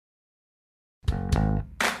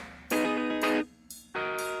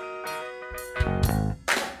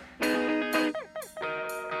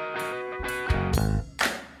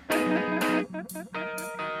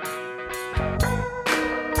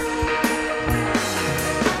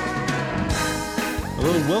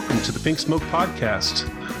welcome to the Pink Smoke Podcast.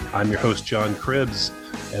 I'm your host, John Cribbs,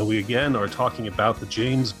 and we again are talking about the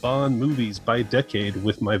James Bond movies by decade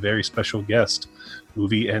with my very special guest,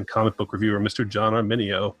 movie and comic book reviewer, Mr. John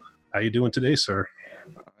Arminio. How you doing today, sir?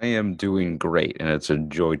 I am doing great, and it's a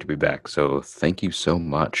joy to be back, so thank you so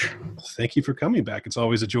much. Thank you for coming back. It's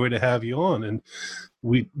always a joy to have you on, and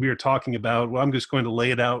we are talking about, well, I'm just going to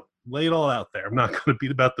lay it all out there. I'm not going to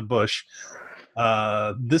beat about the bush.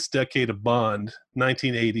 This decade of Bond,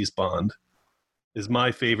 1980s Bond, is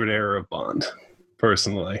my favorite era of Bond,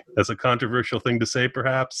 personally. That's a controversial thing to say,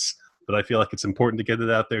 perhaps, but I feel like it's important to get it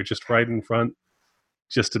out there just right in front,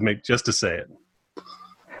 just to say it.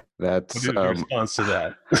 That's what is your response to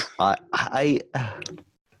that?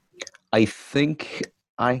 I think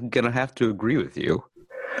I'm gonna have to agree with you.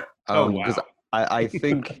 Wow. Because I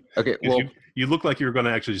think okay. Well, you look like you were going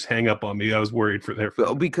to actually just hang up on me. I was worried for there.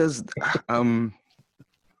 Because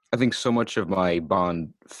I think so much of my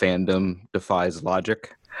Bond fandom defies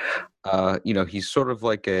logic. He's sort of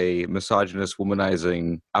like a misogynist,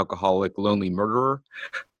 womanizing, alcoholic, lonely murderer.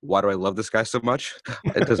 Why do I love this guy so much?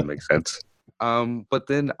 It doesn't make sense. But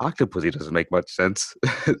then Octopussy doesn't make much sense.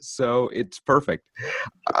 So it's perfect.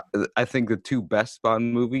 I think the two best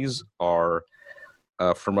Bond movies are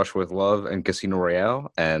From Russia with Love and Casino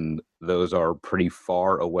Royale, and those are pretty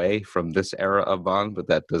far away from this era of Bond, but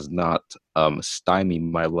that does not stymie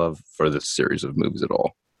my love for this series of movies at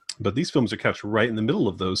all. But these films are kept right in the middle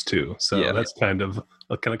of those two, so That's kind of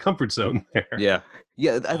a comfort zone there. Yeah,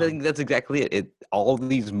 I think that's exactly it. All of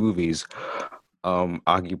these movies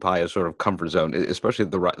occupy a sort of comfort zone, especially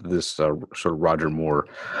this sort of Roger Moore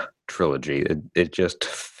trilogy. It just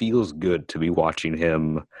feels good to be watching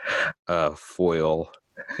him foil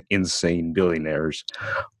insane billionaires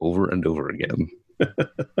over and over again.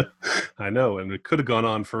 I know, and it could have gone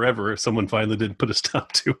on forever if someone finally didn't put a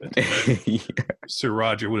stop to it. Yeah. Sir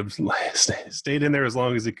Roger would have stayed in there as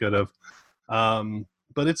long as he could have.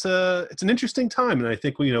 But it's an interesting time, and I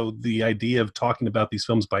think the idea of talking about these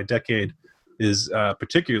films by decade is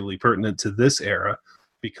particularly pertinent to this era,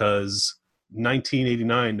 because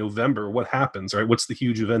 1989 November, what happens, right? What's the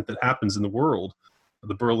huge event that happens in the world?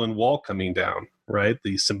 The Berlin Wall coming down, right?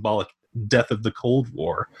 The symbolic death of the Cold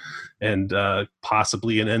War, and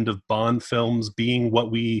possibly an end of Bond films being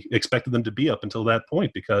what we expected them to be up until that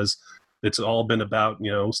point, because it's all been about,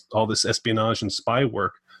 all this espionage and spy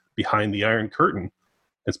work behind the Iron Curtain.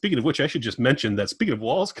 And speaking of which, I should just mention that, speaking of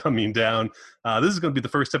walls coming down, this is going to be the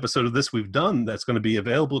first episode of this we've done that's going to be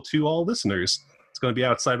available to all listeners. It's going to be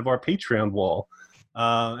outside of our Patreon wall.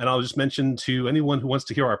 And I'll just mention to anyone who wants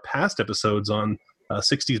to hear our past episodes on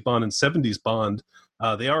 60s Bond and 70s Bond,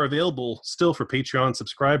 they are available still for Patreon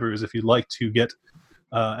subscribers if you'd like to get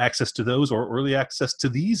access to those, or early access to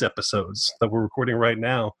these episodes that we're recording right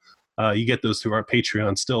now. You get those through our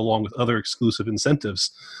Patreon still, along with other exclusive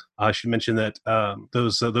incentives. I should mention that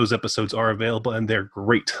those episodes are available, and they're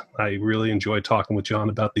great. I really enjoy talking with John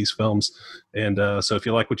about these films. And so if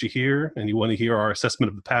you like what you hear and you want to hear our assessment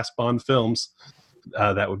of the past Bond films,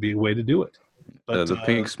 that would be a way to do it. But the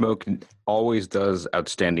Pink Smoke always does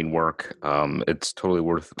outstanding work. It's totally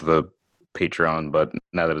worth the Patreon, but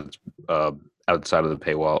now that it's outside of the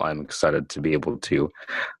paywall, I'm excited to be able to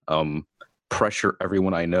pressure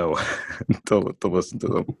everyone I know to listen to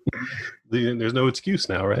them. There's no excuse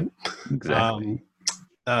now, right? Exactly.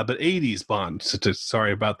 But 80s Bond,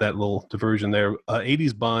 sorry about that little diversion there.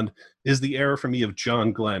 80s Bond is the era for me of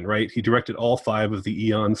John Glenn, right? He directed all 5 of the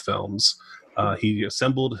Eon films. He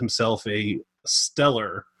assembled himself a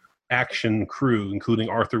stellar action crew, including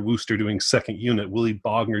Arthur Wooster doing second unit, Willie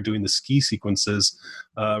Bogner doing the ski sequences,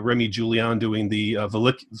 Remy Julian doing the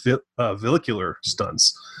vehicular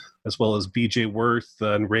stunts, as well as B.J. Worth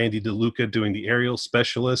and Randy DeLuca doing the aerial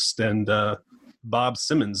specialist, and Bob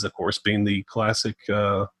Simmons, of course, being the classic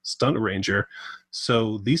stunt arranger.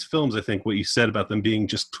 So these films, I think what you said about them being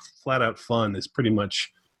just flat out fun is pretty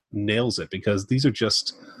much nails it, because these are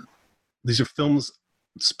films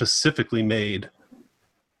specifically made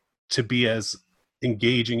to be as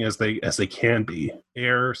engaging as they can be.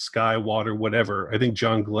 Air, sky, water, whatever. I think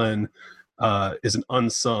John Glenn is an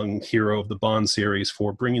unsung hero of the Bond series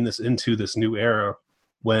for bringing this into this new era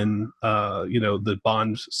when the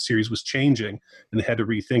Bond series was changing, and they had to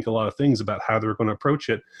rethink a lot of things about how they were going to approach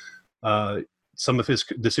it. Some of his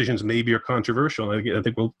decisions maybe are controversial. I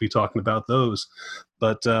think we'll be talking about those.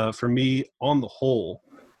 But for me, on the whole,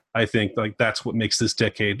 I think that's what makes this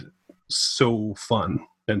decade so fun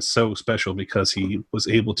and so special, because he was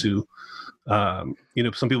able to, some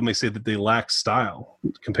people may say that they lack style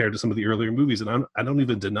compared to some of the earlier movies, and I don't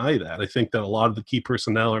even deny that. I think that a lot of the key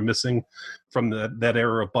personnel are missing from that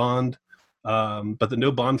era of Bond. but the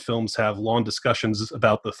no Bond films have long discussions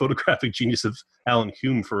about the photographic genius of Alan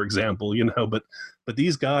Hume, for example. But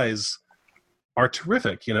these guys are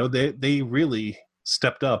terrific. They really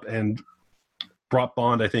stepped up and brought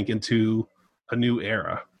Bond, I think, into a new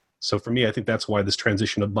era. So for me, I think that's why this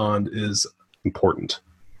transition of Bond is important.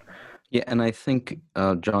 Yeah, and I think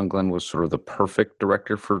John Glenn was sort of the perfect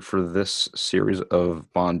director for this series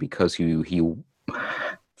of Bond, because he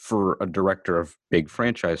for a director of big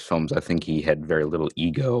franchise films, I think he had very little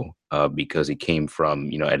ego because he came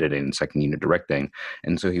from editing and second unit directing,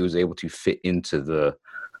 and so he was able to fit into the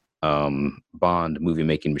Bond movie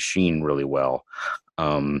making machine really well.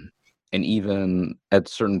 And even at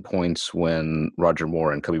certain points when Roger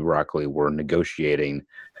Moore and Cubby Broccoli were negotiating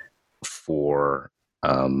for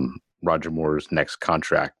Roger Moore's next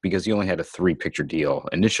contract, because he only had a 3-picture deal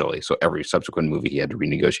initially, so every subsequent movie he had to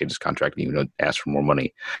renegotiate his contract and even ask for more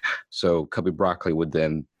money. So Cubby Broccoli would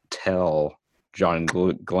then tell John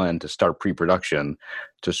Glenn to start pre-production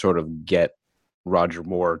to sort of get Roger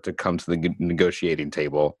Moore to come to the negotiating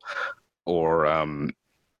table, or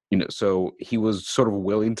so he was sort of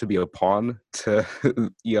willing to be a pawn to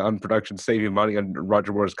on production, saving money on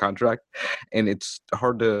Roger Moore's contract. And it's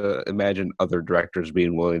hard to imagine other directors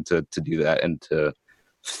being willing to do that and to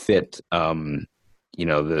fit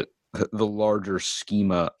the larger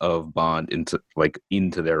schema of Bond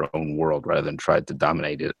into their own world rather than try to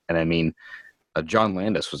dominate it. And I mean, John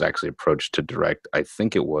Landis was actually approached to direct, I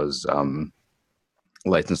think it was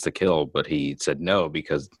License to Kill, but he said no,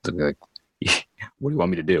 because what do you want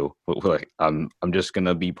me to do? I'm just going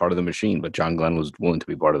to be part of the machine. But John Glenn was willing to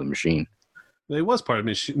be part of the machine. It was part of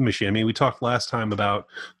the machine. I mean, we talked last time about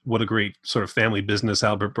what a great sort of family business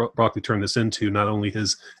Albert Broccoli turned this into, not only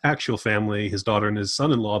his actual family, his daughter and his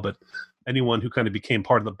son-in-law, but anyone who kind of became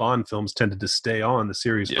part of the Bond films tended to stay on the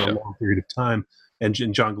series for a long period of time. And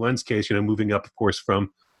in John Glenn's case, moving up, of course,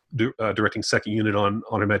 from directing second unit on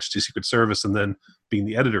Her Majesty's Secret Service and then being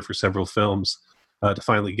the editor for several films, to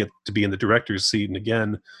finally get to be in the director's seat, and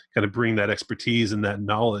again, kind of bring that expertise and that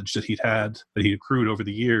knowledge that he accrued over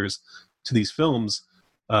the years to these films.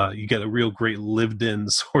 You get a real great lived-in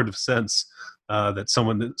sort of sense that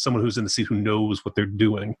someone who's in the seat who knows what they're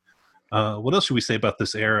doing. What else should we say about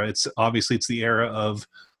this era? It's the era of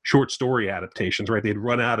short story adaptations, right? They'd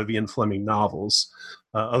run out of Ian Fleming novels,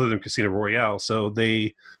 other than Casino Royale, so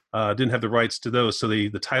they didn't have the rights to those. So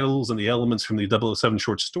the titles and the elements from the 007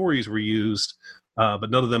 short stories were used,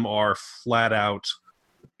 but none of them are flat out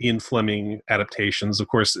Ian Fleming adaptations. Of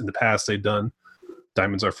course, in the past they'd done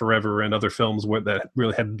Diamonds Are Forever and other films that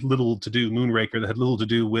really had little to do, Moonraker, that had little to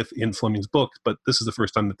do with Ian Fleming's book, but this is the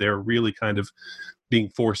first time that they're really kind of being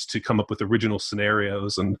forced to come up with original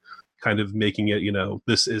scenarios and kind of making it,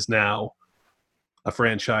 this is now a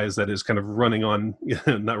franchise that is kind of running on,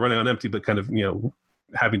 not running on empty, but kind of,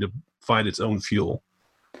 having to find its own fuel.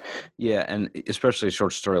 Yeah, and especially a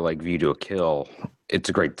short story like View to a Kill, it's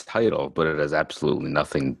a great title, but it has absolutely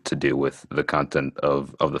nothing to do with the content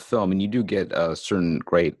of the film. And you do get certain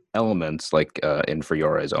great elements, like in For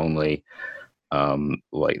Your Eyes Only,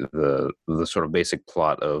 like the sort of basic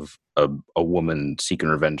plot of a woman seeking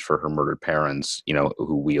revenge for her murdered parents,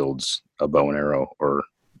 who wields a bow and arrow or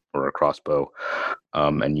a crossbow.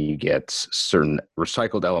 And you get certain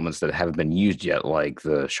recycled elements that haven't been used yet, like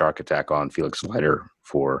the shark attack on Felix Leiter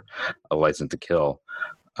for A License to Kill.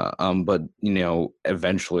 But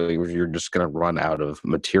eventually you're just going to run out of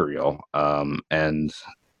material. And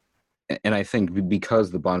I think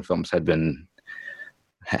because the Bond films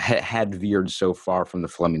had veered so far from the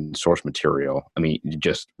Fleming source material, I mean,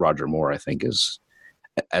 just Roger Moore, I think, is,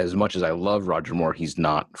 as much as I love Roger Moore, he's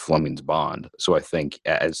not Fleming's Bond. So I think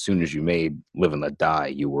as soon as you made Live and Let Die,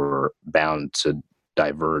 you were bound to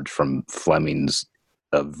diverge from Fleming's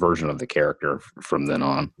version of the character from then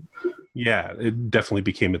on. Yeah, it definitely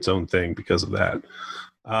became its own thing because of that.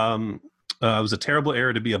 It was a terrible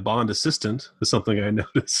era to be a Bond assistant, is something I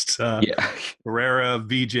noticed. Herrera,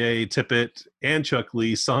 VJ, Tippett, and Chuck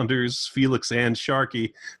Lee, Saunders, Felix, and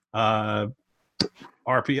Sharkey.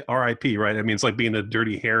 R.I.P., right? I mean, it's like being a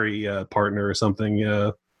Dirty Harry partner or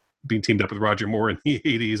something, being teamed up with Roger Moore in the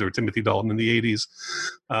 80s or Timothy Dalton in the 80s.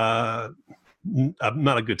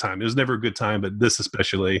 Not a good time. It was never a good time, but this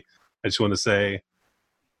especially, I just want to say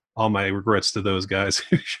all my regrets to those guys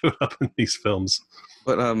who showed up in these films.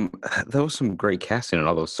 But there was some great casting in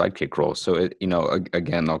all those sidekick roles. So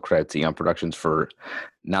again, I'll credit to Eon Productions for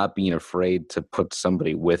not being afraid to put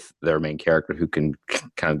somebody with their main character who can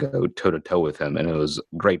kind of go toe to toe with him, and it was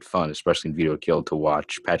great fun, especially in Video Kill, to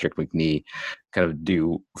watch Patick Macnee kind of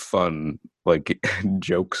do fun like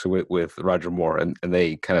jokes with Roger Moore, and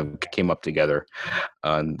they kind of came up together.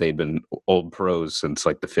 And they'd been old pros since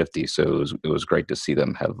like the '50s, so it was great to see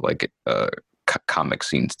them have like comic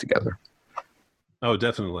scenes together. Oh,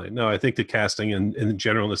 definitely. No, I think the casting in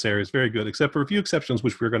general in this area is very good, except for a few exceptions,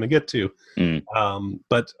 which we're going to get to.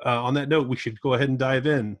 But on that note, we should go ahead and dive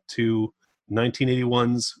in to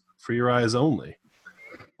 1981's For Your Eyes Only.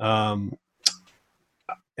 And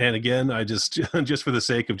again, I just for the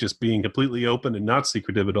sake of just being completely open and not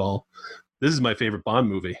secretive at all, this is my favorite Bond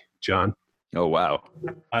movie, John. Oh, wow.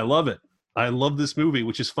 I love it. I love this movie,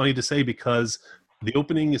 which is funny to say because the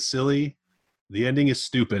opening is silly. The ending is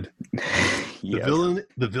stupid. Yes.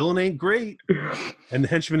 The villain ain't great, and the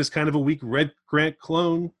henchman is kind of a weak Red Grant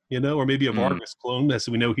clone, or maybe a Vargas clone. As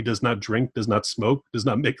we know, he does not drink, does not smoke, does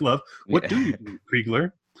not make love. What do you do,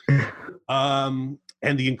 Kriegler? And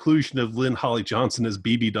the inclusion of Lynn Holly Johnson as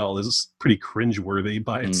BB doll is pretty cringeworthy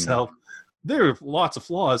by itself. There are lots of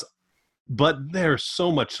flaws, but there's so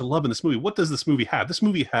much to love in this movie. What does this movie have? This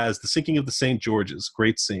movie has the sinking of the St. George's,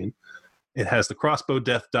 great scene. It has the crossbow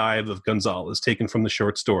death dive of Gonzalez, taken from the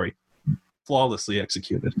short story, flawlessly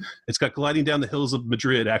executed. It's got gliding down the hills of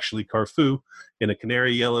Madrid, actually Carfu, in a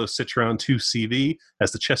canary yellow Citroen 2 CV,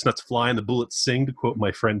 as the chestnuts fly and the bullets sing, to quote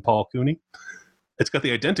my friend Paul Cooney. It's got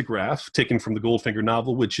the identigraph, taken from the Goldfinger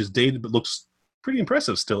novel, which is dated but looks pretty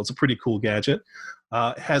impressive still. It's a pretty cool gadget.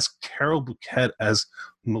 It has Carol Bouquet as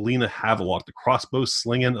Melina Havelock, the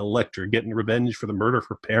crossbow-slinging Electra, getting revenge for the murder of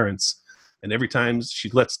her parents. And every time she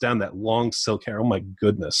lets down that long silk hair, oh my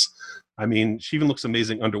goodness. I mean, she even looks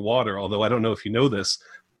amazing underwater, although I don't know if you know this.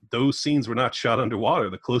 Those scenes were not shot underwater.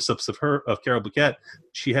 The close-ups of Carol Bouquet,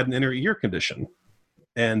 she had an inner ear condition.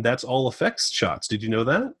 And that's all effects shots. Did you know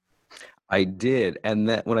that? I did. And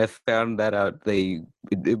that when I found that out,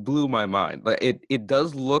 it blew my mind. Like it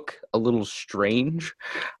does look a little strange,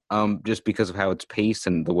 just because of how it's paced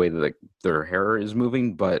and the way that their hair is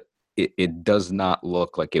moving, but it does not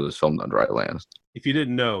look like it was filmed on dry land. If you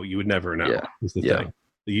didn't know, you would never know. Yeah. Is the thing.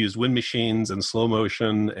 They used wind machines and slow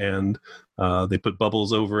motion, and they put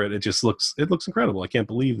bubbles over it. It looks incredible. I can't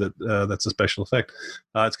believe that that's a special effect.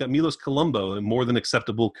 It's got Milos Colombo, a more than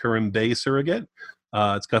acceptable Curran Bay surrogate.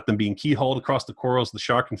 It's got them being keyhauled across the corals of the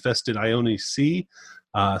shark-infested Ionian Sea,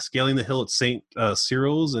 scaling the hill at St.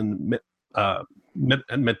 Cyril's and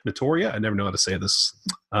Metoria. I never know how to say this.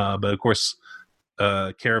 But of course,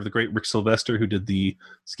 care of the great Rick Sylvester, who did the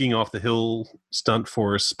skiing off the hill stunt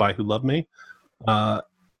for Spy Who Loved Me.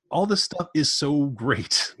 All this stuff is so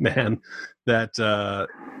great, man, that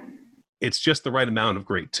it's just the right amount of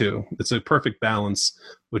great, too. It's a perfect balance,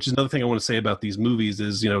 which is another thing I want to say about these movies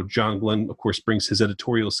is, John Glenn, of course, brings his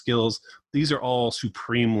editorial skills. These are all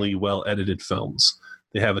supremely well-edited films.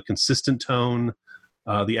 They have a consistent tone.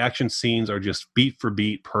 The action scenes are just beat for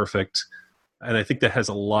beat perfect. And I think that has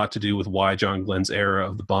a lot to do with why John Glenn's era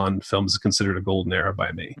of the Bond films is considered a golden era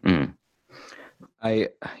by me.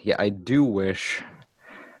 I do wish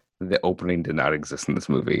the opening did not exist in this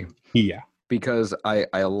movie. Yeah. Because I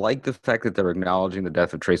like the fact that they're acknowledging the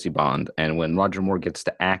death of Tracy Bond, and when Roger Moore gets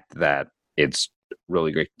to act that, it's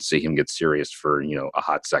really great to see him get serious for, a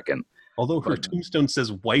hot second. Although her tombstone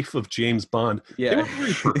says wife of James Bond. Yeah. They were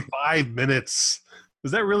married for 5 minutes.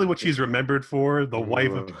 Is that really what she's remembered for? The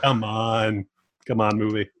wife of... Come on,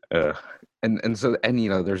 movie. And so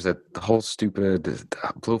there's that whole stupid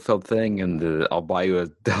Blofeld thing, and I'll buy you a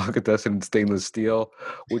delicatessen in stainless steel,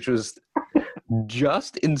 which was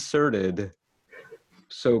just inserted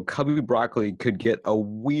so Cubby Broccoli could get a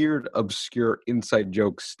weird, obscure inside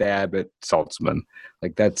joke stab at Saltzman.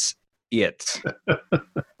 Like, that's it.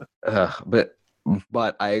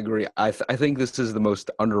 But I agree. I think this is the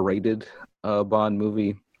most underrated Bond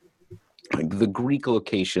movie. Like, the Greek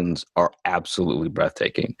locations are absolutely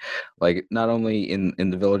breathtaking. Like, not only in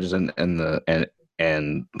the villages and kind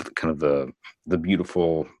of the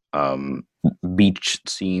beautiful beach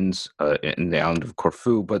scenes in the island of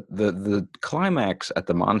Corfu, but the climax at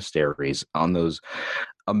the monasteries on those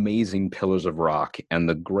amazing pillars of rock and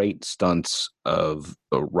the great stunts of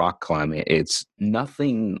rock climbing, it's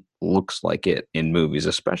nothing looks like it in movies,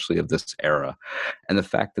 especially of this era. And the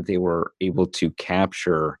fact that they were able to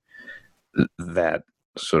capture that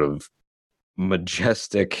sort of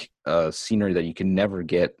majestic scenery that you can never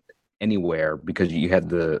get anywhere, because you had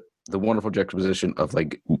the the wonderful juxtaposition of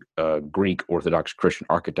like Greek Orthodox Christian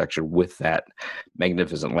architecture with that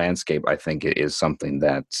magnificent landscape, I think it is something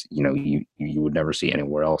that you would never see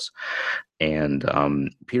anywhere else. And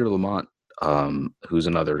Peter Lamont, who's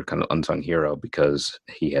another kind of unsung hero because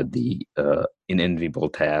he had the unenviable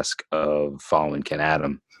task of following Ken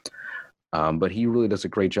Adam. But he really does a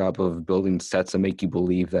great job of building sets and make you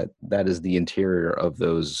believe that that is the interior of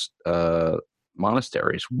those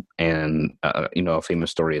monasteries. And a famous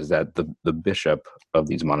story is that the bishop of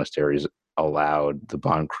these monasteries allowed the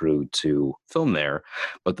Bond crew to film there,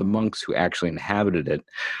 but the monks who actually inhabited it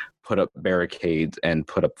put up barricades and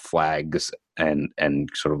put up flags and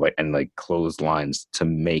sort of like clotheslines to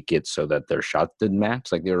make it so that their shots didn't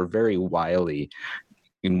match. Like, they were very wily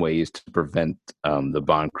in ways to prevent the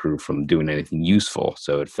Bond crew from doing anything useful.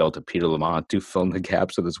 So it fell to Peter Lamont to fill in the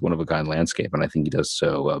gaps of this one-of-a-kind landscape, and I think he does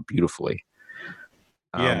so beautifully.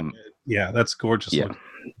 Yeah, that's gorgeous. Yeah,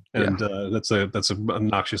 and that's an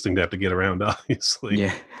obnoxious thing to have to get around, obviously.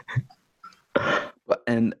 Yeah,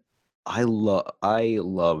 and I love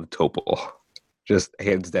Topol, just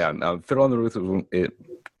hands down. Fiddle on the Roof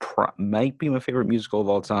might be my favorite musical of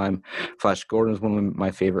all time. Flash Gordon is one of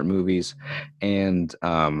my favorite movies, and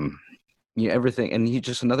everything. And he's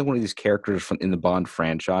just another one of these characters in the Bond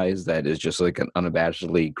franchise that is just like an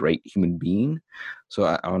unabashedly great human being. So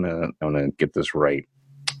I wanna get this right.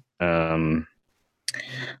 In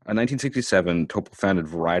 1967, Topol founded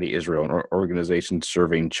Variety Israel, an organization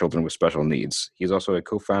serving children with special needs. He's also a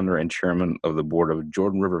co-founder and chairman of the board of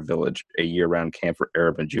Jordan River Village, a year-round camp for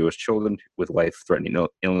Arab and Jewish children with life-threatening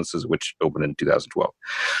illnesses, which opened in 2012.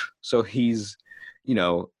 So he's,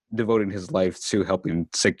 devoting his life to helping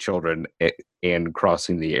sick children and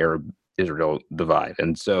crossing the Arab-Israel divide.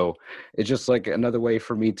 And so it's just like another way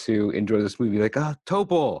for me to enjoy this movie, like,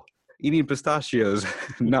 Topol, eating pistachios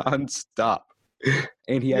nonstop.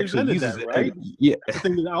 And he actually uses that, it, right? Yeah, the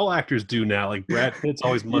thing that all actors do now. Like Brad Pitt's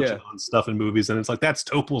always munching on stuff in movies, and it's like, that's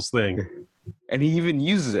Topol's thing. And he even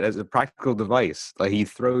uses it as a practical device. Like, he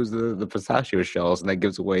throws the pistachio shells, and that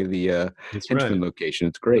gives away the henchman location.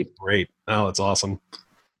 It's great. That's great. Oh, it's awesome.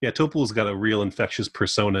 Yeah, Topol's got a real infectious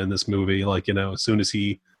persona in this movie. Like, as soon as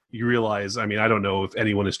you realize, I mean, I don't know if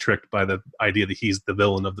anyone is tricked by the idea that he's the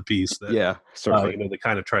villain of the piece. That, certainly. They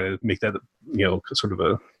kind of try to make that, sort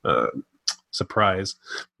of a surprise.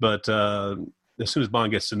 But as soon as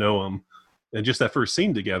Bond gets to know him, and just that first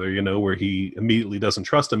scene together, where he immediately doesn't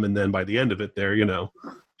trust him, and then by the end of it, they're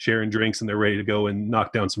sharing drinks and they're ready to go and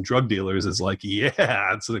knock down some drug dealers. Is like,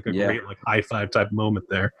 it's like a great like high five type moment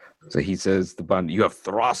there. So he says to Bond, "You have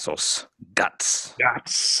thrasos, guts."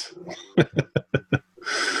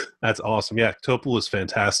 That's awesome. Yeah, Topol is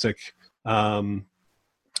fantastic. A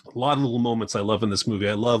lot of little moments I love in this movie.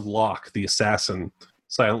 I love Locke, the assassin,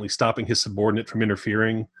 silently stopping his subordinate from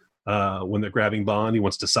interfering when they're grabbing Bond. He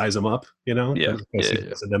wants to size him up, as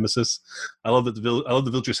a nemesis. I love that the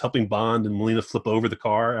villagers helping Bond and Melina flip over the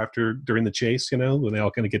car during the chase, when they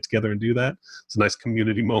all kind of get together and do that. It's a nice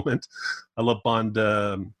community moment. I love Bond,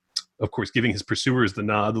 of course, giving his pursuers the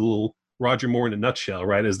nod, the little Roger Moore in a nutshell,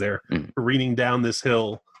 right? As they're careening down this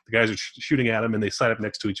hill, the guys are shooting at him and they side up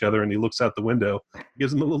next to each other, and he looks out the window,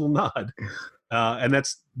 gives them a little nod. And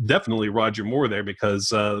that's definitely Roger Moore there, because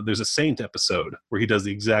there's a Saint episode where he does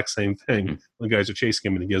the exact same thing. When guys are chasing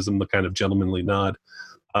him and he gives them the kind of gentlemanly nod.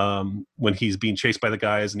 When he's being chased by the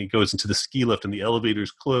guys and he goes into the ski lift and the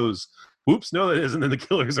elevators close. Whoops, no, that isn't. And the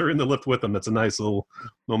killers are in the lift with him. That's a nice little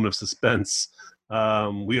moment of suspense.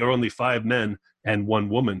 We are only 5 men and 1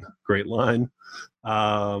 woman. Great line.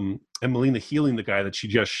 And Melina healing the guy that she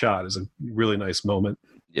just shot is a really nice moment.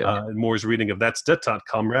 Yeah. And Moore's reading of "That's detente,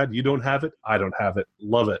 comrade. You don't have it. I don't have it."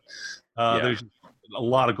 Love it. There's a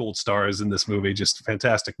lot of gold stars in this movie. Just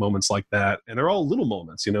fantastic moments like that. And they're all little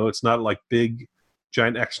moments. It's not like big,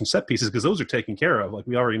 giant action set pieces, because those are taken care of. Like,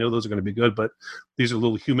 we already know those are going to be good, but these are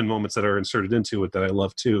little human moments that are inserted into it that I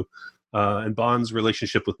love too. And Bond's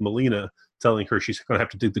relationship with Melina, telling her she's going to have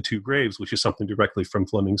to dig the 2 graves, which is something directly from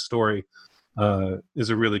Fleming's story, is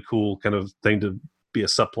a really cool kind of thing to be a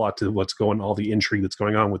subplot to all the intrigue that's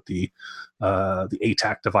going on with the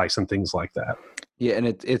ATAC device and things like that. Yeah, and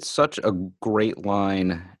it's such a great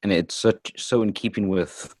line, and it's so in keeping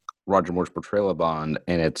with Roger Moore's portrayal of Bond,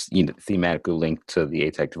 and it's thematically linked to the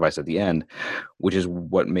ATAC device at the end, which is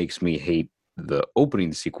what makes me hate the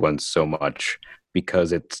opening sequence so much,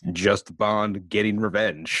 because it's just Bond getting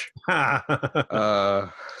revenge.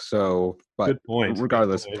 But good point.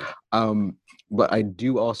 Regardless, good point. But I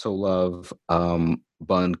do also love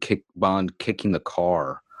Bond kicking the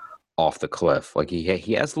car off the cliff. Like,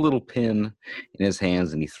 he has a little pin in his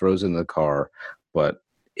hands and he throws it in the car, but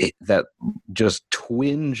that just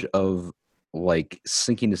twinge of like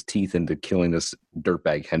sinking his teeth into killing this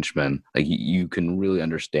dirtbag henchman. Like you can really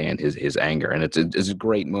understand his anger, and it's a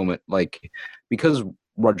great moment. Like because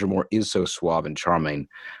Roger Moore is so suave and charming,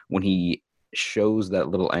 when he shows that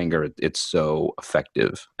little anger, it's so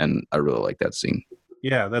effective, and I really like that scene.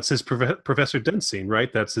 Yeah, that's his Professor Dent scene,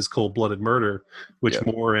 right? That's his cold-blooded murder, which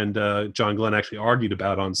Moore and John Glenn actually argued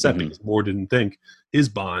about on set because Moore didn't think his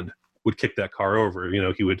Bond would kick that car over.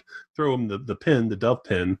 He would throw him the pin, the dove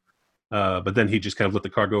pin, but then he just kind of let the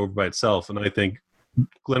car go over by itself. And I think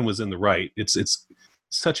Glenn was in the right. It's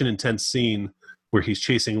such an intense scene where he's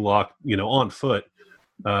chasing Locke, on foot,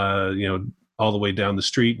 all the way down the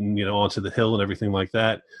street and onto the hill and everything like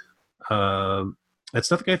that. It's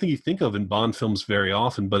nothing I think you think of in Bond films very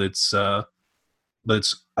often, but it's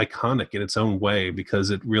iconic in its own way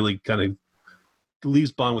because it really kind of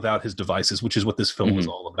leaves Bond without his devices, which is what this film was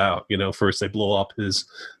all about. First they blow up his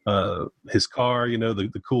car,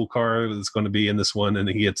 the cool car that's going to be in this one, and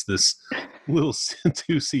he gets this little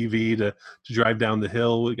 2CV to drive down the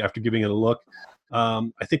hill after giving it a look.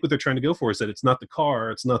 I think what they're trying to go for is that it's not the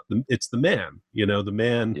car, it's the man. The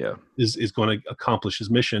man is going to accomplish his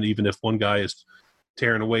mission, even if one guy is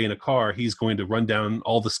tearing away in a car, he's going to run down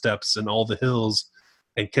all the steps and all the hills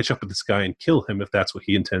and catch up with this guy and kill him if that's what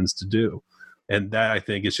he intends to do. And that, I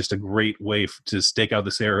think, is just a great way to stake out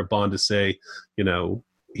this era of Bond to say,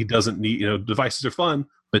 he doesn't need, devices are fun,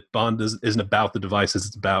 but Bond isn't about the devices.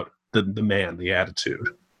 It's about the man, the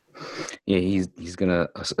attitude. Yeah, he's going to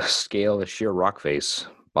scale a sheer rock face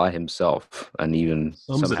by himself and even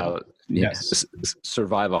somehow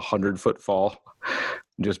survive 100-foot fall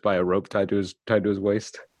just by a rope tied to his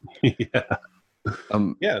waist.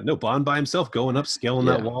 Bond by himself going up, scaling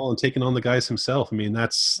that wall and taking on the guys himself. I mean,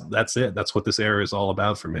 that's it. That's what this era is all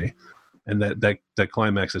about for me. And that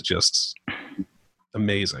climax is just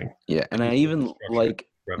amazing. Yeah, and I even like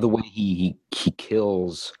the way he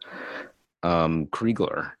kills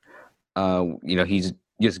Kriegler. He's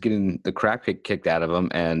just getting the crap kicked out of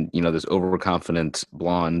him, and this overconfident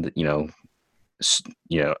blonde,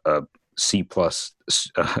 C+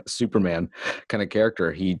 Superman kind of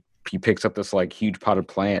character. He picks up this like huge potted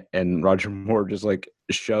plant, and Roger Moore just like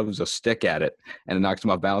shoves a stick at it, and it knocks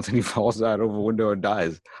him off balance, and he falls out over a window and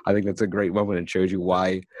dies. I think that's a great moment and shows you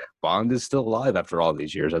why Bond is still alive after all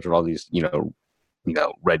these years, after all these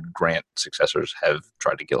Red Grant successors have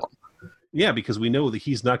tried to kill him. Yeah, because we know that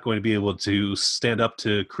he's not going to be able to stand up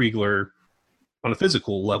to Kriegler on a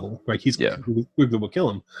physical level, right? Kriegler will kill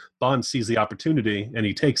him. Bond sees the opportunity and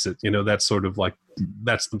he takes it. That's sort of like,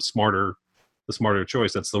 that's the smarter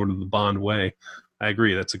choice. That's sort of the Bond way. I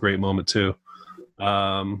agree. That's a great moment too.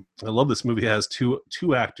 I love this movie. It has two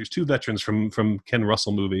actors, two veterans from Ken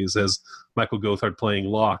Russell movies, as Michael Gothard playing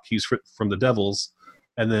Locke. He's from The Devils.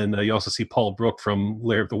 And then you also see Paul Brook from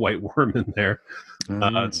Lair of the White Worm in there.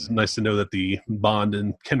 It's nice to know that the Bond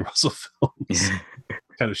and Ken Russell films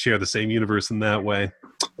kind of share the same universe in that way.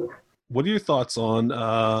 What are your thoughts on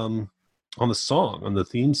the song, on the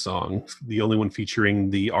theme song, the only one featuring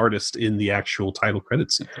the artist in the actual title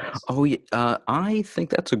credit sequence? Oh, yeah, I think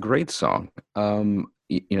that's a great song.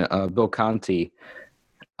 Bill Conti,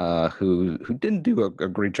 who didn't do a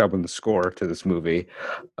great job on the score to this movie.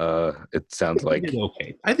 It sounds like he did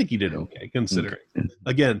okay. I think he did okay, considering.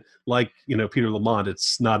 Again, like Peter Lamont,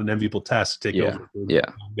 it's not an enviable task to take over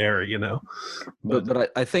Barry.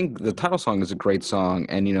 But I think the title song is a great song,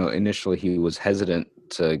 and initially he was hesitant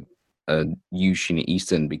to use Sheena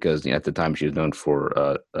Easton because at the time she was known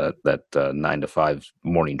for that 9 to 5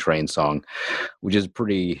 morning train song, which is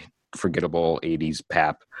pretty forgettable 80s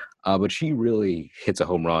pap. But she really hits a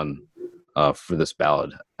home run for this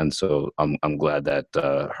ballad, and so I'm glad that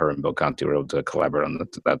her and Bill Conti were able to collaborate on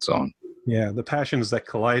that song. Yeah, the passions that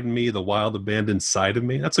collide in me, the wild abandoned side of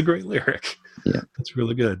me. That's a great lyric. Yeah, that's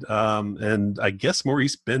really good. And I guess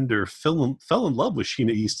Maurice Bender fell in love with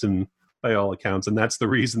Sheena Easton by all accounts, and that's the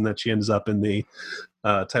reason that she ends up in the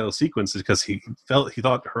title sequence, is because he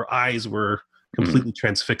thought her eyes were completely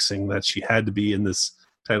transfixing, that she had to be in this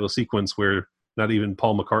title sequence where not even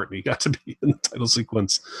Paul McCartney got to be in the title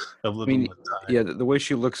sequence of Live and Let Die. Yeah, the way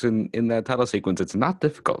she looks in that title sequence, it's not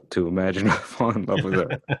difficult to imagine falling in love with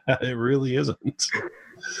her. It really isn't.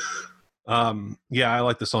 I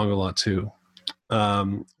like the song a lot too.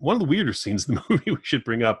 One of the weirder scenes in the movie we should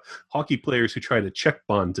bring up: hockey players who try to check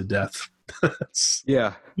Bond to death.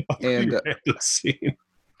 And scene.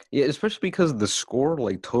 Yeah, especially because the score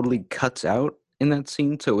totally cuts out in that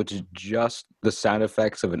scene, so it's just the sound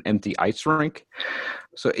effects of an empty ice rink.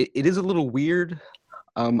 So it is a little weird.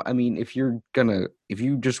 I mean, if you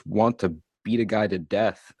just want to beat a guy to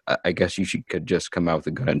death, I guess could just come out with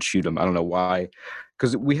a gun and shoot him. I don't know why,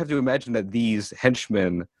 because we have to imagine that these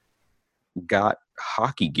henchmen got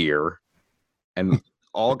hockey gear and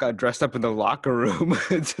all got dressed up in the locker room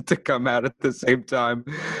to come out at the same time,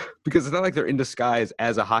 because it's not like they're in disguise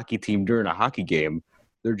as a hockey team during a hockey game.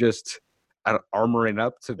 They're just armoring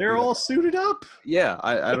up to. They're all suited up. Yeah,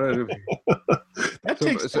 I don't know. That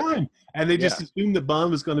takes time, and they just assumed that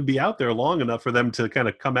Bond was going to be out there long enough for them to kind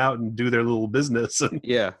of come out and do their little business and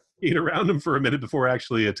eat around him for a minute before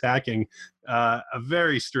actually attacking. A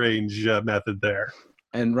very strange method there.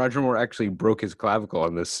 And Roger Moore actually broke his clavicle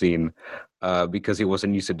on this scene because he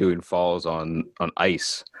wasn't used to doing falls on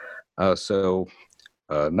ice. So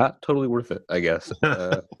not totally worth it, I guess.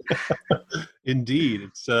 Indeed,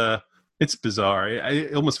 it's bizarre.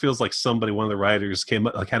 It almost feels like one of the writers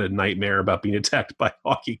had a nightmare about being attacked by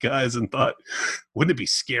hockey guys and thought, wouldn't it be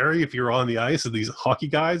scary if you were on the ice and these hockey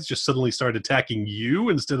guys just suddenly started attacking you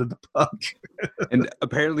instead of the puck? And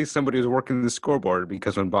apparently somebody was working the scoreboard,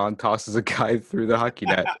 because when Bond tosses a guy through the hockey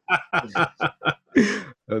net,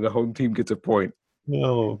 the home team gets a point.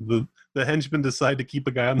 No, the henchmen decide to keep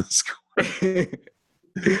a guy on the score.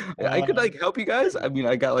 I could help you guys. I mean,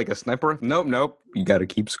 I got a sniper. Nope. You got to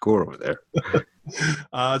keep score over there.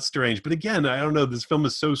 It's strange, but again, I don't know. This film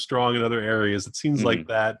is so strong in other areas. It seems like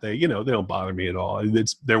that they don't bother me at all.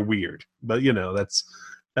 They're weird, but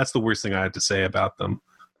that's the worst thing I have to say about them.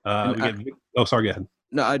 Sorry, go ahead.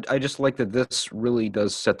 No, I just like that this really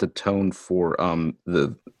does set the tone for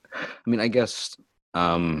The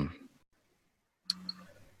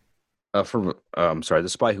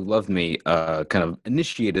Spy Who Loved Me kind of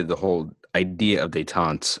initiated the whole idea of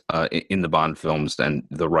détente in the Bond films, and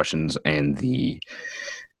the Russians and the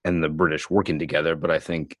British working together. But I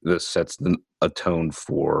think this sets a tone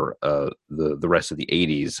for the rest of the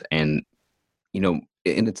 80s. And,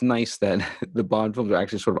 and it's nice that the Bond films are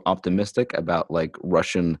actually sort of optimistic about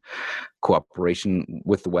Russian cooperation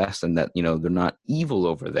with the West, and that, they're not evil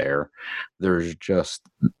over there. There's just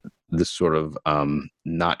this sort of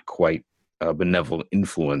not quite benevolent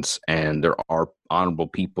influence, and there are honorable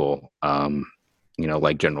people,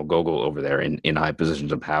 like General Gogol over there in high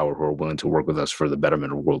positions of power, who are willing to work with us for the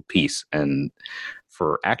betterment of world peace. And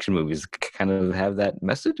for action movies kind of have that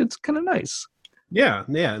message, it's kind of nice. Yeah,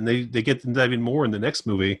 and they get to dive in more in the next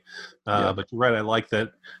movie. But you're right, I like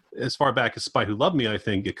that. As far back as Spy Who Loved Me, I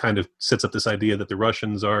think it kind of sets up this idea that the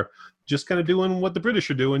Russians are just kind of doing what the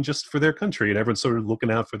British are doing just for their country, and everyone's sort of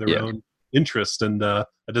looking out for their own interest. And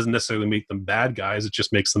it doesn't necessarily make them bad guys. It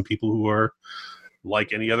just makes them people who are,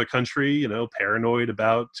 like any other country, paranoid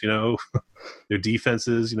about, their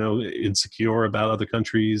defenses, insecure about other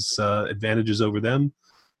countries' advantages over them.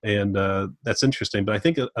 And that's interesting. But I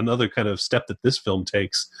think another kind of step that this film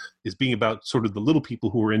takes is being about sort of the little people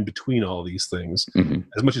who are in between all these things. Mm-hmm.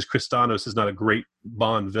 As much as Kristanos is not a great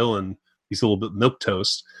Bond villain, he's a little bit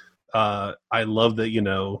milquetoast. I love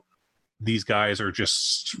that, these guys are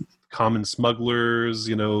just common smugglers,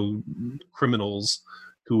 criminals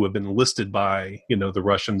who have been enlisted by, the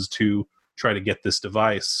Russians to try to get this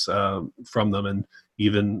device from them. And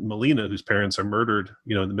even Melina, whose parents are murdered,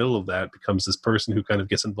 in the middle of that, becomes this person who kind of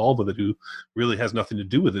gets involved with it, who really has nothing to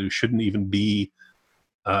do with it, who shouldn't even be,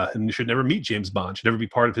 and should never meet James Bond, should never be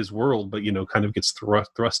part of his world, but, kind of gets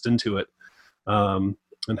thrust into it. And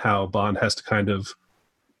how Bond has to kind of,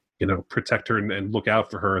 protect her and look out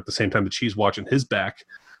for her at the same time that she's watching his back,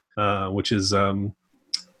 which is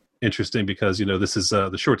interesting because, this is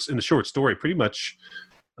in the short story, pretty much,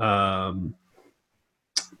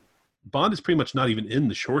 Bond is pretty much not even in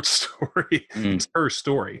the short story. It's her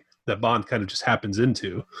story that Bond kind of just happens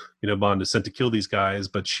into. Bond is sent to kill these guys,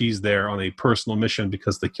 but she's there on a personal mission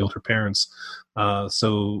because they killed her parents.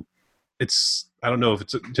 So I don't know if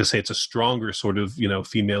it's a stronger sort of,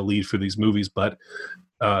 female lead for these movies, but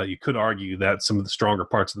you could argue that some of the stronger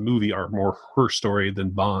parts of the movie are more her story than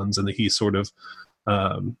Bond's, and that he's sort of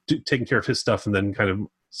taking care of his stuff and then kind of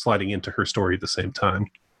sliding into her story at the same time.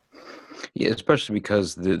 Yeah, especially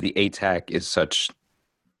because the ATAC is such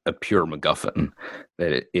a pure MacGuffin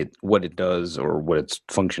that what it does or what its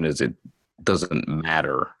function is, it doesn't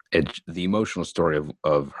matter. The emotional story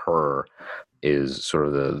of her is sort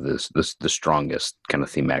of the strongest kind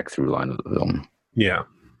of thematic through line of the film. Yeah.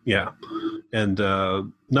 And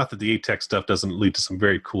not that the ATAC stuff doesn't lead to some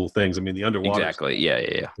very cool things. I mean, the underwater exactly.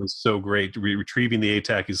 Yeah. was so great. Retrieving the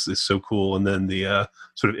ATAC is so cool. And then the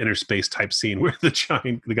sort of inner space type scene where the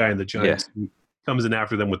guy in the giant comes in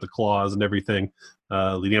after them with the claws and everything,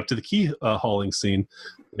 leading up to the key hauling scene.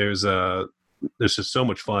 There's just so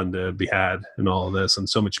much fun to be had in all of this, and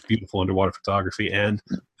so much beautiful underwater photography and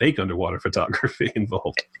fake underwater photography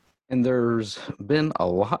involved. And there's been a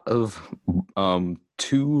lot of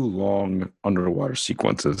too long underwater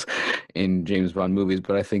sequences in James Bond movies,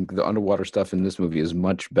 but I think the underwater stuff in this movie is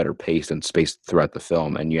much better paced and spaced throughout the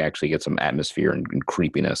film, and you actually get some atmosphere and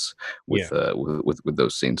creepiness with, with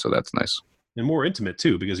those scenes. So that's nice. And more intimate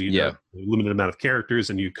too, because you have a limited amount of characters,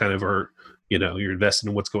 and you kind of are, you're invested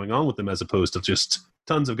in what's going on with them, as opposed to just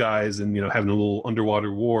tons of guys and having a little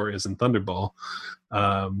underwater war as in Thunderball.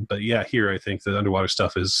 But yeah, here I think the underwater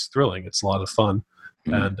stuff is thrilling. It's a lot of fun,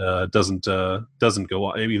 and doesn't go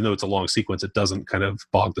on. Even though it's a long sequence, it doesn't kind of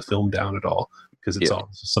bog the film down at all, because it's all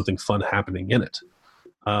something fun happening in it.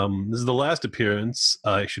 This is the last appearance,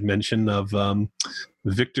 I should mention, of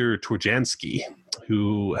Victor Torjansky,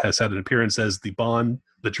 who has had an appearance as the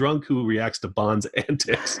drunk who reacts to Bond's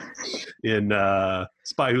antics in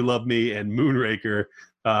Spy Who Loved Me and Moonraker.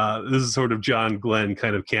 This is sort of John Glenn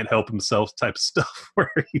kind of can't help himself type of stuff,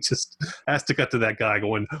 where he just has to cut to that guy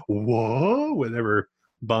going, whoa, whenever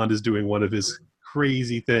Bond is doing one of his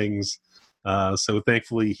crazy things. So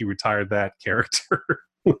thankfully he retired that character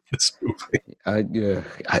with this movie.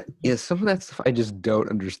 Some of that stuff I just don't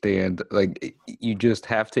understand. Like, you just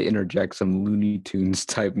have to interject some Looney Tunes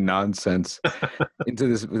type nonsense into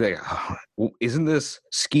this. Like, isn't this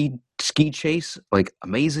ski chase like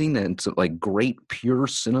amazing and like great pure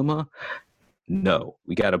cinema? No,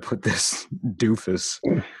 we got to put this doofus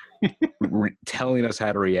telling us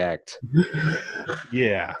how to react.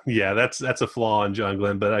 Yeah, that's a flaw in John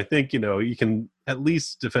Glenn, but I think you can at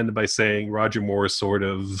least defend it by saying Roger Moore sort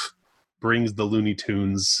of brings the Looney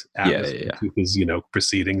Tunes atmosphere to his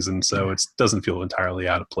proceedings, and so it doesn't feel entirely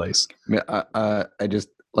out of place. I just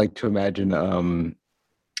like to imagine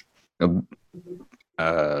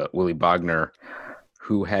Willy Bogner,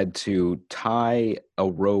 who had to tie a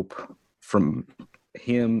rope from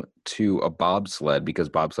him to a bobsled, because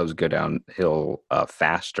bobsleds go downhill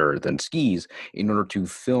faster than skis, in order to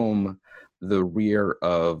film the rear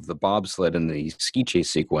of the bobsled in the ski chase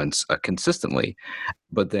sequence consistently.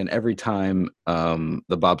 But then every time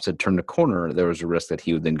the bobsled turned a corner, there was a risk that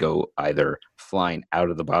he would then go either flying out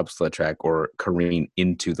of the bobsled track or careen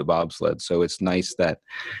into the bobsled. So it's nice that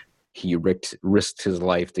he risked his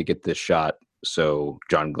life to get this shot, so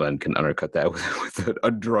John Glenn can undercut that with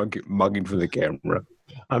a drunk mugging for the camera.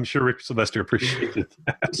 I'm sure Rick Sylvester appreciated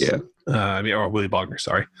that. Yeah. Or Willy Bogner,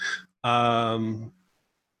 sorry.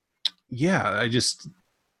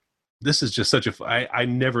 This is just such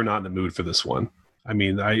I'm never not in the mood for this one. I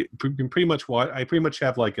mean, I pretty much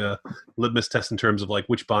have like a litmus test in terms of like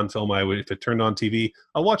which Bond film I would, if it turned on TV,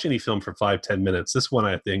 I'll watch any film for 5-10 minutes. This one,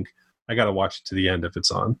 I think I got to watch it to the end if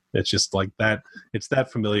it's on. It's just like that. It's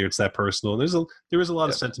that familiar. It's that personal. There was a lot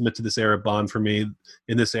of sentiment to this era of Bond for me.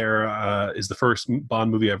 In this era is the first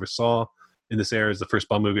Bond movie I ever saw. In this era is the first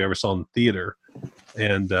Bond movie I ever saw in the theater.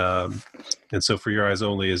 And so For Your Eyes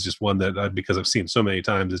Only is just one that, because I've seen so many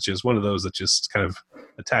times, it's just one of those that just kind of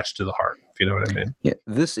attached to the heart, if you know what I mean. Yeah,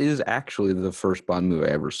 this is actually the first Bond movie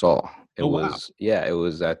I ever saw. It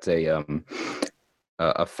was at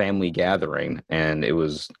a family gathering, and it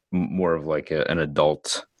was more of like an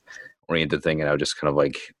adult oriented thing, and I was just kind of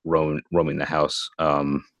like roaming the house.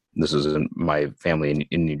 This is in my family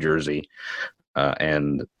in New Jersey,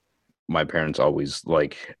 and my parents always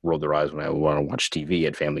like rolled their eyes when I want to watch TV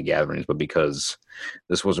at family gatherings, but because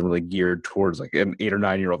this wasn't really geared towards like an 8 or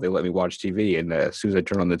 9 year old, they let me watch TV, and as soon as I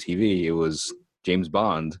turned on the TV, it was James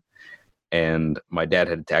Bond. And my dad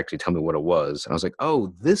had to actually tell me what it was. And I was like,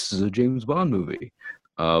 oh, this is a James Bond movie.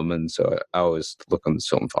 And so I always look on this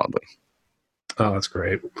film fondly. Oh, that's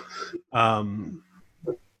great.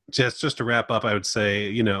 Just to wrap up, I would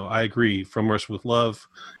say, I agree. From Russia with Love,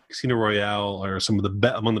 Casino Royale are some of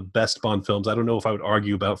among the best Bond films. I don't know if I would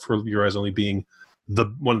argue about For Your Eyes Only being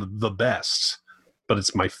one of the best, but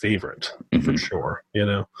it's my favorite for sure.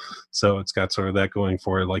 So it's got sort of that going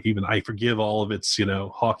for it. Like, even I forgive all of its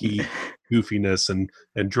hockey goofiness and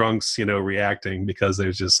drunks reacting, because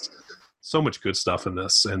there's just so much good stuff in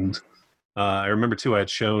this. And I remember too, I had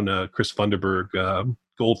shown Chris Funderburg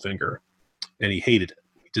Goldfinger, and he hated it.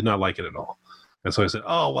 He did not like it at all. And so I said,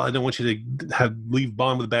 oh, well, I don't want you to leave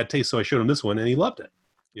Bond with a bad taste. So I showed him this one, and he loved it.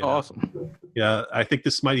 Awesome. Yeah, I think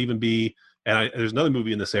this might even be, and there's another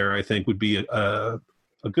movie in this era I think would be a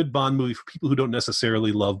good Bond movie for people who don't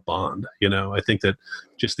necessarily love Bond. I think that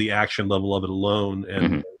just the action level of it alone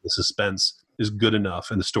and the suspense is good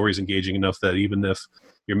enough, and the story's engaging enough that even if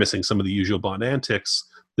you're missing some of the usual Bond antics,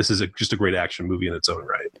 this is just a great action movie in its own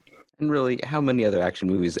right. And really, how many other action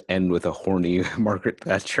movies end with a horny Margaret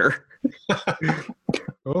Thatcher?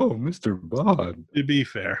 Oh, Mr. Bond. To be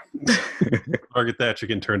fair, Margaret Thatcher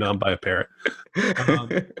getting turned on by a parrot.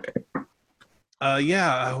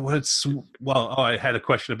 Yeah. What's well? Oh, I had a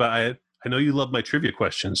question about. I know you love my trivia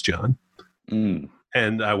questions, John.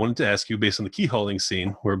 And I wanted to ask you, based on the keyholing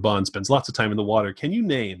scene where Bond spends lots of time in the water, can you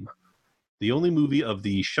name the only movie of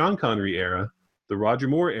the Sean Connery era, the Roger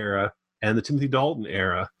Moore era, and the Timothy Dalton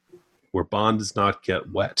era where Bond does not get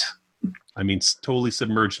wet? I mean, totally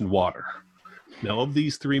submerged in water. Now, of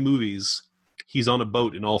these three movies, he's on a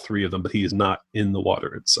boat in all three of them, but he is not in the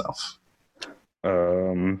water itself.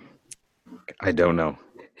 I don't know.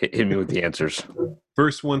 Hit me with the answers.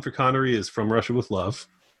 First one for Connery is From Russia with Love.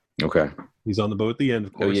 Okay. He's on the boat at the end,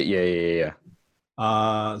 of course. Oh, yeah.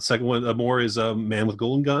 Second one, Moore, is Man with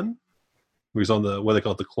Golden Gun. Where he's on the, what they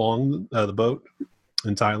call it, the Klong, the boat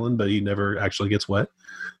in Thailand, but he never actually gets wet.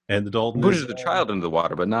 And the Dalton pushes the child into the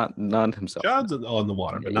water, but not himself. Child's on the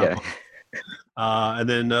water, but not. And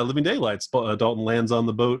then Living Daylights, Dalton lands on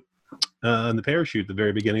the boat in the parachute at the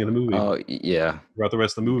very beginning of the movie. Oh, yeah. Throughout the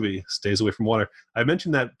rest of the movie, stays away from water. I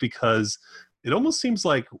mentioned that because it almost seems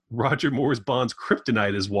like Roger Moore's Bond's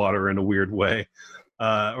kryptonite is water in a weird way.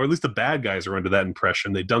 Or at least the bad guys are under that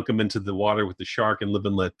impression. They dunk him into the water with the shark in Live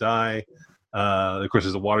and Let Die. Of course,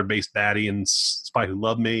 there's a water-based baddie in Spy Who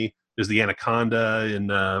Loved Me. There's the Anaconda in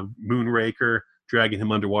Moonraker, dragging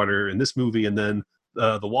him underwater in this movie, and then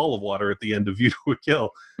the wall of water at the end of View to a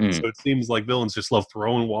Kill. So it seems like villains just love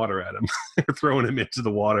throwing water at him. Throwing him into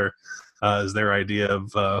the water is their idea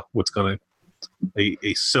of what's going to...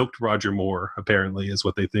 A soaked Roger Moore, apparently, is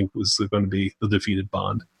what they think was going to be the defeated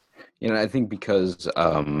Bond. I think because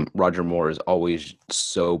Roger Moore is always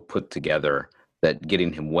so put together that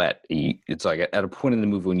getting him wet, it's like at a point in the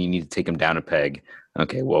movie when you need to take him down a peg.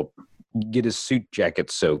 Okay, well, get his suit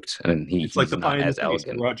jacket soaked, and he's like the not as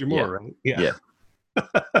elegant. Roger Moore, right? Yeah.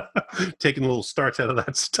 Taking little starts out of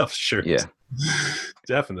that stuff, sure. Yeah,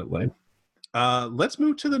 definitely. Let's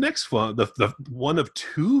move to the next one, the one of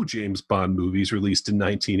two James Bond movies released in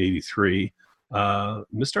 1983. Mr.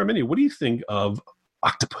 Arminio, what do you think of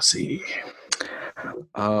Octopussy?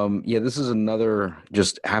 This is another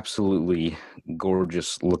just absolutely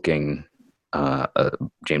gorgeous looking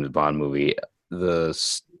James Bond movie. The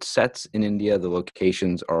sets in India, the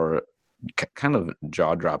locations are kind of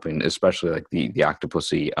jaw-dropping, especially like the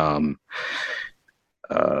Octopussy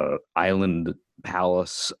island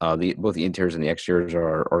palace. Both the interiors and the exteriors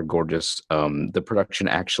are gorgeous. The production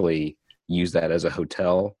actually used that as a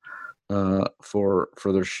hotel for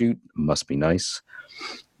their shoot. Must be nice.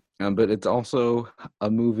 But it's also a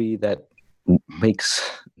movie that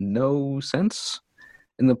makes no sense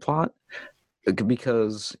in the plot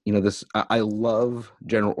because I love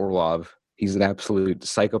General Orlov. He's an absolute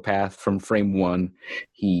psychopath from frame one.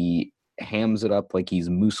 He hams it up like he's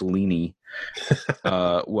Mussolini.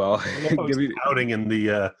 Outing in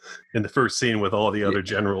the first scene with all the other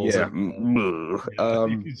generals. Yeah.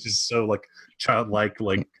 He's just so like childlike,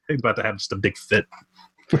 like he's about to have just a big fit.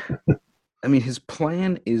 I mean, his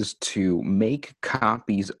plan is to make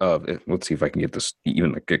copies of. Let's see if I can get this,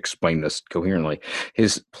 even explain this coherently.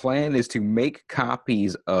 His plan is to make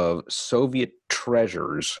copies of Soviet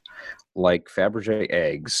treasures like Fabergé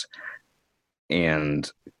eggs,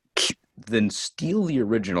 and then steal the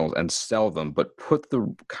originals and sell them, but put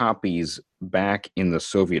the copies back in the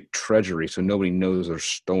Soviet treasury so nobody knows they're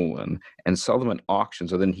stolen, and sell them at auction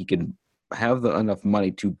so then he could have enough money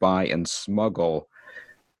to buy and smuggle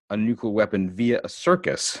a nuclear weapon via a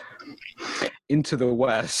circus into the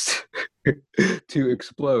West to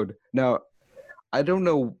explode. Now, I don't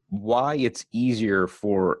know why it's easier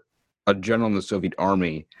for a general in the Soviet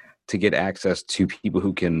army to get access to people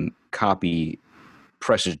who can copy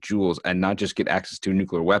precious jewels and not just get access to a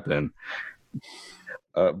nuclear weapon.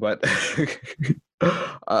 But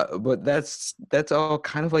that's all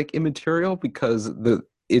kind of like immaterial because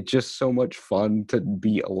it's just so much fun to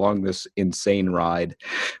be along this insane ride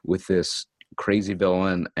with this crazy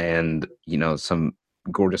villain and, some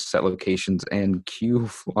gorgeous set locations and Q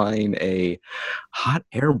flying a hot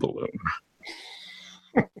air balloon.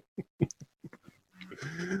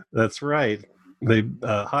 That's right. They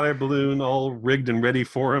hot air balloon all rigged and ready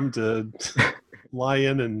for him to fly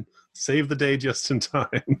in and save the day just in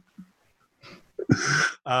time.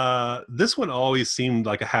 This one always seemed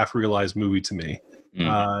like a half-realized movie to me.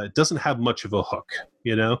 It doesn't have much of a hook,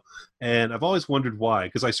 and I've always wondered why,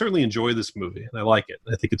 because I certainly enjoy this movie and I like it.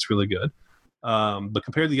 I think it's really good. But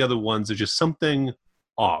compared to the other ones, there's just something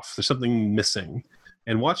off. There's something missing.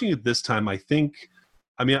 And watching it this time, I've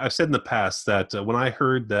said in the past that when I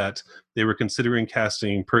heard that they were considering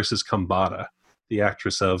casting Persis Khambatta, the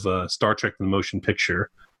actress of Star Trek The Motion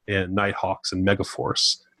Picture and Nighthawks and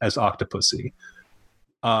Megaforce, as Octopussy,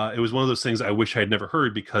 it was one of those things I wish I had never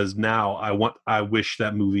heard, because now I wish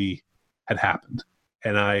that movie had happened.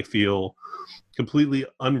 And I feel completely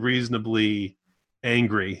unreasonably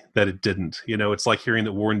angry that it didn't. It's like hearing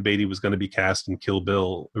that Warren Beatty was going to be cast in Kill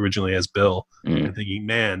Bill originally as Bill, and thinking,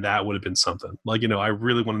 man, that would have been something. I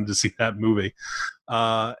really wanted to see that movie.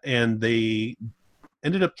 And they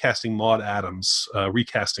ended up casting Maud Adams,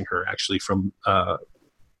 recasting her actually from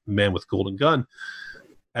Man with Golden Gun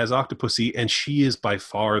as Octopussy, and she is by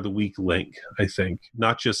far the weak link, I think.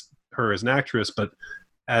 Not just her as an actress, but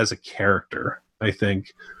as a character, I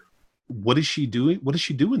think. What is she doing? What does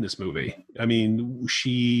she do in this movie? I mean,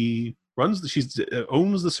 she owns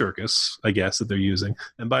the circus, I guess, that they're using.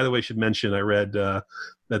 And by the way, I should mention, I read that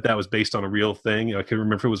was based on a real thing. I can't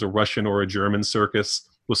remember if it was a Russian or a German circus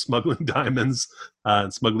was smuggling diamonds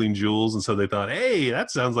and smuggling jewels. And so they thought, hey,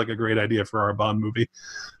 that sounds like a great idea for our Bond movie.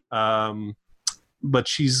 But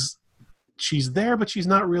she's there, but she's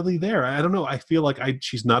not really there. I don't know. I feel like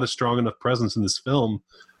she's not a strong enough presence in this film.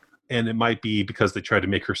 And it might be because they tried to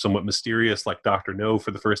make her somewhat mysterious, like Dr. No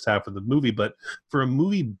for the first half of the movie. But for a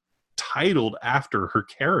movie titled after her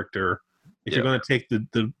character, if you're going to take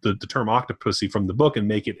the term Octopussy from the book and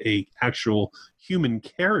make it a actual human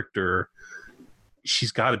character,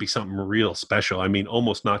 she's got to be something real special. I mean,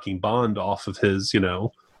 almost knocking Bond off of his,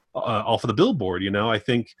 off of the billboard. I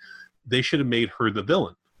think they should have made her the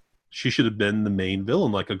villain. She should have been the main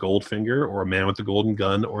villain, like a Goldfinger or a Man with the Golden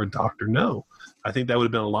Gun or a Dr. No. I think that would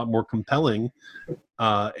have been a lot more compelling.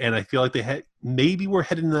 And I feel like maybe we're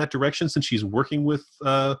headed in that direction since she's working with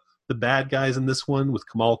the bad guys in this one, with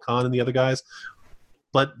Kamal Khan and the other guys.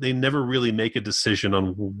 But they never really make a decision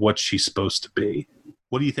on what she's supposed to be.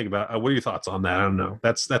 What do you think about? What are your thoughts on that? I don't know.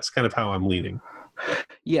 That's kind of how I'm leaning.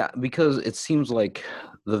 Yeah, because it seems like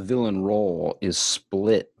the villain role is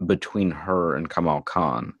split between her and Kamal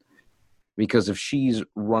Khan. Because if she's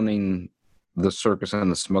running the circus and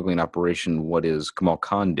the smuggling operation, what is Kamal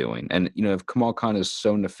Khan doing? And, if Kamal Khan is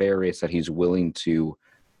so nefarious that he's willing to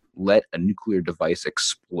let a nuclear device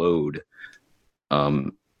explode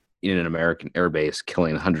in an American airbase,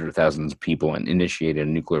 killing hundreds of thousands of people and initiating a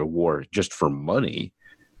nuclear war just for money,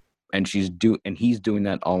 and he's doing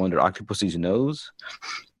that all under Octopussy's nose,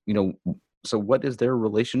 so what is their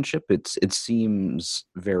relationship? It seems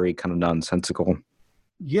very kind of nonsensical.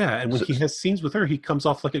 Yeah, and when he has scenes with her, he comes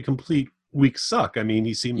off like a complete weak suck. I mean,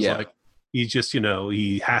 he seems like he's just,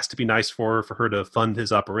 he has to be nice for her to fund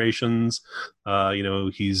his operations.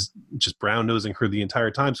 He's just brown-nosing her the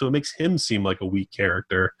entire time, so it makes him seem like a weak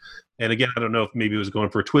character. And again, I don't know if maybe it was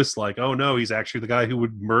going for a twist like, oh no, he's actually the guy who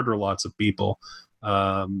would murder lots of people.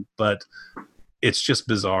 But it's just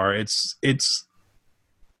bizarre. It's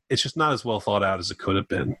just not as well thought out as it could have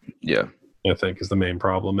been. Yeah. I think is the main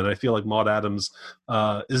problem. And I feel like Maud Adams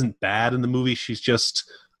isn't bad in the movie.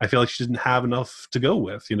 I feel like she didn't have enough to go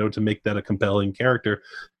with, to make that a compelling character.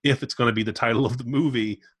 If it's going to be the title of the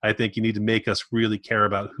movie, I think you need to make us really care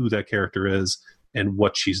about who that character is and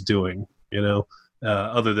what she's doing,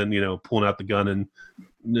 other than, pulling out the gun and,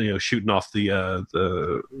 shooting off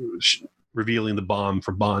revealing the bomb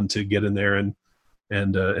for Bond to get in there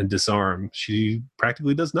and disarm. She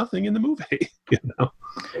practically does nothing in the movie,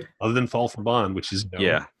 other than fall for Bond, which is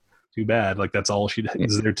too bad. Like that's all she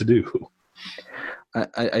is there to do.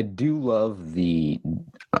 I do love the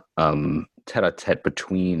tete-a-tete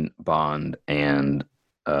between Bond and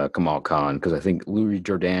Kamal Khan, because I think Louis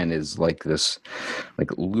Jourdan is like this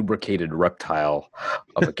lubricated reptile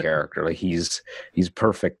of a character. Like he's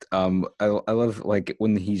perfect. I love like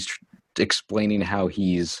when he's explaining how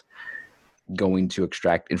he's going to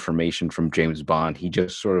extract information from James Bond, he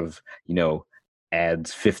just sort of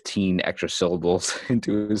adds 15 extra syllables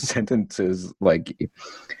into his sentences, like,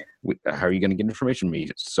 how are you going to get information from me?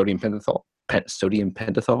 Sodium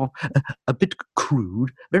pentothal, a bit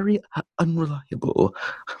crude, very unreliable.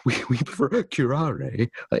 We prefer curare.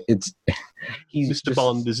 Mr.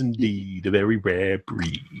 Bond is indeed a very rare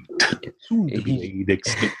breed. Soon to be made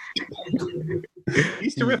extinct.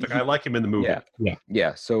 He's terrific. I like him in the movie.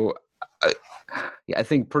 Yeah. So I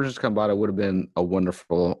think Purchase Kambata would have been a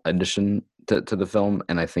wonderful addition to the film,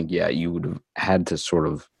 and I think you would have had to sort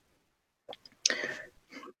of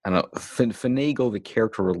finagle the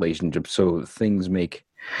character relationship so things make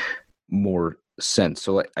more sense.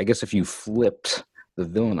 So I guess if you flipped the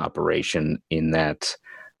villain operation in that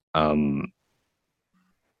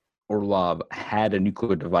Orlov had a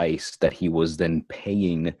nuclear device that he was then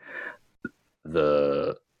paying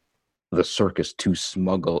the circus to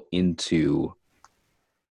smuggle into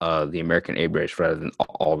the American airbase rather than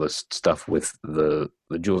all this stuff with the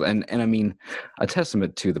jewels. And I mean, a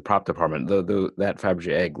testament to the prop department. That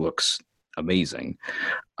Fabergé egg looks amazing.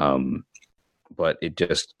 but it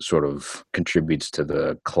just sort of contributes to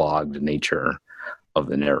the clogged nature of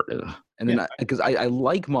the narrative. And then because I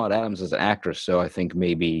like Maud Adams as an actress, so I think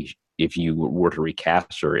maybe if you were to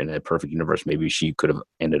recast her in a perfect universe, maybe she could have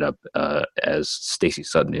ended up as Stacey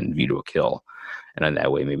Sutton in View to a Kill, and in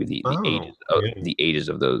that way, maybe the ages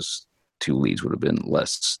of those two leads would have been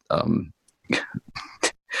less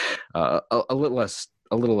a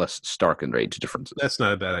little less stark in their age differences. That's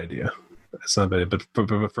not a bad idea. That's not bad. But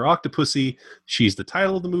for Octopussy, she's the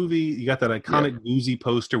title of the movie. You got that iconic Newsy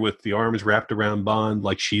poster with the arms wrapped around Bond,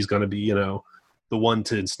 like she's going to be, the one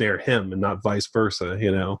to ensnare him and not vice versa,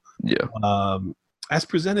 Yeah. As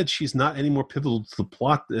presented, she's not any more pivotal to the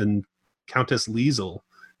plot than Countess Liesel,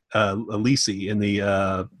 Lisi in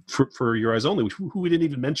the for Your Eyes Only, who we didn't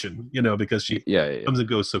even mention, because she comes and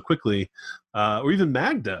goes so quickly. Or even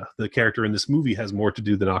Magda, the character in this movie, has more to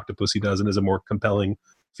do than Octopussy does and is a more compelling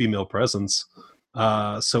female presence.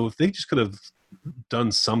 So if they just could have done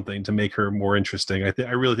something to make her more interesting,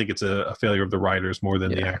 I really think it's a failure of the writers more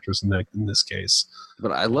than the actress in this case.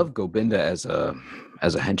 But I love Gobinda as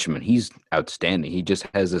a henchman. He's outstanding. He just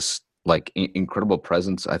has this incredible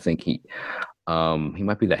presence. I think he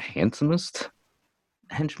might be the handsomest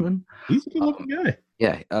henchman. He's a good-looking guy.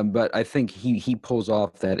 Yeah, but I think he pulls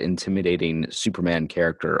off that intimidating Superman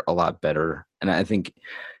character a lot better. And I think,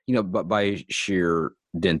 but by sheer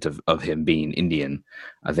dint of him being Indian,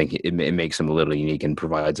 I think it makes him a little unique and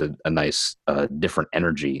provides a nice different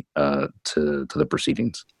energy to the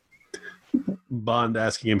proceedings. Bond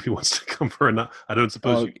asking him if he wants to come for a night. I don't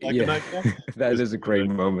suppose you'd like a nightcap? That is a great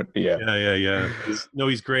moment. Yeah.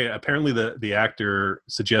 He's great. Apparently the actor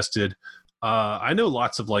suggested, I know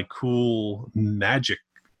lots of cool magic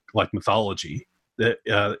mythology, that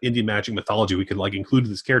Indian magic mythology we could include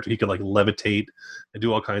this character. He could levitate and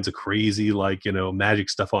do all kinds of crazy magic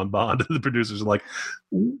stuff on Bond. And the producers are like,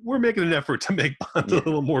 we're making an effort to make Bond a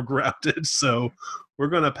little more grounded, so we're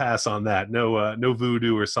gonna pass on that. No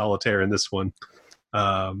voodoo or solitaire in this one.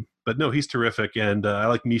 But no, he's terrific, and I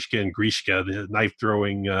like Mishka and Grishka, the knife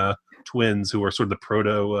throwing twins who are sort of the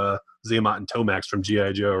proto Ziymat and Tomax from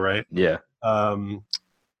G.I. Joe, right? Yeah.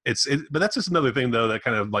 But that's just another thing though that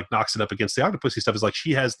kind of knocks it up against the Octopussy stuff, is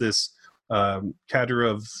she has this cadre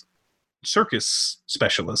of circus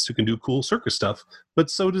specialists who can do cool circus stuff, but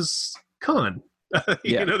so does Khan.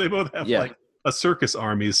 They both have a circus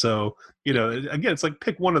army, so again, it's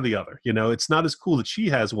pick one or the other. It's not as cool that she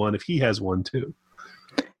has one if he has one too.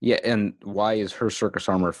 Yeah, and why is her circus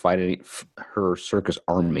army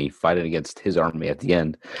fighting against his army at the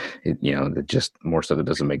end? It just more so that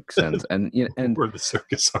doesn't make sense. And we're the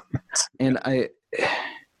circus armies.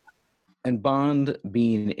 And Bond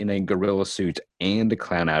being in a gorilla suit and a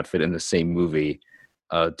clown outfit in the same movie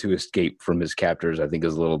to escape from his captors, I think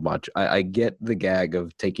is a little much. I get the gag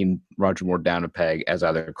of taking Roger Moore down a peg as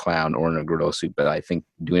either a clown or in a gorilla suit, but I think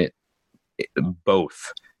doing it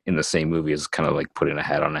both in the same movie is kind of like putting a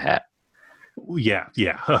hat on a hat. Yeah.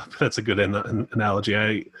 That's a good analogy.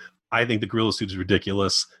 I think the gorilla suit is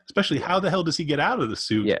ridiculous, especially how the hell does he get out of the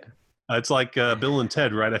suit? Yeah. It's like Bill and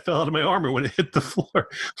Ted, right? I fell out of my armor when it hit the floor.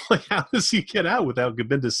 How does he get out without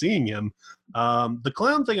Gobinda seeing him? The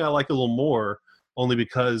clown thing I like a little more, only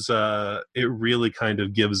because it really kind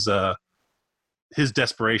of gives his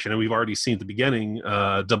desperation. And we've already seen at the beginning,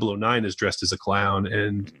 009 is dressed as a clown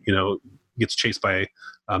and, gets chased by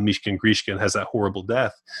Mishka and Grishka and has that horrible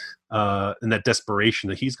death. And that desperation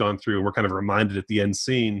that he's gone through. And we're kind of reminded at the end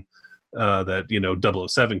scene that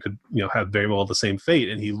 007 could have very well the same fate,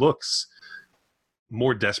 and he looks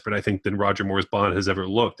more desperate, I think, than Roger Moore's Bond has ever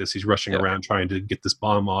looked as he's rushing around trying to get this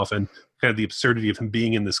bomb off, and kind of the absurdity of him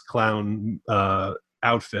being in this clown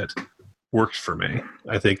outfit works for me.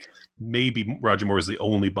 I think maybe Roger Moore is the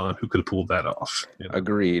only Bond who could have pulled that off.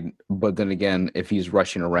 Agreed. But then again, if he's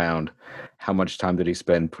rushing around, how much time did he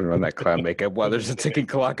spend putting on that clown makeup while there's a ticking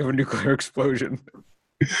clock of a nuclear explosion?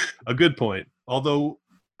 A good point. Although,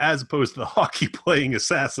 as opposed to the hockey playing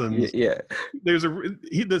assassins, that's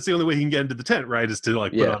the only way he can get into the tent, right? Is to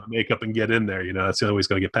put on makeup and get in there. That's the only way he's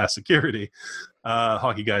going to get past security.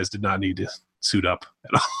 Hockey guys did not need to suit up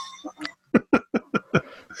at all.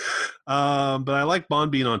 But I like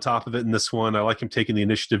Bond being on top of it in this one. I like him taking the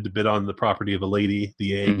initiative to bid on the property of a lady.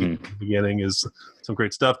 The egg at the beginning is some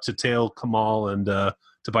great stuff. To tail Kamal and to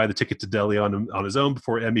buy the ticket to Delhi on his own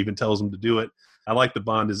before M even tells him to do it. I like the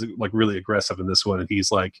Bond is really aggressive in this one, and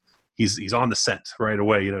he's on the scent right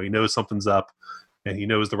away. He knows something's up, and he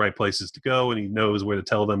knows the right places to go, and he knows where to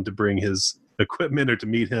tell them to bring his equipment or to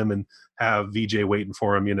meet him and have VJ waiting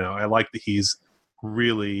for him. I like that he's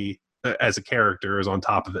really, as a character, is on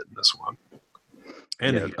top of it in this one.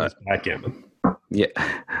 And his backgammon. Yeah,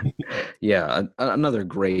 yeah. Another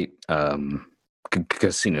great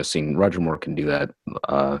casino scene. Roger Moore can do that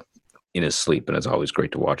in his sleep, and it's always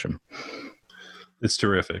great to watch him. It's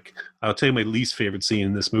terrific. I'll tell you my least favorite scene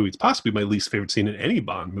in this movie. It's possibly my least favorite scene in any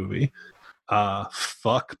Bond movie.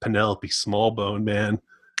 Fuck Penelope Smallbone, man.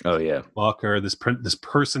 Oh yeah, Fuck her. This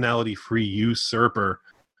personality-free usurper.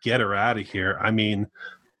 Get her out of here. I mean,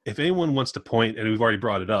 if anyone wants to point, and we've already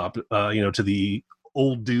brought it up, to the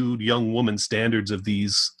old dude, young woman standards of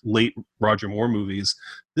these late Roger Moore movies,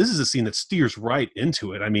 this is a scene that steers right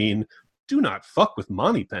into it. I mean, do not fuck with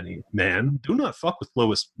Moneypenny, man. Do not fuck with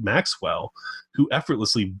Lois Maxwell, who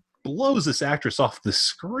effortlessly blows this actress off the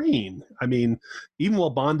screen. I mean, even while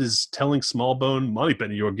Bond is telling Smallbone,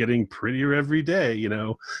 Moneypenny, you're getting prettier every day,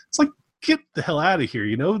 it's like, get the hell out of here.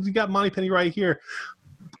 You got Moneypenny right here.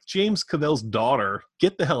 James Cavell's daughter,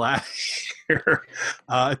 get the hell out of here.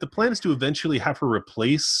 If the plan is to eventually have her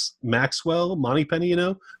replace Maxwell, Moneypenny,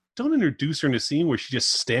 don't introduce her in a scene where she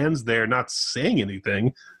just stands there not saying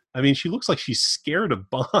anything. I mean, she looks like she's scared of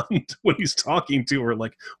Bond when he's talking to her.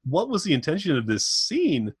 Like, what was the intention of this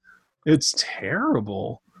scene? It's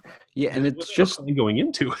terrible. Yeah, and it's just going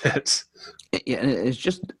into it. Yeah, and it's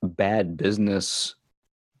just bad business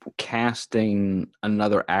casting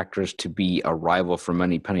another actress to be a rival for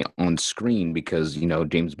Moneypenny on screen because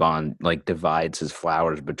James Bond divides his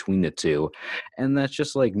flowers between the two, and that's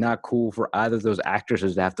just not cool for either of those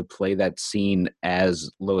actresses to have to play that scene as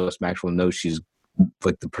Lois Maxwell knows she's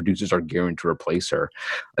the producers are gearing to replace her,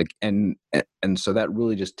 and so that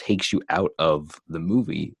really just takes you out of the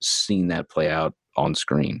movie seeing that play out on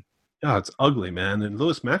screen. Yeah, it's ugly, man. And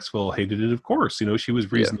Lois Maxwell hated it, of course. She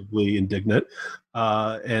was reasonably indignant.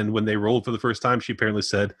 And when they rolled for the first time, she apparently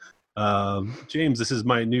said, James, this is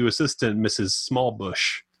my new assistant, Mrs.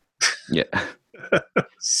 Smallbush. Yeah.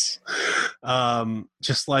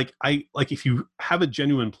 Just if you have a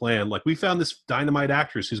genuine plan, we found this dynamite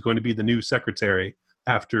actress who's going to be the new secretary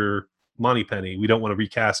after Moneypenny. We don't want to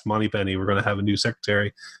recast Moneypenny. We're going to have a new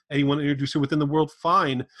secretary. And you want to introduce her within the world?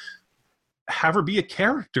 Fine. Have her be a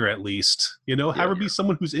character at least, have her be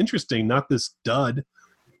someone who's interesting, not this dud.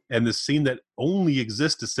 And this scene that only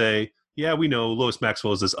exists to say, yeah, we know Lois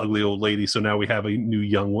Maxwell is this ugly old lady, so now we have a new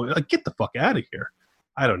young one. Get the fuck out of here.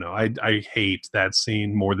 I don't know. I hate that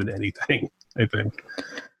scene more than anything, I think.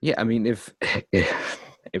 Yeah, I mean, if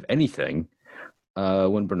anything,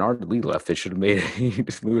 when Bernard Lee left, they should have made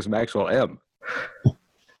Lois Maxwell M.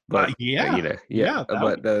 But yeah.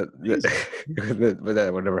 But that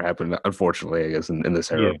would never happen, unfortunately, I guess, in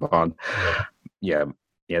this era of Bond. Yeah,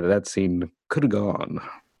 that scene could have gone.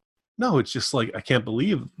 No, it's just I can't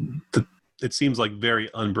believe that. It seems very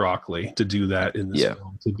unbroccoli to do that in this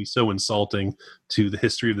film, to be so insulting to the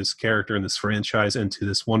history of this character and this franchise and to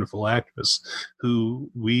this wonderful actress who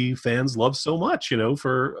we fans love so much,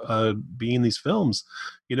 for being in these films.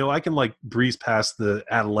 I can breeze past the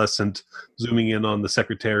adolescent zooming in on the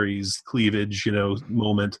secretary's cleavage,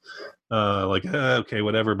 moment. Okay,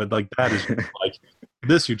 whatever. But that is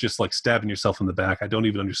this, you're just stabbing yourself in the back. I don't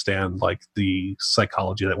even understand the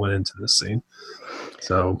psychology that went into this scene.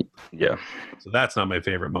 So that's not my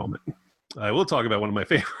favorite moment. I will talk about one of my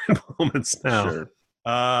favorite moments now. Sure.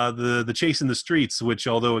 The chase in the streets, which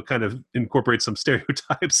although it kind of incorporates some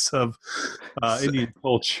stereotypes of Indian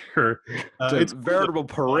culture, it's a veritable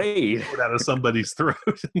parade out of somebody's throat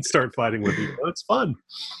and start fighting with you. It's fun.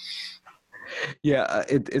 Yeah,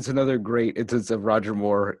 it's another great. It's a Roger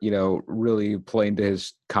Moore, really playing to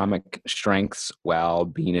his comic strengths while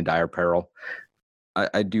being in dire peril.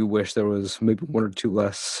 I do wish there was maybe one or two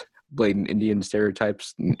less blatant Indian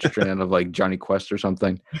stereotypes straight out of Johnny Quest or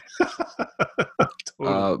something.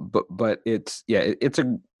 Totally. But it's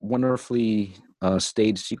a wonderfully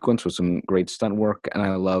staged sequence with some great stunt work, and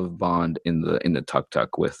I love Bond in the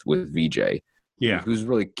tuk-tuk with VJ. Yeah, who's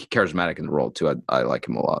really charismatic in the role too. I like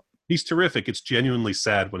him a lot. He's terrific. It's genuinely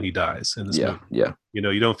sad when he dies in this movie. Yeah.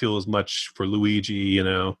 You don't feel as much for Luigi,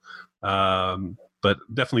 but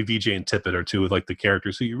definitely VJ and Tippett are two of the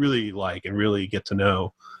characters who you really like and really get to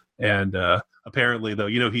know. And apparently, though,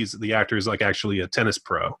 he's the actor is actually a tennis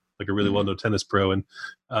pro, a really well-known tennis pro, and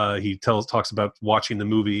he talks about watching the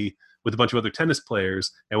movie with a bunch of other tennis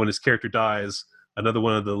players, and when his character dies, another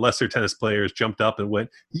one of the lesser tennis players jumped up and went,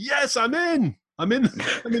 "Yes, I'm in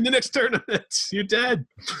the next tournament. You're dead."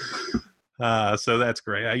 So that's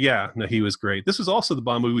great. He was great. This was also the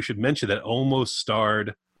Bond movie we should mention that almost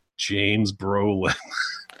starred James Brolin.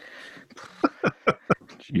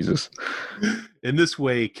 Jesus. In this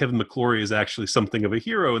way, Kevin McClory is actually something of a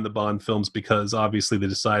hero in the Bond films because obviously they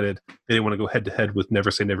decided they didn't want to go head-to-head with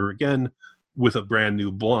Never Say Never Again, with a brand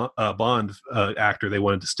new Bond actor, they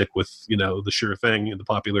wanted to stick with, the sure thing, the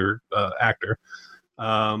popular actor.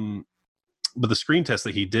 But the screen test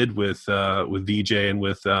that he did with VJ and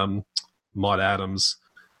with Maud Adams,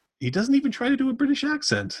 he doesn't even try to do a British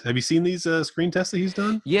accent. Have you seen these screen tests that he's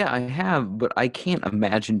done? Yeah, I have, but I can't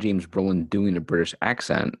imagine James Brolin doing a British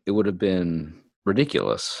accent. It would have been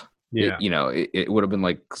ridiculous. Yeah. It would have been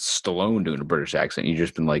like Stallone doing a British accent. You'd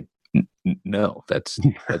just been like, no, that's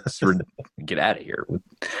get out of here.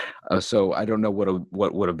 So I don't know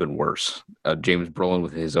what would have been worse, James Brolin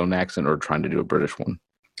with his own accent or trying to do a British one.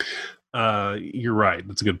 You're right.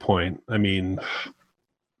 That's a good point. I mean,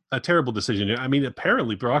 a terrible decision. I mean,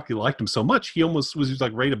 apparently Broccoli liked him so much, he almost was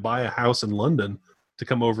like ready to buy a house in London to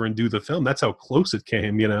come over and do the film. That's how close it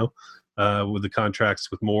came, with the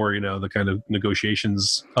contracts with Moore, the kind of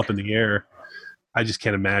negotiations up in the air. I just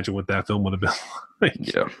can't imagine what that film would have been like.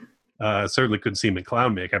 Yeah. Certainly couldn't see him in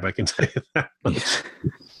clown makeup, I can tell you that much.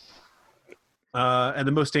 And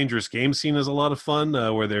the Most Dangerous Game scene is a lot of fun,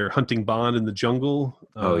 where they're hunting Bond in the jungle.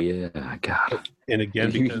 Oh yeah, God! And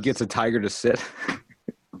again, he gets a tiger to sit.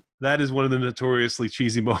 That is one of the notoriously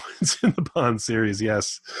cheesy moments in the Bond series.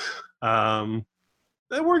 Yes, that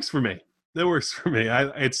works for me.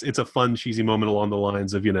 It's a fun cheesy moment along the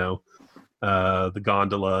lines of the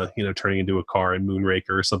gondola turning into a car in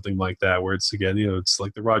Moonraker or something like that, where it's again it's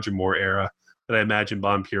like the Roger Moore era that I imagine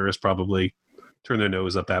Bond purists probably turn their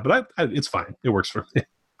nose up at, but it's fine. It works for me.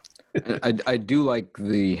 I do like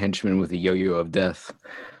the henchman with the yo-yo of death.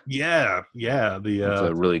 Yeah. It's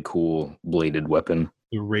a really cool bladed weapon.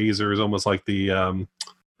 The razor is almost like the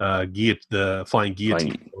the flying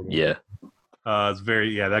guillotine. Yeah. It's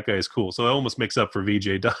that guy is cool. So it almost makes up for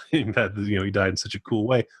VJ dying. That he died in such a cool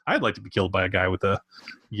way. I'd like to be killed by a guy with a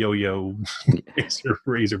yo-yo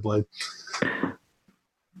razor blade.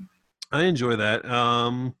 I enjoy that.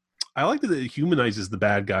 I like that it humanizes the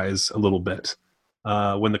bad guys a little bit.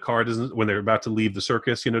 When they're about to leave the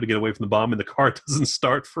circus, to get away from the bomb, and the car doesn't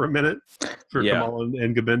start for a minute for Kamal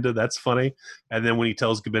and Gobinda. That's funny. And then when he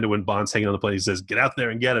tells Gobinda when Bond's hanging on the plane, he says, "Get out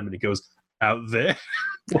there and get him," and he goes, "Out there."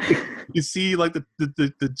 You see, like the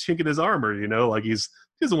chink in his armor. Like he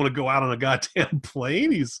doesn't want to go out on a goddamn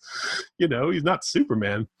plane. He's not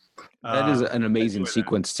Superman. That is an amazing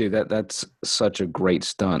sequence too. That's such a great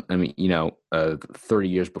stunt. I mean, 30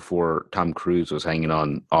 years before Tom Cruise was hanging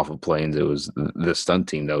on off of planes, it was the stunt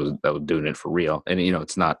team that was doing it for real. And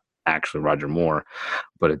it's not actually Roger Moore,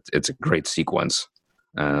 but it's a great sequence.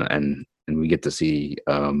 And we get to see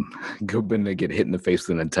Gobinda get hit in the face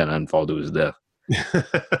with an antenna and fall to his death.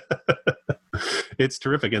 It's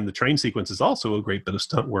terrific, and the train sequence is also a great bit of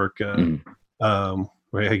stunt work.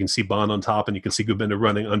 Where you can see Bond on top, and you can see Gobinda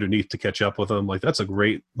running underneath to catch up with him. Like that's a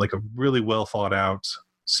really well thought out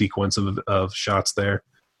sequence of shots there.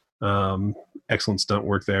 Excellent stunt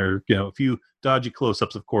work there. A few dodgy close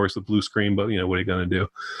ups, of course, with blue screen, but what are you going to do?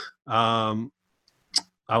 I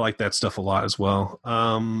like that stuff a lot as well.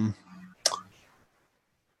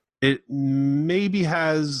 It maybe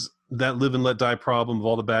has that live and let die problem of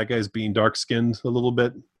all the bad guys being dark skinned a little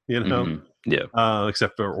bit, Yeah.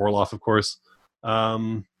 Except for Orloff, of course.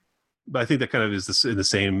 But I think that kind of is in the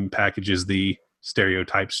same package as the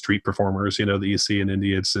stereotype street performers, that you see in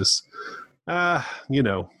India. It's just,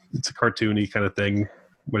 it's a cartoony kind of thing.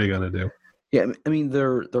 What are you going to do? Yeah. I mean,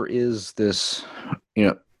 there is this,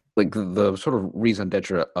 like the sort of raison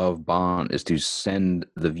d'etre of Bond is to send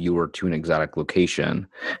the viewer to an exotic location.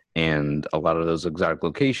 And a lot of those exotic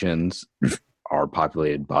locations are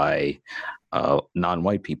populated by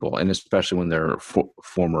non-white people. And especially when they're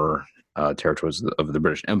former territories of the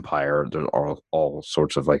British Empire, there are all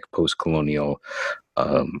sorts of like post-colonial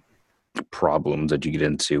problems that you get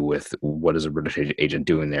into with what is a British agent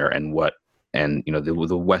doing there and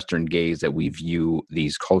the Western gaze that we view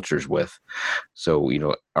these cultures with. So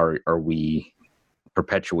are we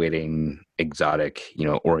perpetuating exotic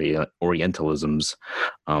Orientalisms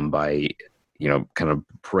by kind of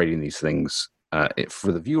parading these things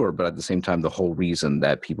for the viewer, but at the same time, the whole reason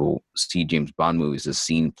that people see James Bond movies is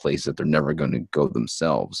seeing places that they're never going to go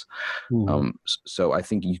themselves. So I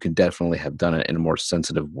think you could definitely have done it in a more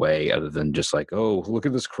sensitive way, other than just like, oh, look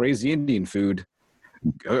at this crazy Indian food.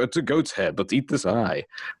 It's a goat's head. Let's eat this eye.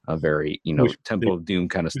 A very Temple of Doom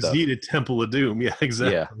kind of stuff. Eat a Temple of Doom. Yeah,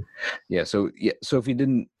 exactly. Yeah. So if you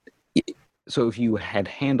didn't. So if you had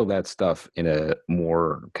handled that stuff in a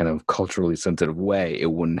more kind of culturally sensitive way,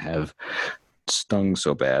 it wouldn't have stung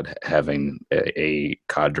so bad having a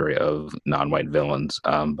cadre of non-white villains.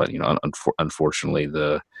 But unfortunately,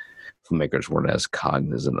 the filmmakers weren't as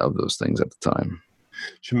cognizant of those things at the time.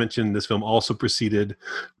 Should mention this film also preceded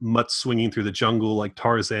mutts swinging through the jungle like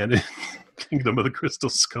Tarzan Kingdom of the Crystal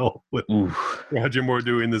Skull with Oof. Roger Moore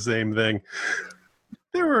doing the same thing.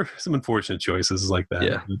 There were some unfortunate choices like that.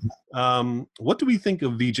 Yeah. What do we think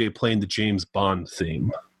of VJ playing the James Bond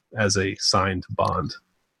theme as a signed Bond?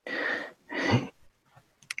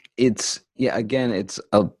 It's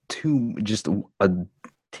a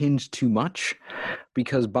tinge too much,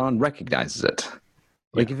 because Bond recognizes it.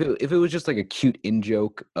 Like, if it was just like a cute in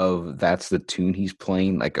joke of that's the tune he's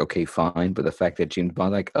playing, like, okay, fine. But the fact that James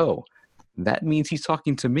Bond, like, oh, that means he's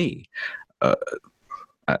talking to me,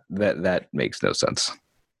 that makes no sense.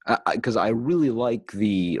 Because I really like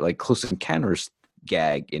the Close Encounters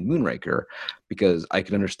gag in Moonraker, because I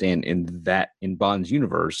can understand in Bond's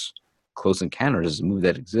universe, Close Encounters is a movie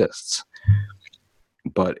that exists.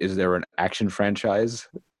 But is there an action franchise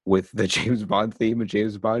with the James Bond theme and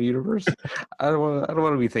James Bond universe? I don't want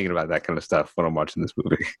to be thinking about that kind of stuff when I'm watching this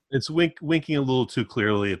movie. It's winking a little too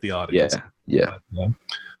clearly at the audience. Yeah.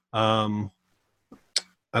 I'd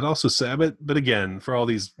also say, but again, for all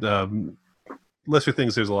these lesser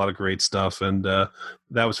things, there's a lot of great stuff, and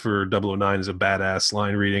that was for 009 as a badass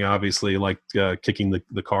line reading, obviously, like kicking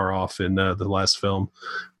the car off in the last film.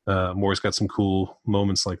 Moore's got some cool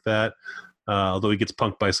moments like that. Although he gets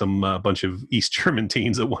punked by some bunch of East German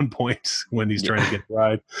teens at one point when he's trying to get a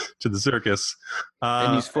ride to the circus.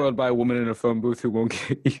 And he's foiled by a woman in a phone booth who won't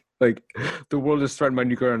get, like, the world is threatened by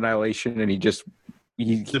nuclear annihilation, and he's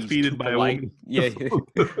defeated by a woman. Yeah.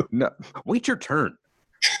 No, wait your turn.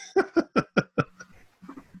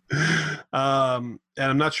 And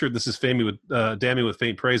I'm not sure this is damning with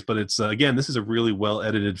faint praise, but it's again, this is a really well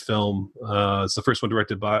edited film. It's the first one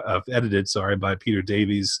edited by Peter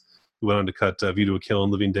Davies, who went on to cut View to a Kill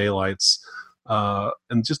and Living Daylights,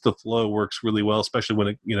 and just the flow works really well, especially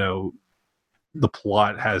when the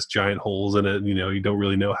plot has giant holes in it, and you don't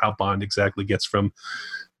really know how Bond exactly gets from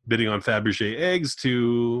bidding on Fabergé eggs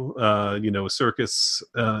to a circus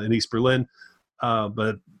in East Berlin,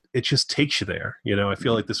 but it just takes you there. I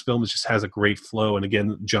feel like this film just has a great flow, and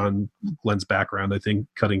again, John Glenn's background, I think,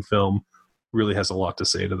 cutting film really has a lot to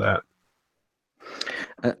say to that.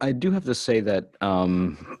 I do have to say that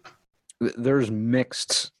there's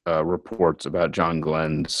mixed reports about John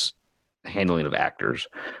Glenn's handling of actors.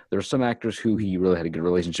 There are some actors who he really had a good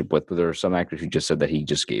relationship with, but there are some actors who just said that he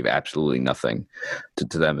just gave absolutely nothing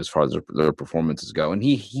to them as far as their performances go. And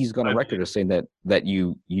he's gone on record as saying that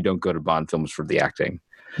you don't go to Bond films for the acting.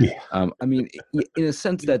 Yeah. I mean, in a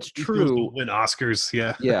sense, that's true. Win Oscars,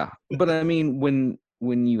 yeah. Yeah, but I mean, when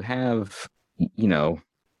you have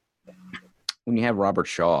Robert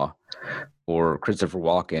Shaw or Christopher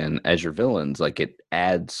Walken as your villains, like, it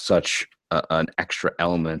adds such an extra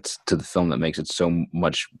element to the film that makes it so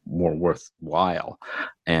much more worthwhile.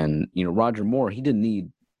 And Roger Moore, he didn't need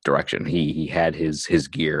direction. He had his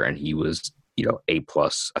gear, and he was A+,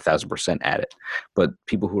 1,000% at it. But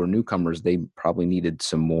people who are newcomers, they probably needed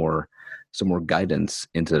some more guidance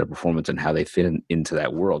into the performance and how they fit into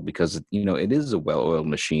that world, because it is a well-oiled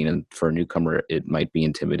machine, and for a newcomer it might be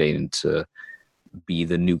intimidating to be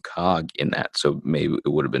the new cog in that. So maybe it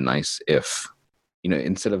would have been nice if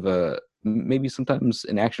instead of maybe sometimes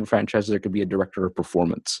in action franchises there could be a director of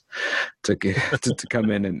performance to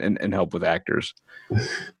come in and help with actors.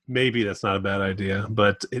 Maybe that's not a bad idea,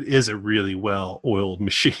 but it is a really well-oiled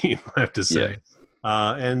machine, I have to say.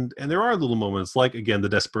 Yeah. And there are little moments, like, again, the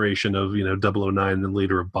desperation of 009 and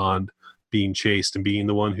later of Bond being chased and being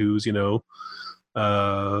the one who's being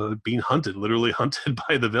hunted, literally hunted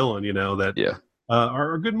by the villain.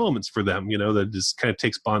 Are good moments for them. That just kind of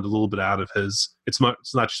takes Bond a little bit out of his. It's not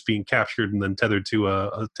just being captured and then tethered to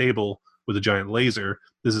a table with a giant laser.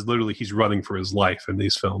 This is literally he's running for his life in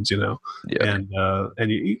these films. And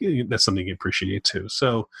that's something you appreciate too.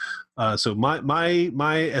 So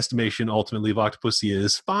my estimation ultimately of Octopussy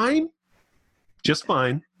is fine, just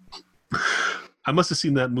fine. I must have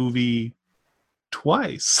seen that movie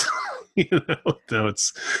twice.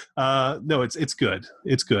 It's good.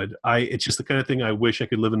 It's good. It's just the kind of thing I wish I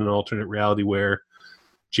could live in an alternate reality where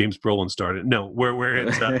James Brolin started. No, where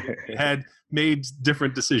it had made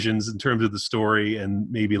different decisions in terms of the story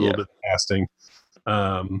and maybe a little bit of casting.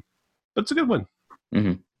 But it's a good one.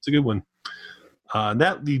 Mm-hmm. It's a good one. And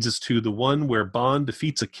that leads us to the one where Bond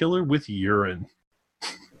defeats a killer with urine.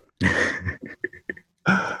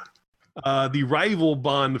 The rival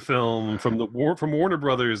Bond film from Warner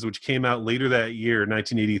Brothers, which came out later that year,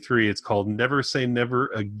 1983. It's called Never Say Never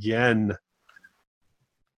Again.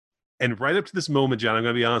 And right up to this moment, John, I'm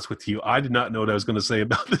going to be honest with you, I did not know what I was going to say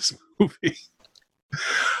about this movie.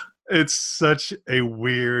 It's such a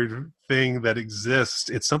weird thing that exists.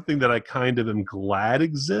 It's something that I kind of am glad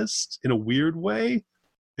exists in a weird way.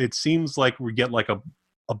 It seems like we get like a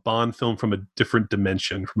a Bond film from a different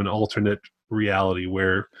dimension, from an alternate reality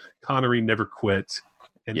where Connery never quit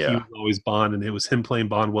and he was always Bond, and it was him playing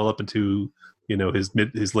Bond well up into his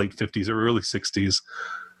late 50s or early 60s.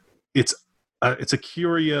 It's a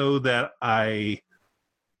curio that I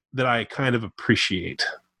kind of appreciate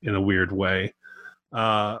in a weird way.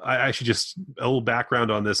 I should just, a little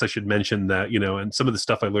background on this. I should mention that, and some of the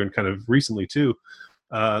stuff I learned kind of recently too.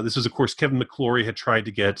 This was, of course, Kevin McClory had tried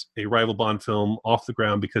to get a rival Bond film off the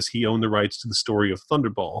ground because he owned the rights to the story of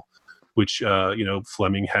Thunderball, which,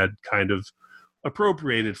 Fleming had kind of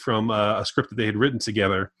appropriated from a script that they had written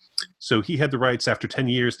together. So he had the rights after 10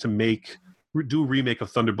 years to do a remake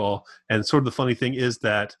of Thunderball. And sort of the funny thing is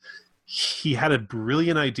that he had a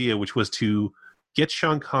brilliant idea, which was to hire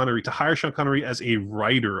Sean Connery as a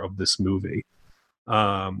writer of this movie,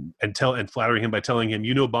 and flattering him by telling him,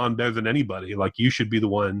 Bond better than anybody. Like, you should be the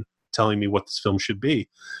one telling me what this film should be.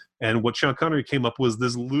 And what Sean Connery came up was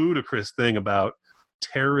this ludicrous thing about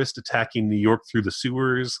terrorists attacking New York through the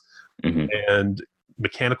sewers and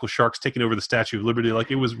mechanical sharks taking over the Statue of Liberty. Like,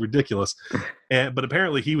 it was ridiculous. But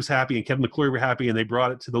apparently he was happy and Kevin McClory were happy, and they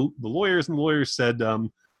brought it to the lawyers, and the lawyers said,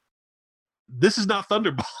 this is not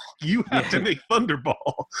Thunderball. You have to make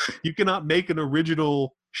Thunderball. You cannot make an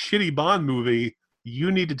original shitty Bond movie.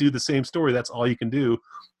 You need to do the same story. That's all you can do.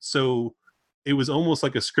 So it was almost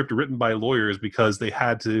like a script written by lawyers, because they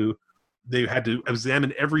had to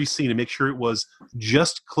examine every scene and make sure it was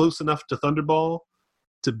just close enough to Thunderball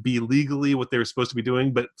to be legally what they were supposed to be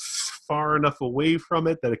doing, but far enough away from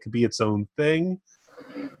it that it could be its own thing.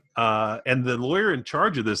 And the lawyer in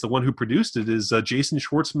charge of this, the one who produced it, is Jason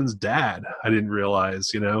Schwartzman's dad. I didn't realize,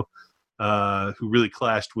 who really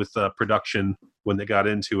clashed with production when they got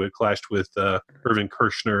into it, clashed with Irving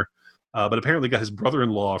Kershner, but apparently got his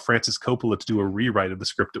brother-in-law, Francis Coppola, to do a rewrite of the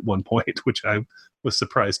script at one point, which I was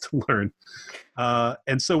surprised to learn.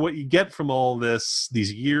 And so what you get from all this,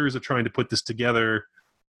 these years of trying to put this together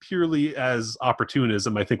purely as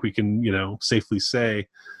opportunism, I think we can, safely say,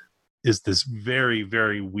 is this very,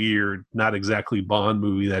 very weird, not exactly Bond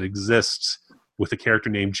movie that exists with a character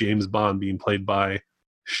named James Bond being played by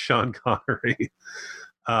Sean Connery.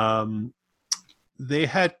 I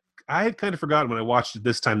had kind of forgotten when I watched it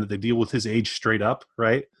this time that they deal with his age straight up,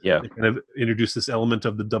 right? Yeah. They kind of introduce this element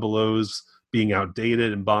of the double O's being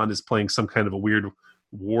outdated, and Bond is playing some kind of a weird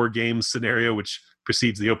war game scenario, which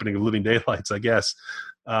precedes the opening of Living Daylights, I guess.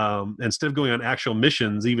 Instead of going on actual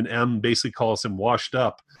missions, even M basically calls him washed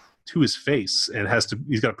up to his face, and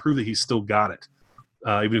he's got to prove that he's still got it,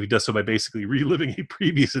 even if he does so by basically reliving a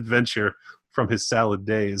previous adventure from his salad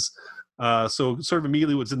days. So sort of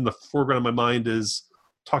immediately what's in the foreground of my mind is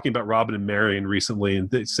talking about Robin and Marion recently,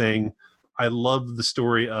 and saying, I love the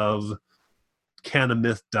story of, can a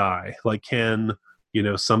myth die? Like, can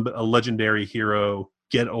a legendary hero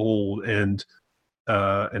get old and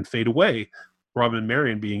fade away? Robin and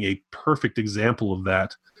Marion being a perfect example of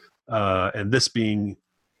that, and this being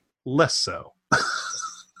less so.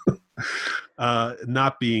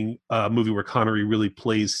 Not being a movie where Connery really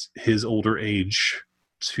plays his older age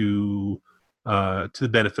to the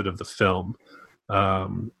benefit of the film.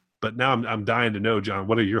 But now I'm dying to know, John,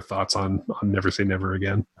 what are your thoughts on Never Say Never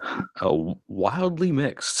Again? Wildly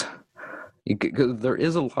mixed. There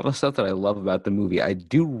is a lot of stuff that I love about the movie. I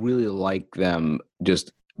do really like them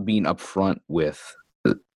just being upfront with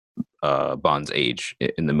Bond's age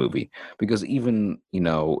in the movie, because even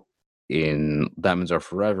in Diamonds Are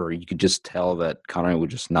Forever, you could just tell that Connery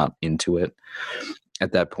was just not into it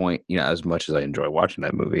at that point, as much as I enjoy watching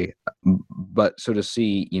that movie. But so to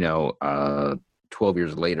see 12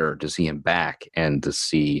 years later, to see him back, and to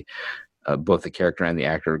see both the character and the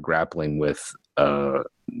actor grappling with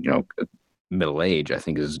middle age, I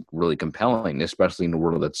think is really compelling, especially in a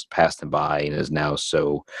world that's passed him by and is now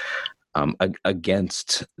so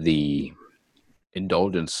against the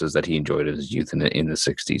indulgences that he enjoyed in his youth in the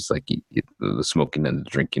 60s, like the smoking and the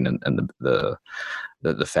drinking and the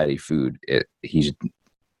fatty food.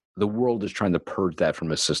 The world is trying to purge that from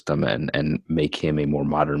his system and make him a more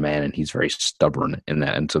modern man, and he's very stubborn in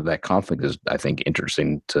that. And so that conflict is, I think,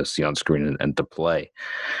 interesting to see on screen and to play.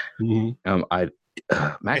 Mm-hmm.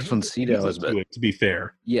 Max von Sydow is into it, to be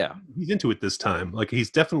fair. Yeah, he's into it this time. Like,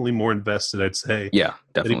 he's definitely more invested, I'd say. Yeah,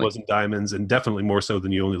 definitely. Than he was in Diamonds, and definitely more so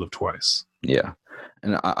than You Only Live Twice. Yeah,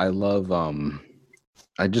 and I love.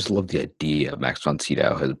 I just love the idea of Max von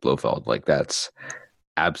Sydow as Blofeld. Like, that's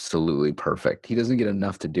absolutely perfect. He doesn't get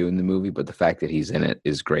enough to do in the movie, but the fact that he's in it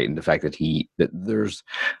is great, and the fact that there's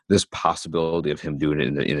this possibility of him doing it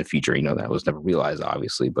in the future. That was never realized,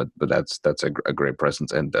 obviously, but that's a great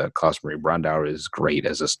presence. And Klaus Marie Brandauer is great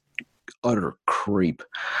as utter creep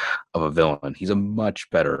of a villain. He's a much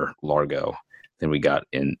better Largo than we got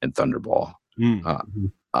in Thunderball. Mm-hmm.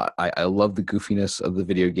 I love the goofiness of the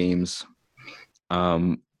video games.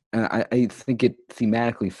 And I think it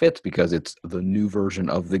thematically fits because it's the new version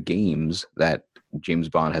of the games that James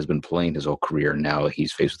Bond has been playing his whole career. Now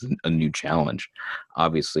he's faced with a new challenge.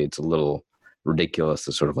 Obviously, it's a little ridiculous,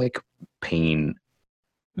 the sort of like pain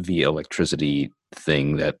via electricity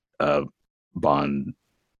thing that Bond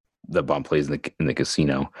plays in the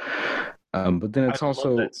casino. But then it's also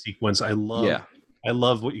love that sequence. I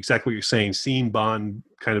love exactly what you're saying. Seeing Bond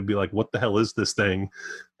kind of be like, "What the hell is this thing?"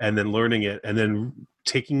 and then learning it, and then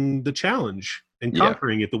taking the challenge and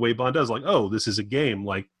conquering it the way Bond does. Like, oh, this is a game,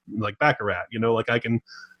 like Baccarat. Like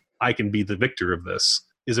I can be the victor of this.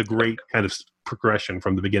 Is a great kind of progression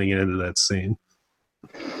from the beginning and end of that scene.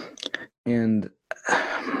 And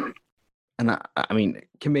I mean,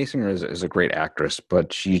 Kim Basinger is a great actress,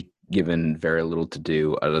 but she's given very little to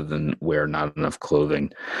do other than wear not enough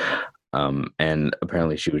clothing. And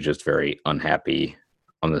apparently she was just very unhappy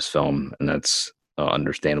on this film, and that's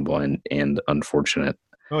understandable and unfortunate.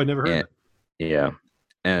 Oh, I never heard that. Yeah.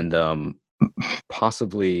 And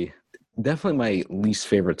definitely my least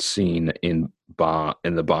favorite scene in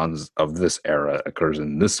the Bonds of this era occurs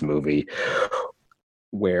in this movie,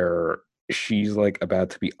 where she's like about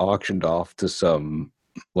to be auctioned off to some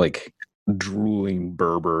like drooling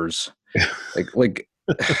Berbers. like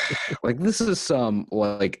this is some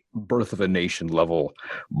like Birth of a Nation level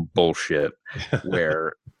bullshit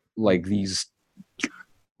where like these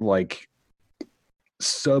like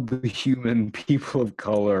subhuman people of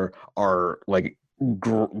color are like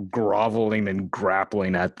groveling and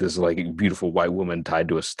grappling at this like beautiful white woman tied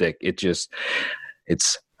to a stick. It's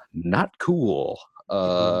not cool.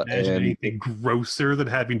 Imagine anything grosser than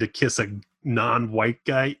having to kiss a non-white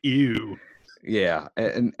guy. Ew. Yeah,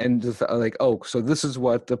 and just like, oh, so this is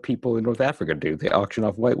what the people in North Africa do. They auction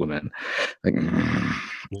off white women. Like,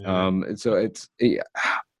 so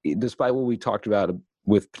despite what we talked about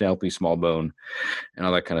with Penelope Smallbone and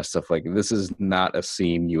all that kind of stuff, like this is not a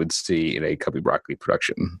scene you would see in a Cubby Broccoli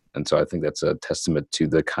production. And so I think that's a testament to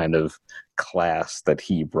the kind of class that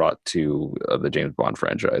he brought to the James Bond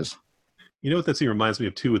franchise. You know what that scene reminds me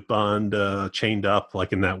of too, with Bond chained up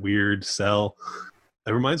like in that weird cell?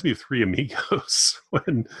 It reminds me of Three Amigos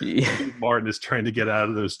when Martin is trying to get out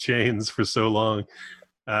of those chains for so long.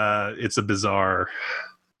 It's a bizarre,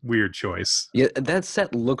 weird choice. Yeah, that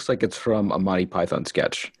set looks like it's from a Monty Python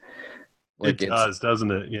sketch. Like it does, doesn't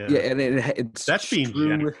it? Yeah. Yeah, and it's that's being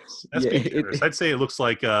generous. That's being generous. I'd say it looks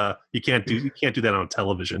like you can't do that on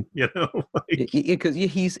television. Because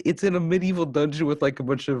it's in a medieval dungeon with like a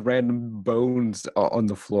bunch of random bones on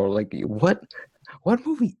the floor. Like what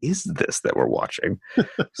movie is this that we're watching?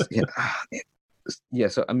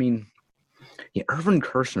 So I mean, Irvin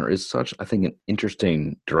Kershner is such, I think, an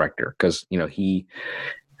interesting director because he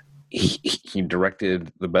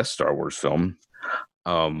directed the best Star Wars film,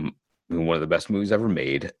 one of the best movies ever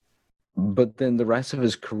made, but then the rest of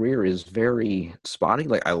his career is very spotty.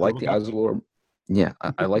 Like I like the Eyes of Laura. Yeah,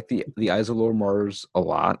 I like the Eyes of Laura Mars a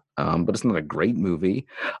lot, but it's not a great movie.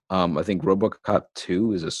 I think RoboCop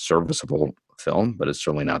 2 is a serviceable film, but it's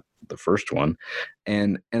certainly not the first one.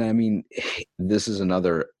 And I mean, this is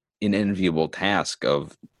another unenviable task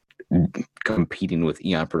of competing with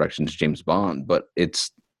Eon Productions' James Bond, but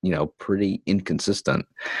it's pretty inconsistent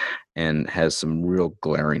and has some real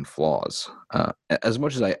glaring flaws. As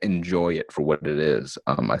much as I enjoy it for what it is,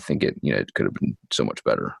 I think it could have been so much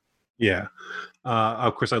better. Yeah.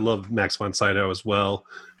 Of course, I love Max von Sydow as well.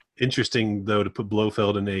 Interesting, though, to put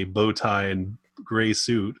Blofeld in a bow tie and gray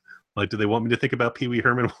suit. Like, do they want me to think about Pee Wee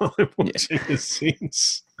Herman while I'm watching his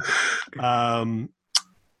scenes? But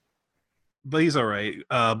he's all right.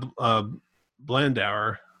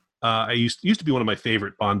 Blandauer, I used to be one of my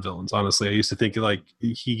favorite Bond villains. Honestly, I used to think like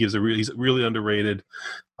he's really underrated.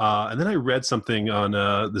 And then I read something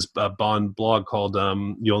on this Bond blog called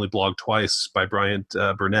 "You Only Blog Twice" by Bryant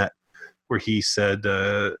Burnett, where he said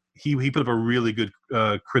he put up a really good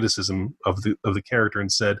criticism of the character and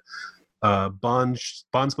said Bond's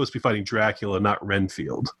supposed to be fighting Dracula, not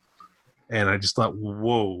Renfield. And I just thought,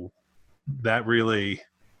 whoa,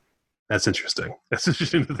 that's interesting. That's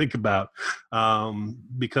interesting to think about,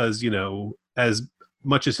 because as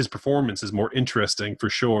much as his performance is more interesting for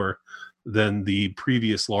sure than the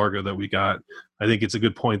previous Largo that we got, I think it's a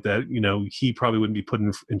good point that he probably wouldn't be put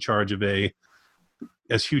in charge of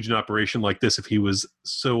as huge an operation like this if he was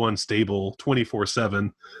so unstable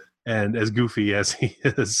 24/7 and as goofy as he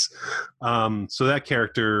is. So that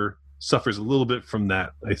character suffers a little bit from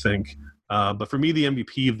that, I think. But for me, the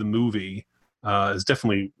MVP of the movie is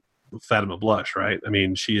definitely Fatima Blush, right? I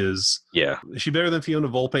mean, she is. Yeah. Is she better than Fiona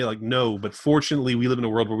Volpe? Like, no, but fortunately, we live in a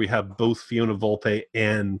world where we have both Fiona Volpe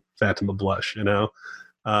and Fatima Blush. You know,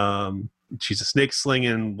 she's a snake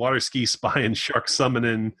slinging, water ski spying, shark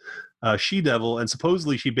summoning she devil, and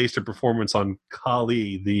supposedly she based her performance on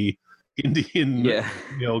Kali, the Indian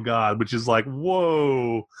god, which is like,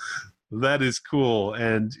 whoa, that is cool,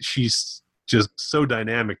 and she's just so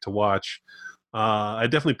dynamic to watch. I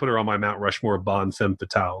definitely put her on my Mount Rushmore of Bond femme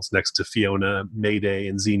fatales next to Fiona, Mayday,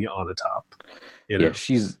 and Xenia on the top. You know?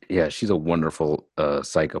 She's a wonderful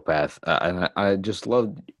psychopath, and I just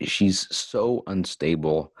love. She's so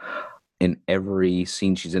unstable in every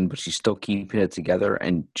scene she's in, but she's still keeping it together,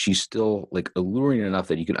 and she's still like alluring enough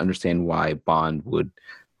that you can understand why Bond would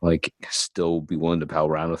like still be willing to pal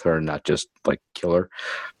around with her and not just like kill her.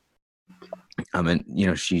 I mean, you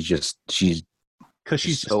know, she's because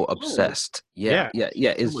she's so obsessed. She's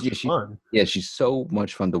so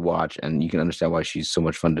much fun to watch, and you can understand why she's so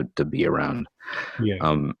much fun to be around.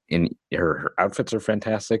 And her outfits are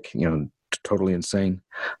fantastic. You know, totally insane.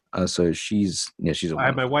 So she's I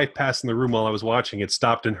had my wife pass in the room while I was watching. It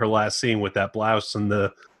stopped in her last scene with that blouse and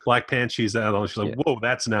the black pants she's out on. She's like, "Whoa,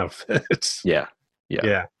 that's an outfit." Yeah,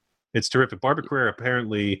 it's terrific. Barbara Carrera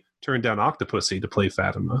apparently turned down Octopussy to play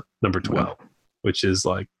Fatima, number 12, which is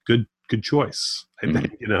like good choice. I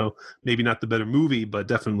think, you know, maybe not the better movie, but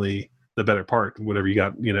definitely the better part. Whatever you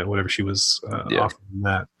got, you know, whatever she was offering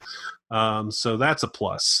that. So that's a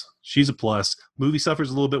plus. She's a plus. Movie suffers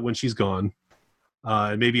a little bit when she's gone.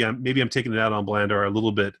 And maybe I'm taking it out on Blandar a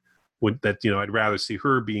little bit with that, you know, I'd rather see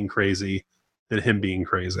her being crazy than him being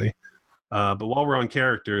crazy. But while we're on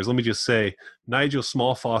characters, let me just say Nigel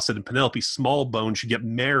Smallfawcett and Penelope Smallbone should get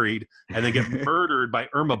married and then get murdered by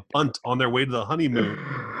Irma Bunt on their way to the honeymoon.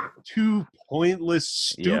 Two pointless,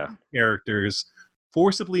 stupid characters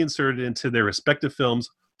forcibly inserted into their respective films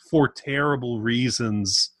for terrible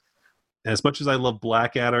reasons. As much as I love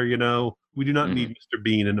Blackadder, you know, we do not need Mr.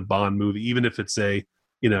 Bean in a Bond movie, even if it's a,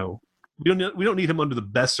 you know, we don't need him under the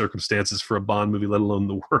best circumstances for a Bond movie, let alone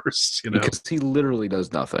the worst. You know, because he literally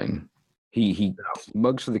does nothing. He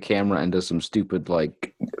mugs for the camera and does some stupid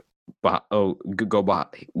like, go behind.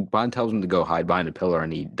 Bond tells him to go hide behind a pillar,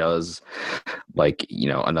 and he does, like, you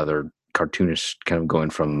know, another cartoonish kind of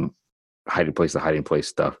going from hiding place to hiding place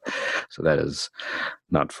stuff. So that is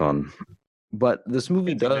not fun. But this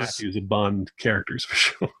movie does. Matthews of Bond characters for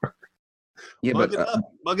sure. Yeah,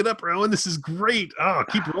 mug it up, Rowan. This is great. Oh,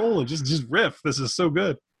 keep rolling. Just riff. This is so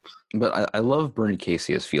good. But I love Bernie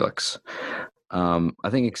Casey as Felix. I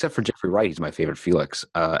think except for Jeffrey Wright, he's my favorite Felix.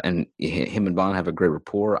 And him and Bond have a great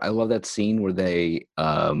rapport. I love that scene where they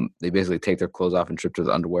basically take their clothes off and strip to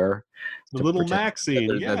the underwear. The little Mac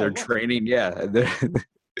scene. They're training. Yeah.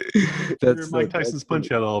 That's Mike Tyson's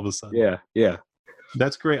Punch Out all of a sudden. Yeah.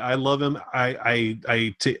 That's great. I love him. I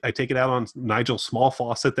take it out on Nigel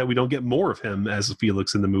Smallfawcett that we don't get more of him as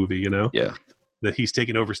Felix in the movie, you know? Yeah. That he's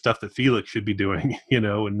taking over stuff that Felix should be doing, you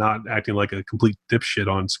know, and not acting like a complete dipshit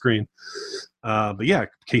on screen. But yeah,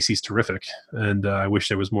 Casey's terrific, and I wish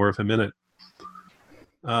there was more of him in it.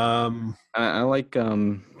 I like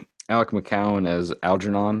Alec McCowan as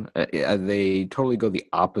Algernon. They totally go the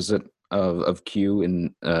opposite of Q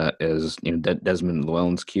in as, you know, Desmond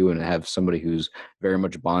Llewellyn's Q, and have somebody who's very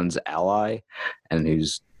much Bond's ally and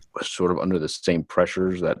who's sort of under the same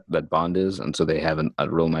pressures that Bond is, and so they have a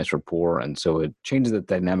real nice rapport, and so it changes the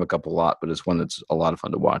dynamic up a lot, but it's one that's a lot of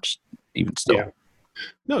fun to watch even still.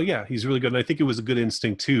 He's really good, and I think it was a good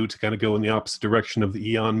instinct too to kind of go in the opposite direction of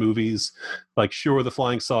the Eon movies. Like, sure, the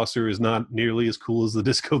flying saucer is not nearly as cool as the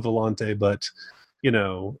Disco Volante, but you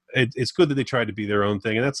know, it's good that they tried to be their own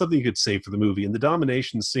thing, and that's something you could say for the movie. And the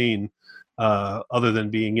domination scene, other than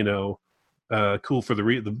being, you know, cool for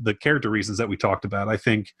the character reasons that we talked about, I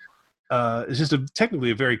think it's just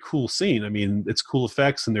technically a very cool scene. I mean, it's cool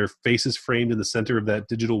effects, and their faces framed in the center of that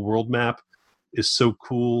digital world map is so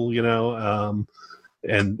cool, you know,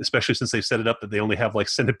 and especially since they've set it up that they only have like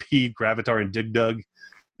Centipede, Gravatar, and Dig Dug.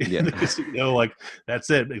 You know, like that's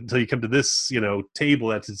it until you come to this, you know, table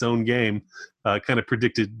that's its own game. Kind of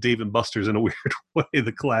predicted Dave and Buster's in a weird way,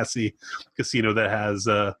 the classy casino that has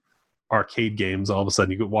arcade games. All of a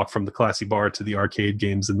sudden you could walk from the classy bar to the arcade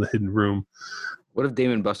games in the hidden room. What if Dave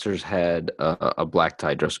and Buster's had a black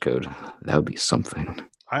tie dress code? That would be something.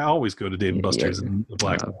 I always go to Dave and Buster's in the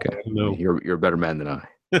black tie. Okay. You're a better man than I.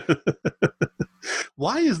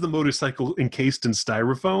 Why is the motorcycle encased in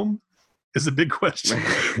styrofoam? Is a big question.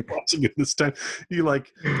 Watching it this time, you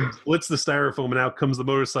like splits the styrofoam and out comes the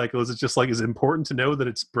motorcycle. Is it just like, is it important to know that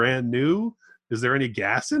it's brand new? Is there any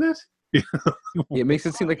gas in it? It makes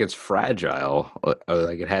it seem like it's fragile, or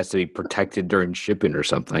like it has to be protected during shipping or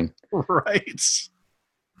something. Right.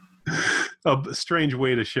 A strange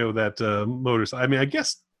way to show that motorcycle. I mean, I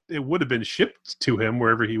guess it would have been shipped to him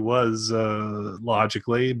wherever he was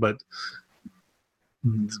logically, but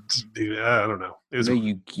I don't know. It was,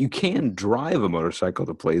 you can drive a motorcycle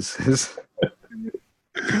to places.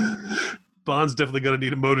 Bond's definitely going to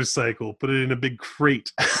need a motorcycle. Put it in a big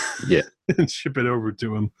crate, yeah, and ship it over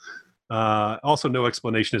to him. Also, no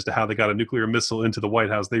explanation as to how they got a nuclear missile into the White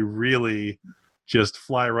House. They really just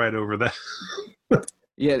fly right over that.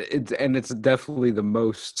 Yeah, it's definitely the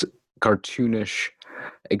most cartoonish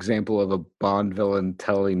example of a Bond villain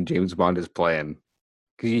telling James Bond his plan.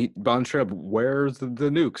 Because Bond straight up, where's the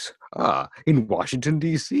nukes? In Washington,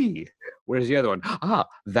 D.C. Where's the other one?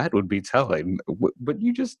 That would be telling. But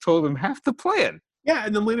you just told him half the plan. Yeah,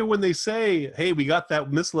 and then later when they say, hey, we got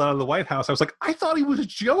that missile out of the White House, I was like, I thought he was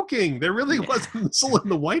joking. There really was a missile in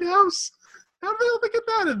the White House? How did they get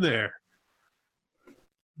that in there?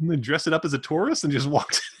 And then dress it up as a tourist and just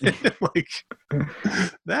walked in. Like,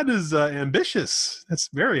 that is ambitious. That's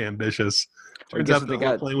very ambitious. Turns out they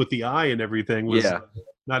got playing with the eye and everything was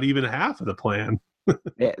not even half of the plan.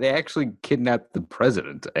 They actually kidnapped the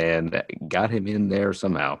president and got him in there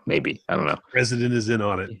somehow. Maybe. I don't know. The president is in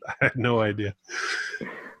on it. I had no idea.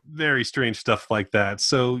 Very strange stuff like that.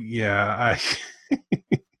 So, yeah.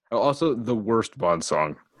 Also, the worst Bond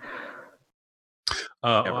song.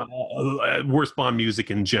 Worst Bond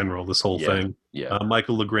music in general, this whole thing. Yeah.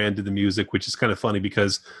 Michael Legrand did the music, which is kind of funny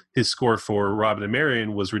because his score for Robin and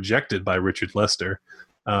Marion was rejected by Richard Lester.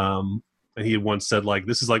 And he had once said, like,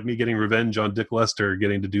 this is like me getting revenge on Dick Lester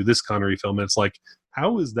getting to do this Connery film. And it's like,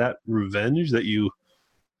 how is that revenge that you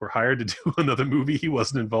were hired to do another movie he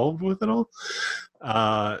wasn't involved with at all?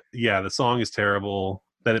 The song is terrible.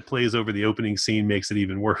 That it plays over the opening scene makes it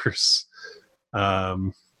even worse.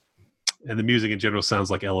 And the music in general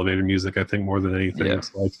sounds like elevator music, I think, more than anything. Yeah.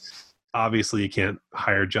 It's like, obviously, you can't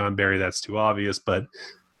hire John Barry. That's too obvious. But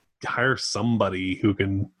hire somebody who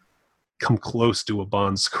can come close to a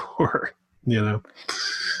Bond score. You know,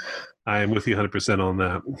 I am with you 100% on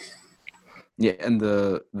that. Yeah, and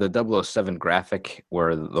the 007 graphic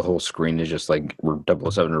where the whole screen is just like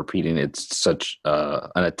 007 repeating. It's such an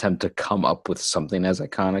attempt to come up with something as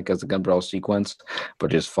iconic as the gun barrel sequence, but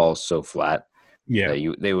just falls so flat. Yeah,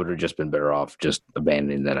 they would have just been better off just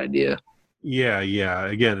abandoning that idea. Yeah.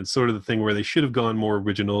 Again, it's sort of the thing where they should have gone more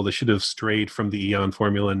original. They should have strayed from the Eon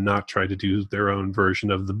formula and not tried to do their own version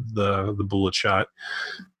of the bullet shot,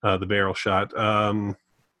 the barrel shot. I'm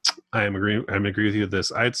agree with you with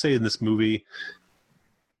this. I'd say in this movie,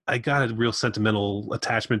 I got a real sentimental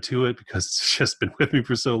attachment to it because it's just been with me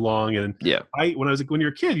for so long. And when you're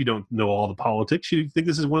a kid, you don't know all the politics. You think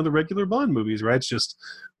this is one of the regular Bond movies, right? It's just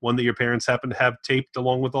one that your parents happen to have taped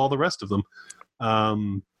along with all the rest of them.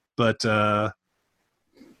 But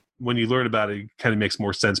when you learn about it, it kind of makes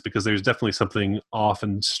more sense because there's definitely something off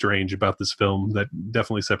and strange about this film that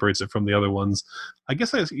definitely separates it from the other ones. I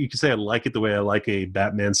guess you could say I like it the way I like the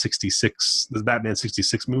Batman 66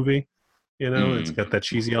 movie. You know, It's got that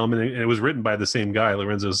cheesy element, and it was written by the same guy,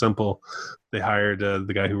 Lorenzo Semple. They hired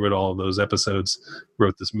the guy who wrote all of those episodes,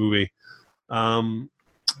 wrote this movie.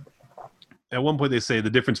 At one point they say the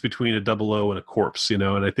difference between a 00 and a corpse, and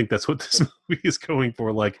I think that's what this movie is going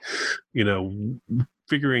for, like,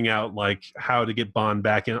 figuring out like how to get Bond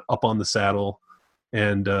back up on the saddle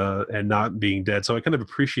and not being dead. So I kind of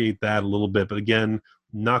appreciate that a little bit, but again,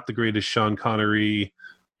 not the greatest Sean Connery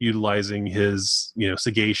utilizing his,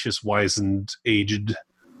 sagacious, wizened, aged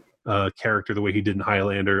character the way he did in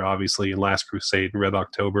Highlander, obviously in Last Crusade and Red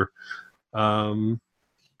October.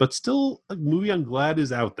 But still, a movie I'm glad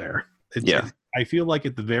is out there. I feel like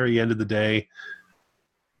at the very end of the day,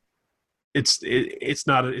 it's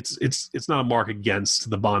not a mark against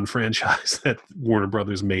the Bond franchise that Warner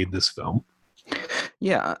Brothers made this film.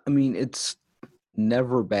 Yeah, I mean, it's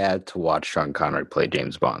never bad to watch Sean Connery play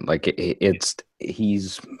James Bond. Like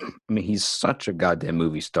he's such a goddamn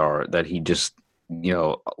movie star that he just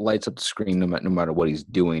lights up the screen no matter what he's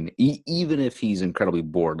doing, even if he's incredibly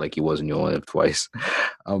bored like he was in You Only Live Twice.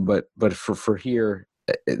 But for here,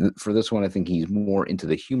 for this one, I think he's more into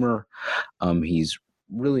the humor. He's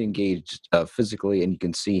really engaged physically, and you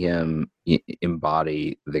can see him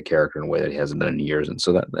embody the character in a way that he hasn't done in years, and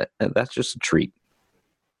so that's just a treat.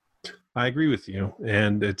 I agree with you,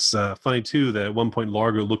 and it's funny too that at one point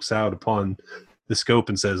Largo looks out upon the scope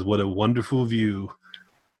and says, "What a wonderful view."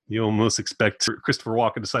 You almost expect Christopher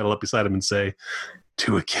Walken to sidle up beside him and say,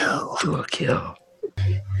 "To a kill." To a kill.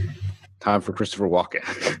 Time for Christopher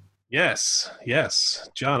Walken. Yes.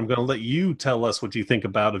 John, I'm going to let you tell us what you think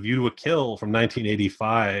about A View to a Kill from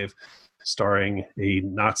 1985, starring a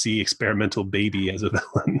Nazi experimental baby as a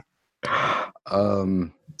villain.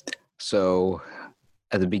 So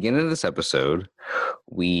at the beginning of this episode,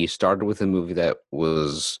 we started with a movie that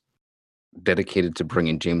was dedicated to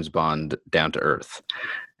bringing James Bond down to earth.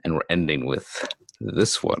 And we're ending with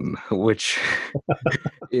this one, which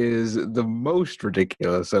is the most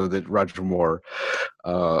ridiculous of the Roger Moore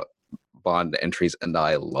Bond entries, and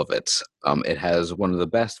I love it. It has one of the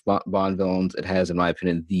best Bond villains. It has, in my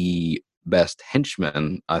opinion, the best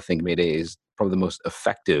henchman. I think Mayday is probably the most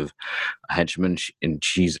effective henchman, and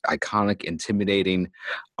she's iconic, intimidating,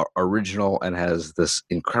 original, and has this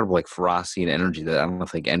incredible like ferocity and energy that I don't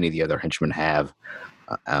think any of the other henchmen have.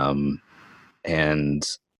 And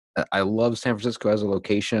I love San Francisco as a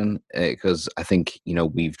location because I think,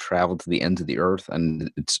 we've traveled to the ends of the earth,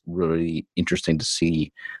 and it's really interesting to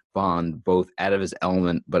see Bond both out of his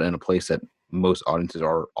element, but in a place that most audiences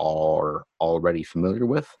are already familiar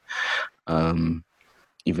with.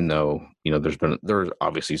 Even though, there's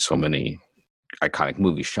obviously so many iconic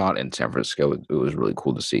movies shot in San Francisco, it was really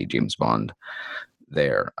cool to see James Bond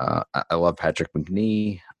there. I love Patick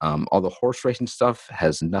Macnee. All the horse racing stuff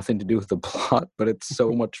has nothing to do with the plot, but it's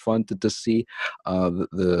so much fun to see.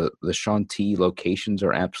 The Shanty locations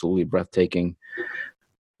are absolutely breathtaking.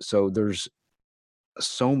 So there's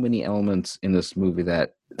so many elements in this movie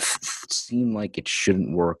that seem like it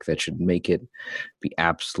shouldn't work, that should make it be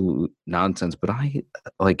absolute nonsense. But I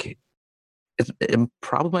like it's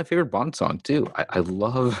probably my favorite Bond song too. I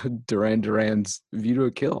love Duran Duran's "View to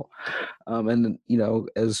a Kill," and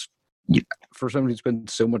as for somebody who spent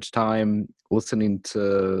so much time listening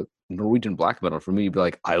to Norwegian black metal, for me to be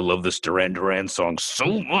like, I love this Duran Duran song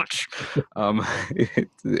so much.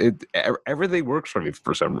 Everything works for me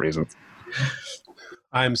for some reason.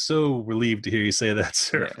 I'm so relieved to hear you say that,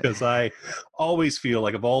 sir, because I always feel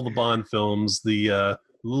like of all the Bond films, the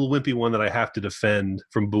little wimpy one that I have to defend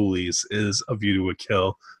from Bullies is A View to a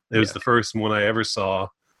Kill. It was the first one I ever saw,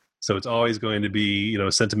 so it's always going to be,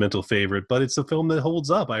 a sentimental favorite, but it's a film that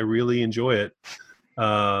holds up. I really enjoy it.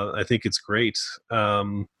 I think it's great.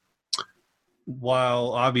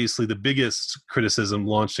 While obviously the biggest criticism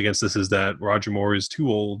launched against this is that Roger Moore is too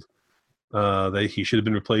old, that he should have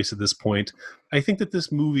been replaced at this point. I think that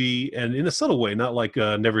this movie, and in a subtle way, not like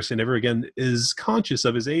Never Say Never Again, is conscious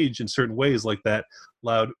of his age in certain ways, like that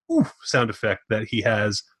loud oof sound effect that he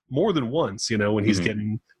has more than once, when he's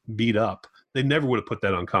getting beat up. They never would have put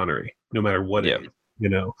that on Connery, no matter what age.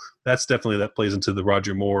 That's definitely, that plays into the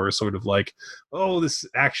Roger Moore sort of like, oh, this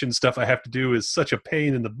action stuff I have to do is such a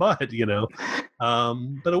pain in the butt, but in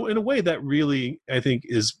a way that really, I think,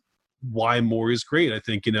 is why Moore is great. I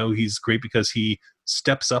think, he's great because he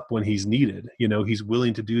steps up when he's needed. He's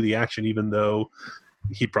willing to do the action, even though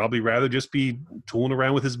he'd probably rather just be tooling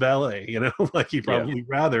around with his valet, like he'd probably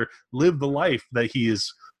rather live the life that he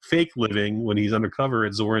is fake living when he's undercover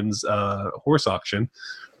at Zorin's horse auction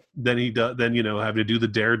than he does, than, having to do the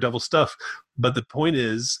daredevil stuff. But the point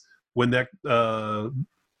is, when that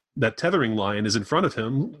tethering line is in front of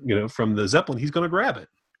him, from the Zeppelin, he's going to grab it.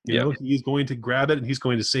 He's going to grab it, and he's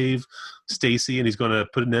going to save Stacy, and he's going to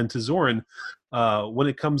put an end to Zorin. When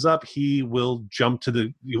it comes up, he will jump to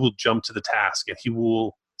the task, and he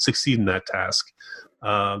will succeed in that task.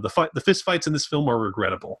 The fist fights in this film are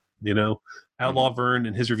regrettable. Outlaw Vern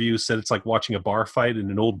in his review said it's like watching a bar fight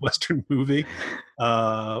in an old Western movie,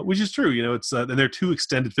 which is true. It's and there are two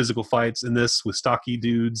extended physical fights in this with stocky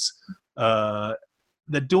dudes that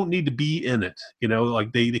don't need to be in it.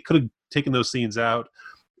 Like they could have taken those scenes out.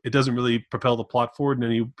 It doesn't really propel the plot forward in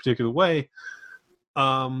any particular way.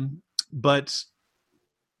 But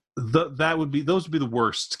those would be the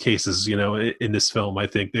worst cases, in this film. I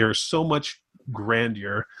think there's so much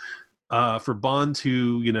grandeur for Bond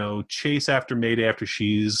to, chase after Mayday after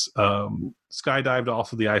she's skydived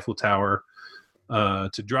off of the Eiffel Tower,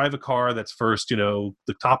 to drive a car that's first, the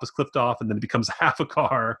top is clipped off and then it becomes half a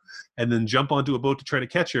car, and then jump onto a boat to try to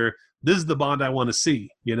catch her. This is the Bond I want to see,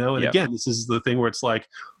 and again, this is the thing where it's like,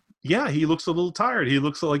 yeah, he looks a little tired. He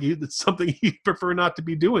looks like it's something he'd prefer not to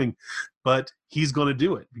be doing, but he's going to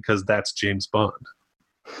do it because that's James Bond.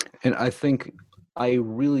 And I think I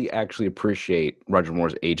really actually appreciate Roger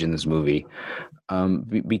Moore's age in this movie,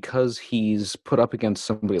 because he's put up against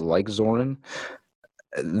somebody like Zorin.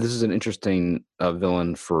 This is an interesting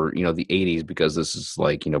villain for the 80s, because this is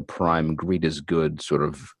like prime greed is good sort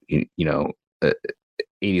of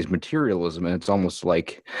 80s materialism, and it's almost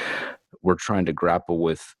like we're trying to grapple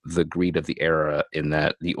with the greed of the era, in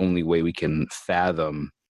that the only way we can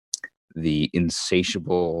fathom the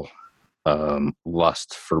insatiable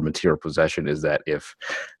lust for material possession is that if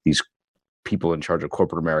these people in charge of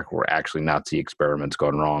corporate America were actually Nazi experiments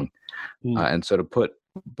gone wrong. And so to put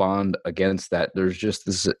Bond against that, there's just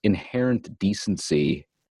this inherent decency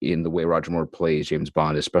in the way Roger Moore plays James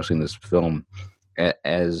Bond, especially in this film,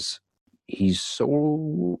 as he's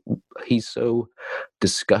so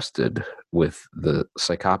disgusted with the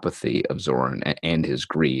psychopathy of Zorin and his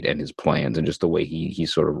greed and his plans and just the way he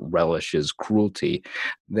sort of relishes cruelty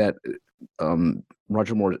that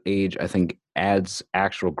Roger Moore's age, I think, adds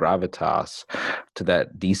actual gravitas to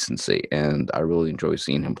that decency, and I really enjoy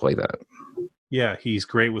seeing him play that. Yeah, he's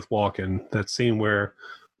great with Walken. That scene where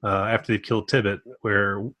after they've killed Tibbet,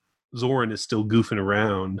 where Zorin is still goofing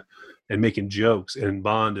around and making jokes, and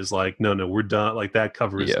Bond is like, no, we're done. Like, that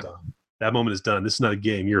cover is done. That moment is done. This is not a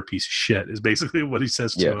game. You're a piece of shit, is basically what he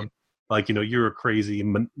says to him. Like, you're a crazy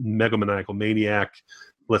megalomaniacal maniac.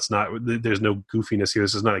 There's no goofiness here.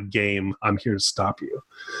 This is not a game. I'm here to stop you.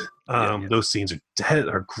 Those scenes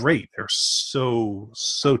are great. They're so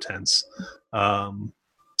tense.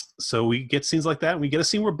 So we get scenes like that, and we get a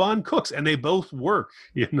scene where Bond cooks, and they both work,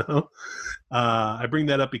 I bring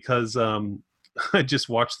that up because I just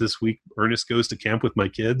watched this week Ernest Goes to Camp with my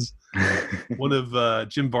kids. One of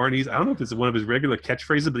Jim Varney's, I don't know if it's one of his regular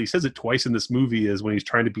catchphrases, but he says it twice in this movie, is when he's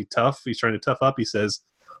trying to be tough, he's trying to tough up, he says,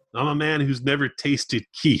 "I'm a man who's never tasted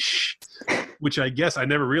quiche," which I guess I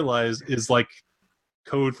never realized is like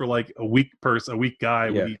code for like a weak guy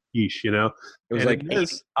would eat quiche, It was like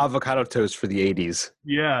avocado toast for the 80s.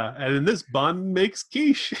 Yeah, and in this, Bond makes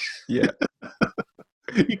quiche. Yeah.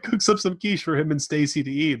 He cooks up some quiche for him and Stacy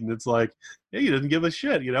to eat, and it's like, he doesn't give a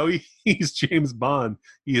shit, He's James Bond.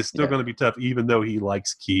 He is still going to be tough, even though he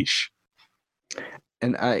likes quiche.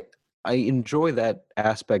 And I enjoy that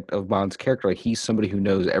aspect of Bond's character. Like, he's somebody who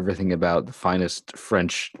knows everything about the finest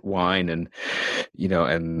French wine and,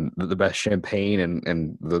 and the best champagne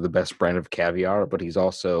and the best brand of caviar, but he's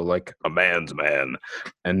also like a man's man.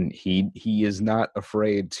 And he is not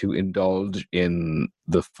afraid to indulge in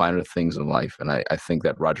the finer things in life. And I think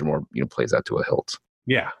that Roger Moore, plays that to a hilt.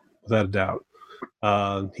 Yeah, without a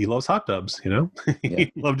doubt. He loves hot tubs,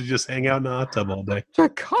 He'd love to just hang out in a hot tub all day.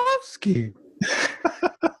 Tchaikovsky!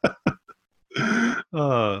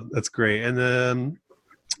 That's great. And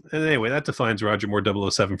anyway, that defines Roger Moore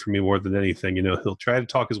 007 for me more than anything. He'll try to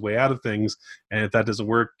talk his way out of things, and if that doesn't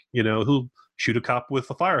work, he'll shoot a cop with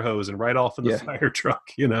a fire hose and ride off in the fire truck.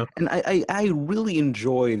 And I really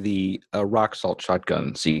enjoy the rock salt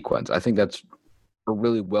shotgun sequence. I think that's a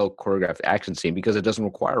really well choreographed action scene because it doesn't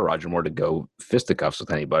require Roger Moore to go fisticuffs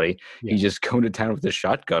with anybody. Yeah. He's just going to town with a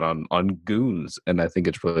shotgun on goons, and I think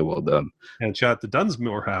it's really well done. And shot at the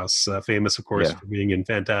Dunsmore house, famous, of course, for being in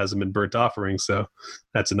Phantasm and Burnt Offering. So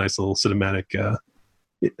that's a nice little cinematic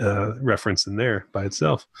reference in there by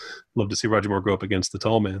itself. Love to see Roger Moore go up against the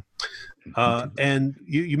tall man. And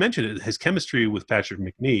you mentioned it. His chemistry with Patick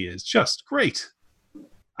Macnee is just great.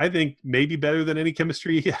 I think maybe better than any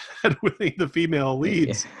chemistry he had with the female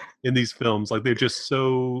leads in these films. Like, they're just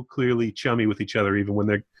so clearly chummy with each other, even when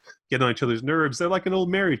they're getting on each other's nerves. They're like an old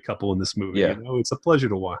married couple in this movie. Yeah. It's a pleasure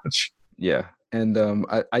to watch. Yeah. And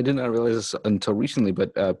I did not realize this until recently,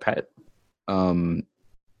 but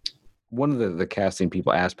one of the casting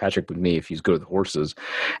people asked Patick Macnee if he's good with horses,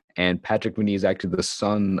 and Patick Macnee is actually the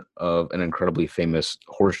son of an incredibly famous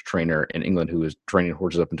horse trainer in England who was training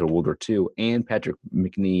horses up until World War II, and Patick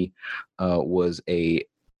Macnee was a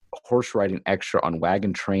horse riding extra on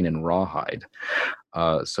Wagon Train and Rawhide.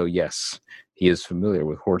 So yes, he is familiar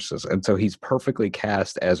with horses, and so he's perfectly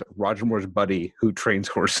cast as Roger Moore's buddy who trains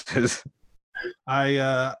horses.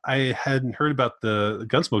 I hadn't heard about the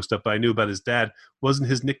Gunsmoke stuff, but I knew about his dad. Wasn't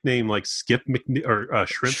his nickname like Skip McNeil or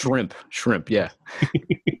Shrimp? Shrimp, yeah.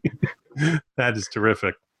 That is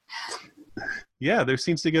terrific. Yeah, their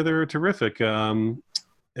scenes together are terrific. And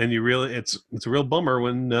it's a real bummer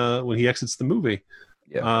when he exits the movie.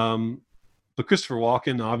 Yeah. But Christopher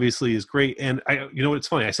Walken obviously is great, and it's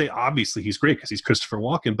funny. I say obviously he's great because he's Christopher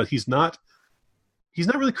Walken, but he's not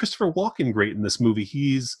really Christopher Walken great in this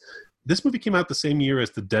movie. This movie came out the same year as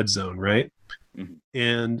The Dead Zone, right? Mm-hmm.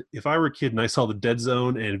 And if I were a kid and I saw The Dead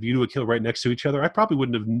Zone and View to a Kill right next to each other, I probably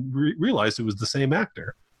wouldn't have realized it was the same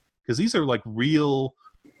actor, because these are like real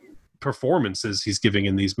performances he's giving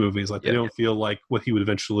in these movies. Like, they don't feel like what he would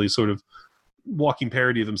eventually sort of walking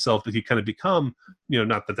parody of himself that he kind of become.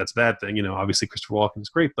 Not that that's a bad thing. Obviously Christopher Walken is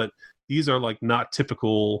great, but these are like not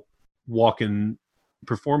typical Walken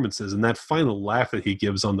performances. And that final laugh that he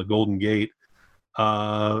gives on the Golden Gate,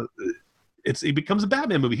 it becomes a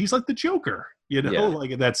Batman movie. He's like the Joker,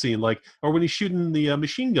 like in that scene, or when he's shooting the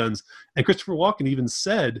machine guns. And Christopher Walken even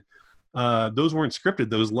said those weren't scripted.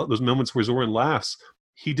 Those moments where Zorin laughs,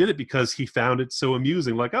 he did it because he found it so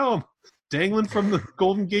amusing. Like, oh, I'm dangling from the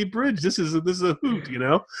Golden Gate Bridge. This is a hoot,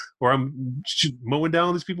 or I'm mowing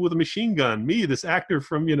down these people with a machine gun. Me, this actor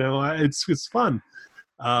from, it's fun.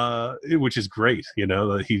 Which is great,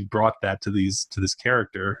 that he brought that to this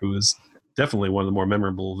character who is definitely one of the more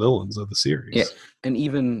memorable villains of the series. Yeah, and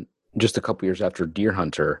even just a couple years after Deer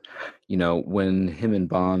Hunter, when him and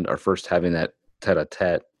Bond are first having that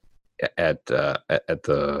tete-a-tete at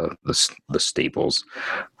the stables,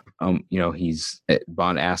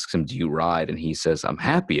 Bond asks him, "Do you ride?" And he says, "I'm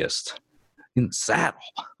happiest in the saddle."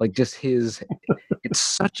 Like, just it's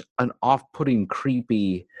such an off-putting,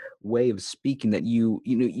 creepy way of speaking that you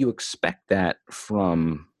expect that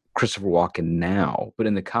from Christopher Walken now, but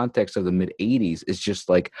in the context of the mid 80s, it's just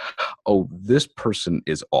like, oh, this person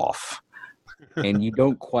is off. And you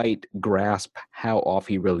don't quite grasp how off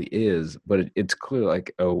he really is, but it's clear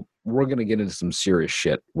like, oh, we're going to get into some serious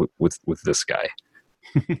shit with this guy.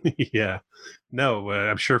 Yeah. No,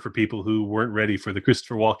 I'm sure for people who weren't ready for the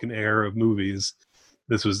Christopher Walken era of movies,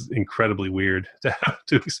 this was incredibly weird to have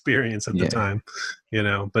to experience at the time,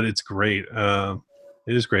 but it's great.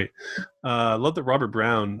 It is great. I love that Robert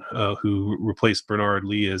Brown, who replaced Bernard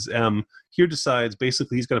Lee as M, here decides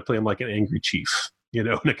basically he's going to play him like an angry chief, in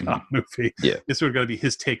a cop movie. Yeah. It's sort of going to be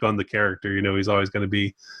his take on the character. He's always going to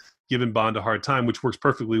be giving Bond a hard time, which works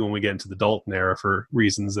perfectly when we get into the Dalton era for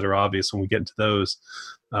reasons that are obvious when we get into those.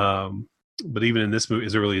 But even in this movie,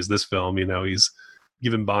 as early as this film, he's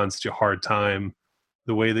giving Bond such a hard time.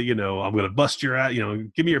 The way that, I'm going to bust your ass,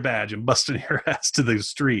 give me your badge and busting your ass to the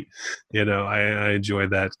street. I enjoy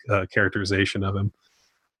that characterization of him.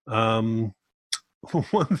 One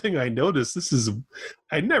thing I noticed,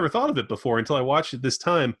 I never thought of it before until I watched it this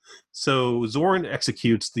time. So Zorin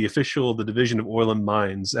executes the Division of Oil and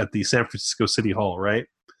Mines at the San Francisco City Hall, right?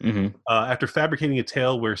 Mm-hmm. After fabricating a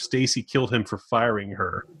tale where Stacy killed him for firing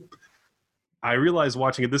her. I realized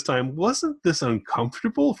watching it this time, wasn't this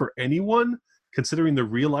uncomfortable for anyone? Considering the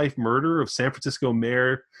real-life murder of San Francisco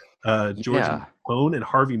Mayor George Capone and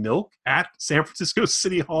Harvey Milk at San Francisco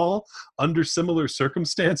City Hall under similar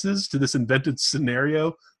circumstances to this invented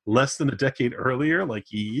scenario less than a decade earlier. Like,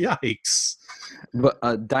 yikes. But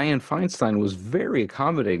Dianne Feinstein was very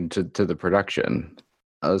accommodating to the production.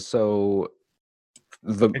 And she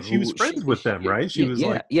was friends with them, right? She was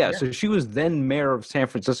So she was then mayor of San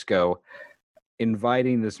Francisco,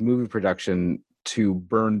 inviting this movie production to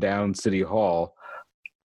burn down City Hall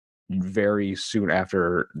very soon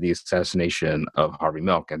after the assassination of Harvey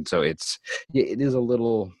Milk. And so it is a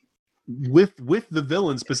little with the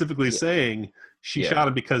villain specifically saying she shot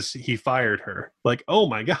him because he fired her. Like, oh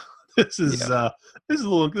my God, this is a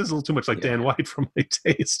little too much like Dan White for my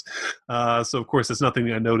taste. So of course it's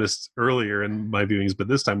nothing I noticed earlier in my viewings, but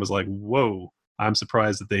this time was like, whoa, I'm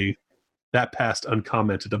surprised that passed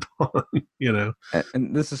uncommented upon,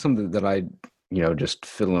 And this is something that I just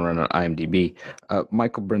fiddling around on IMDb.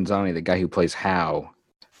 Michael Brenzani, the guy who plays Hal,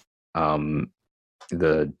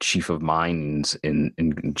 the chief of mines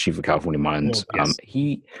in Chief of California Mines,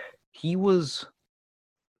 he was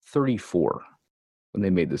 34 when they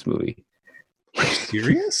made this movie. Are you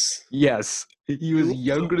serious? Yes, he was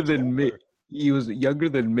younger than me. He was younger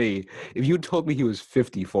than me. If you had told me he was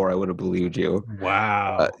 54, I would have believed you.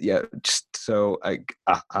 Wow. So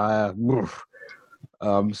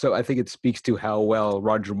so I think it speaks to how well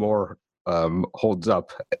Roger Moore holds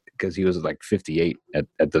up, because he was like 58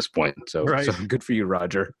 at this point. So good for you,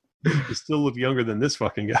 Roger. You still look younger than this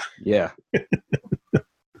fucking guy. Yeah.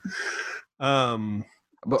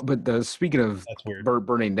 But speaking of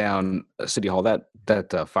burning down City Hall, that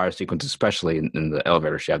fire sequence, especially in the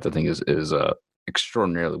elevator shaft, I think is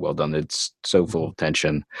extraordinarily well done. It's so full of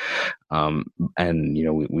tension, and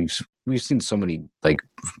we've seen so many like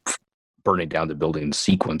burning down the building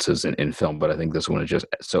sequences in film, but I think this one is just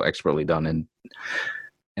so expertly done, and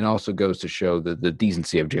also goes to show the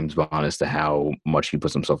decency of James Bond as to how much he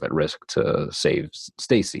puts himself at risk to save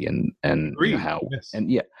Stacy, and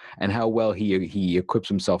how well he equips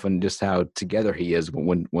himself, and just how together he is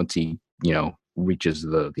once he reaches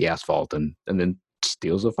the asphalt and then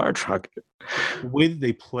steals a fire truck. The way that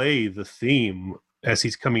they play the theme as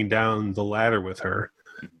he's coming down the ladder with her,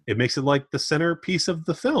 it makes it like the centerpiece of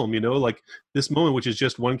the film, like this moment, which is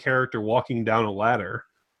just one character walking down a ladder,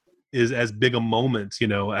 is as big a moment,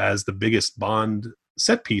 as the biggest Bond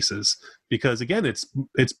set pieces, because again, it's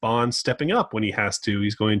Bond stepping up when he has to.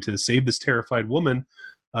 He's going to save this terrified woman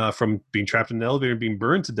from being trapped in an elevator and being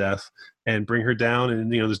burned to death, and bring her down.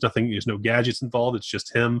 And there's no gadgets involved. It's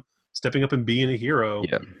just him stepping up and being a hero.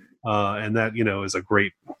 Yeah. And that is a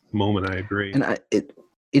great moment. I agree. And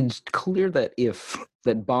it's clear that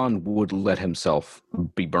that Bond would let himself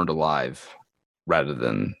be burned alive rather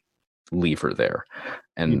than leave her there.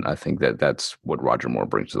 And I think that's what Roger Moore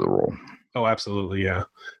brings to the role. Oh, absolutely, yeah.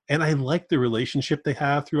 And I like the relationship they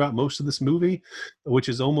have throughout most of this movie, which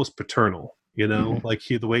is almost paternal, like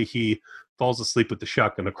the way he falls asleep with the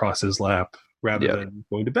shotgun across his lap rather than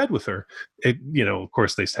going to bed with her. Of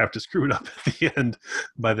course, they have to screw it up at the end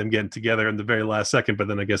by them getting together in the very last second, but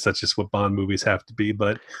then I guess that's just what Bond movies have to be.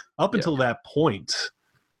 But up until that point,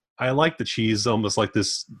 I like that she's almost like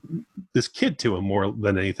this kid to him more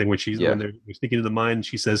than anything. When they're sneaking into the mine,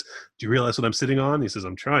 she says, "Do you realize what I'm sitting on?" He says,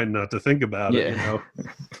 "I'm trying not to think about it."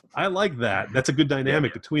 I like that. That's a good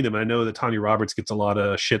dynamic between them. I know that Tanya Roberts gets a lot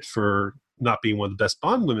of shit for not being one of the best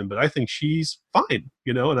Bond women, but I think she's fine,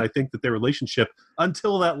 and I think that their relationship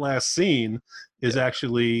until that last scene is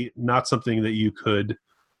actually not something that you could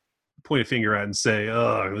point a finger at and say,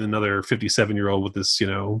 "Oh, another 57-year-old with this,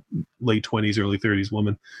 late 20s, early 30s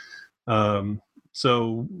woman."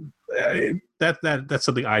 So that's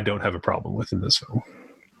something I don't have a problem with in this film.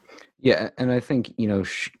 Yeah, and I think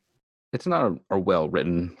it's not a well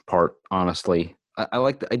written part, honestly.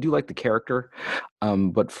 I do like the character,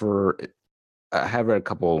 but I have read a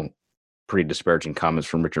couple pretty disparaging comments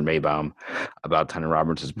from Richard Maybaum about Tanya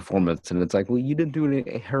Roberts' performance, and it's like, well, you didn't do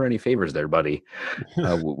her any favors there, buddy,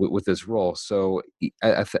 with this role. So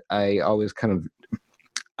I always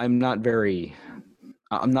I'm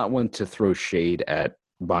not one to throw shade at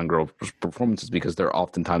Bond girl performances because they're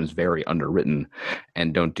oftentimes very underwritten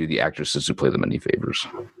and don't do the actresses who play them any favors.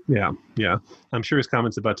 Yeah. I'm sure his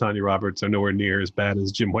comments about Tanya Roberts are nowhere near as bad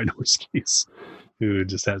as Jim Wynorski's, who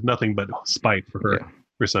just has nothing but spite for her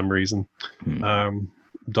for some reason.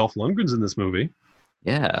 Dolph Lundgren's in this movie.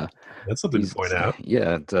 Yeah. That's something to point out.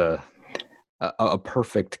 Yeah, it's a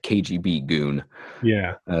perfect KGB goon.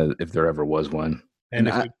 Yeah. If there ever was one. And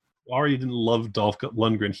if you already didn't love Dolph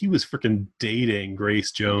Lundgren, he was freaking dating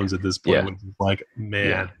Grace Jones at this point. Which is like,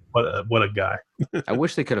 man, what a guy. I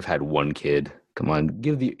wish they could have had one kid. Come on,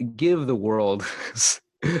 give the world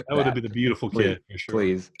that would have been a beautiful kid, for sure.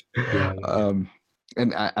 Please. Yeah.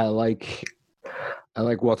 And I like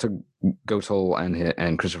Walter Gottel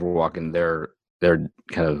and Christopher Walken. They're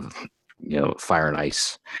kind of fire and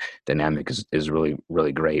ice dynamic is really,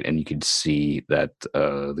 really great, and you could see that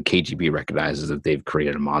the KGB recognizes that they've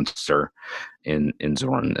created a monster in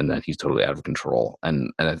Zorn and that he's totally out of control.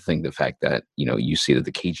 And I think the fact that you see that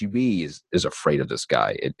the KGB is afraid of this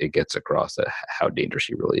guy, it gets across that how dangerous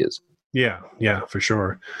he really is. Yeah, for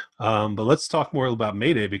sure. But let's talk more about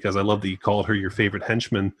Mayday, because I love that you called her your favorite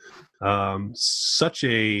henchman. Such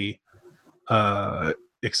a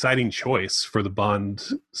exciting choice for the Bond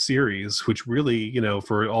series, which really,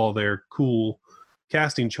 for all their cool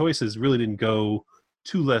casting choices, really didn't go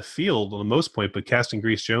too left field on the most point. But casting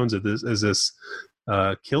Grace Jones as this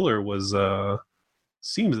killer was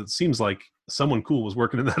seems like someone cool was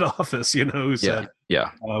working in that office, who said,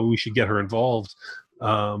 we should get her involved.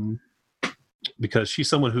 Because she's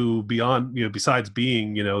someone who besides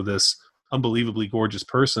being, this unbelievably gorgeous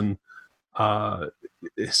person,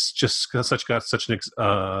 it's just got such an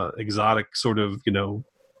exotic sort of,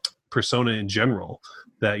 persona in general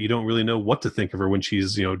that you don't really know what to think of her when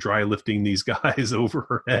she's, dry lifting these guys over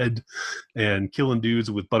her head and killing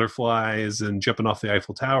dudes with butterflies and jumping off the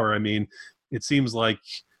Eiffel Tower. I mean, it seems like,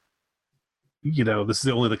 this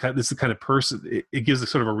is the kind of person, it gives a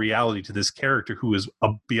sort of a reality to this character who is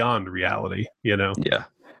beyond reality, Yeah.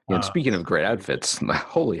 And speaking of great outfits,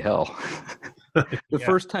 holy hell. The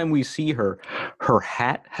first time we see her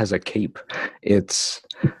hat has a cape. It's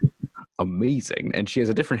amazing. And she has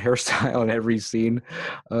a different hairstyle in every scene.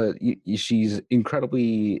 She's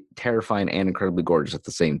incredibly terrifying and incredibly gorgeous at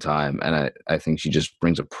the same time. And I think she just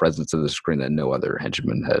brings a presence to the screen that no other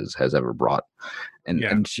henchman has ever brought.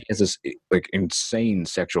 And she has this insane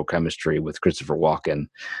sexual chemistry with Christopher Walken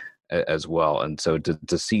as well. And so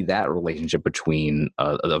to see that relationship between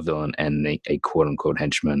a villain and a quote unquote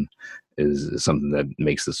henchman is something that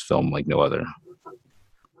makes this film like no other.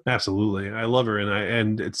 Absolutely. I love her.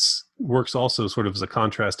 And it's works also sort of as a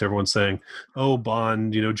contrast to everyone saying, oh,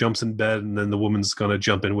 Bond, jumps in bed and then the woman's going to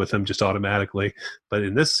jump in with him just automatically. But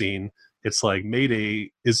in this scene, it's like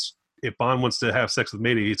Mayday is, if Bond wants to have sex with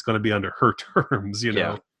Mayday, it's going to be under her terms,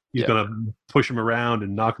 He's going to push him around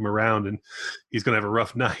and knock him around, and he's going to have a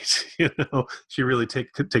rough night. She really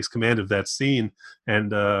takes command of that scene.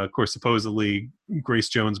 And of course, supposedly Grace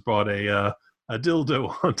Jones brought a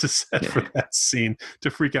dildo onto set for that scene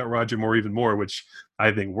to freak out Roger Moore even more, which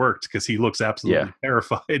I think worked because he looks absolutely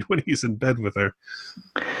terrified when he's in bed with her.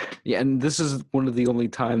 Yeah, and this is one of the only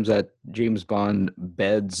times that James Bond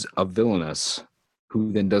beds a villainess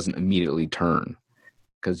who then doesn't immediately turn.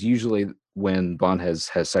 Because usually when Bond has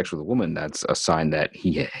sex with a woman, that's a sign that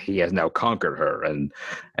he has now conquered her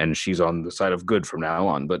and she's on the side of good from now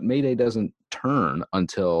on. But Mayday doesn't turn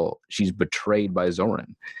until she's betrayed by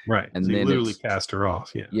Zorin. Right. And so then he literally cast her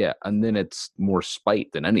off. Yeah. Yeah, and then it's more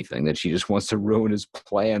spite than anything, that she just wants to ruin his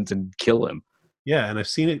plans and kill him. Yeah, and I've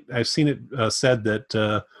seen it said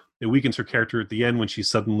that it weakens her character at the end when she's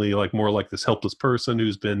suddenly like more like this helpless person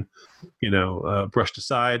who's been, brushed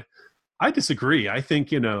aside. I disagree. I think,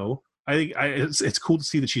 it's cool to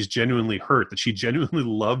see that she's genuinely hurt, that she genuinely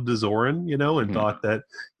loved Zorin, and thought that,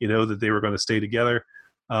 that they were going to stay together.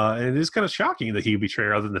 And it is kind of shocking that he would betray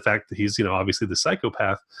her, other than the fact that he's, obviously the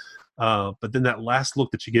psychopath. But then that last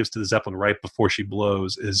look that she gives to the Zeppelin right before she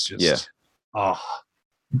blows is just,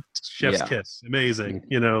 chef's kiss. Amazing.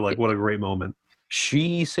 What a great moment.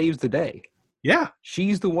 She saves the day. Yeah.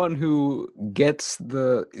 She's the one who gets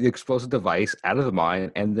the explosive device out of the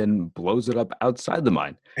mine and then blows it up outside the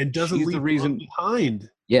mine. And doesn't leave him behind.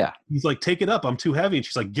 Yeah. He's like, take it up. I'm too heavy. And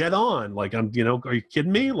she's like, get on. Like, are you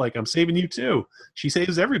kidding me? Like, I'm saving you too. She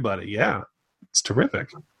saves everybody. Yeah. It's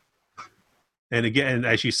terrific. And again,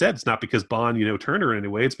 as you said, it's not because Bond, turned her in any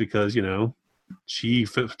way. It's because, she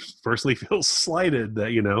firstly feels slighted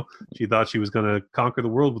that, she thought she was going to conquer the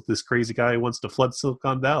world with this crazy guy who wants to flood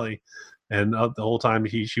Silicon Valley. And the whole time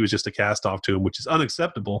she was just a cast off to him, which is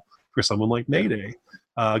unacceptable for someone like Mayday.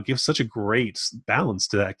 Gives such a great balance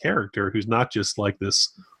to that character, who's not just like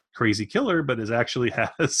this crazy killer, but actually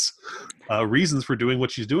has reasons for doing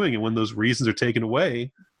what she's doing. And when those reasons are taken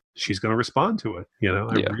away, she's going to respond to it.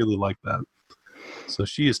 I really like that. So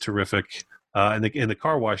she is terrific. And the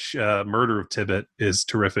car wash murder of Tibbet is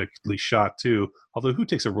terrifically shot too. Although, who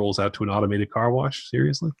takes a rolls out to an automated car wash?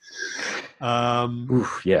 Seriously?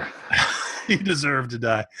 Yeah. He deserved to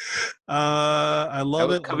die. I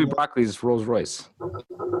love it. Cubby Broccoli's Rolls Royce.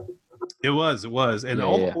 It was, and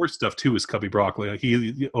the horse stuff too is Cubby Broccoli. Like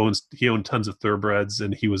he owned tons of thoroughbreds,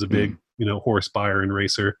 and he was a big horse buyer and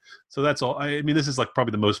racer. So that's all. I mean, this is like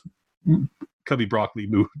probably the most Cubby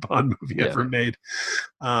Broccoli Bond movie ever made.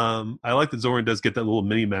 I like that Zorin does get that little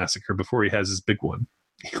mini massacre before he has his big one.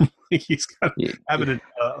 He's got having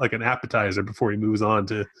like an appetizer before he moves on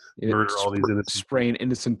to murder all these innocent, spraying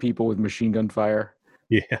innocent people with machine gun fire.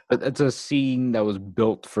 Yeah, that's a scene that was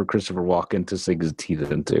built for Christopher Walken to sink his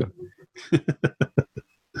teeth into.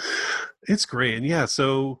 It's great, and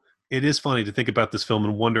so it is funny to think about this film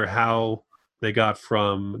and wonder how they got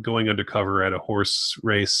from going undercover at a horse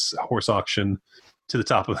auction, to the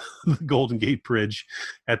top of the Golden Gate Bridge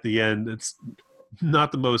at the end. It's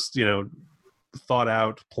not the most, thought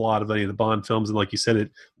out plot of any of the Bond films. And like you said, it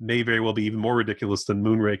may very well be even more ridiculous than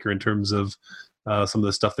Moonraker in terms of some of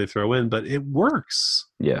the stuff they throw in, but it works.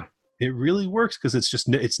 Yeah. It really works because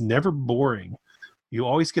it's never boring. You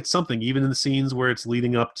always get something, even in the scenes where it's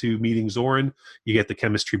leading up to meeting Zorin. You get the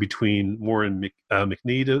chemistry between Moore and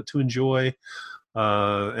McNee to enjoy.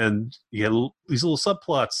 And you get these little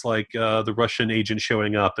subplots like the Russian agent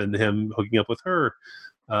showing up and him hooking up with her,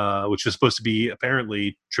 which was supposed to be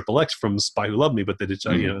apparently Triple X from Spy Who Loved Me, but they did,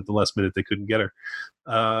 at the last minute they couldn't get her.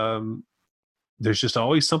 There's just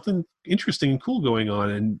always something interesting and cool going on,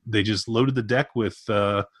 and they just loaded the deck with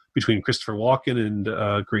between Christopher Walken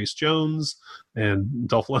and Grace Jones and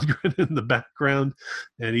Dolph Lundgren in the background,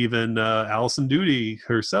 and even Alison Doody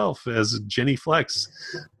herself as Jenny Flex.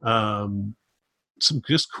 Some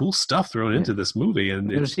just cool stuff thrown into this movie, and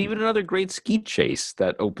there's even another great ski chase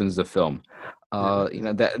that opens the film.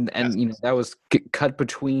 That was cut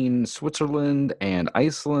between Switzerland and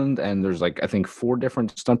Iceland, and there's I think 4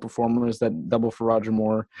 different stunt performers that double for Roger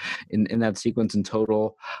Moore in that sequence in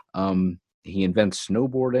total. He invents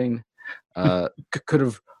snowboarding. Could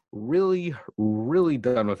have really, really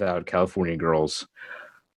done without California Girls.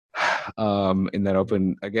 In that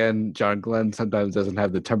open, again, John Glenn sometimes doesn't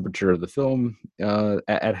have the temperature of the film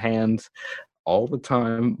at hand all the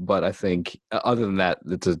time, but I think other than that,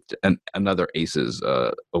 it's another Aces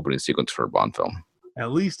opening sequence for a Bond film.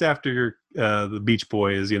 At least after the Beach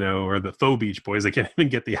Boys, or the faux Beach Boys, I can't even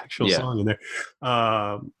get the actual song in there.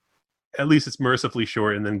 At least it's mercifully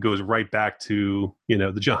short, and then goes right back to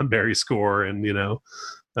the John Barry score, and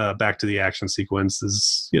back to the action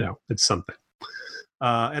sequences. It's something.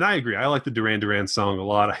 And I agree. I like the Duran Duran song a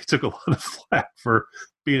lot. I took a lot of flack for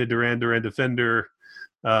being a Duran Duran defender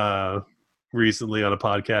recently on a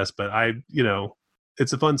podcast, but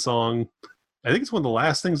it's a fun song. I think it's one of the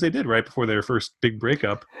last things they did right before their first big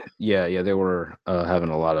breakup. Yeah, they were having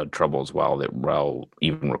a lot of troubles while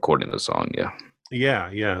even recording the song. Yeah.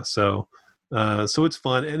 So it's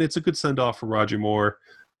fun, and it's a good send off for Roger Moore.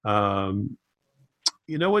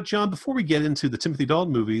 you know what, John? Before we get into the Timothy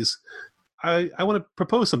Dalton movies, I want to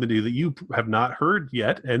propose something to you that you have not heard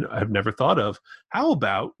yet and have never thought of. How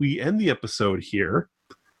about we end the episode here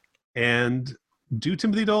and do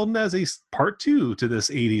Timothy Dalton as a part 2 to this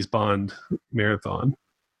 80s Bond marathon?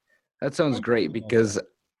 That sounds great because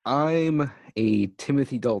I'm a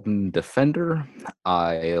Timothy Dalton defender.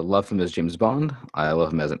 I love him as James Bond. I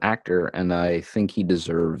love him as an actor, and I think he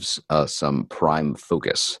deserves some prime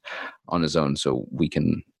focus on his own so we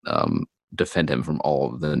can defend him from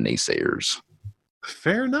all of the naysayers.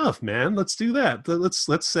 Fair enough, man. Let's do that.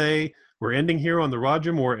 Let's say we're ending here on the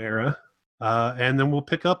Roger Moore era, and then we'll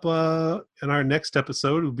pick up in our next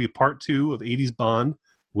episode. It'll be part 2 of 80s Bond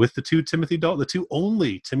with the two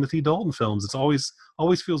only Timothy Dalton films. It's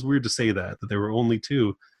always feels weird to say that there were only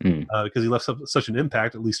 2 because he left such an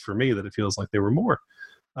impact, at least for me, that it feels like there were more.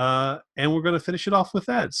 And we're going to finish it off with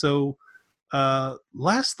that. So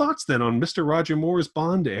last thoughts then on Mr. Roger Moore's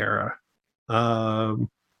Bond era.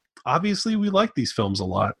 Obviously, we like these films a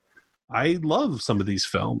lot. I love some of these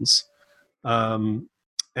films. And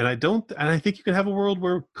I think you can have a world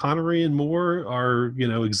where Connery and Moore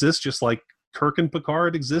exist just like Kirk and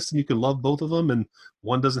Picard exist, and you can love both of them, and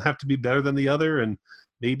one doesn't have to be better than the other. And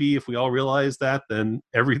maybe if we all realize that, then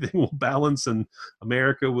everything will balance and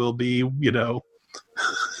America will be,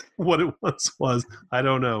 what it once was. I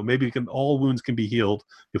don't know. Maybe all wounds can be healed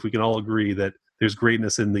if we can all agree that there's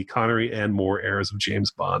greatness in the Connery and Moore eras of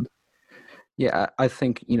James Bond. Yeah, I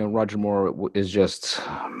think, Roger Moore is just,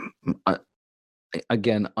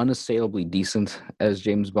 again, unassailably decent as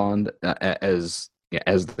James Bond, as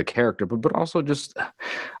the character, but also just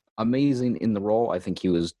amazing in the role. I think he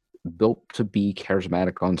was built to be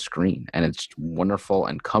charismatic on screen, and it's wonderful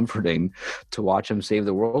and comforting to watch him save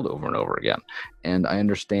the world over and over again. And I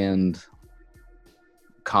understand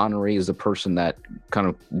Connery is the person that kind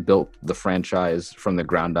of built the franchise from the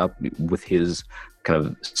ground up with his kind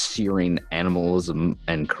of searing animalism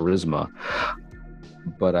and charisma.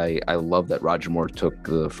 But I love that Roger Moore took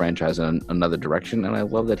the franchise in another direction, and I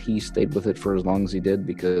love that he stayed with it for as long as he did,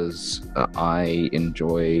 because I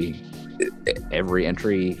enjoy every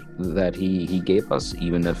entry that he gave us,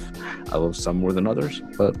 even if I love some more than others.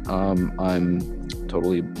 But I'm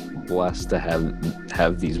totally blessed to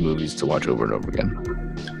have these movies to watch over and over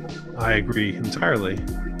again. I agree entirely.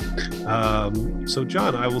 So,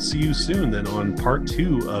 John, I will see you soon then on part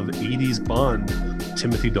 2 of 80s Bond,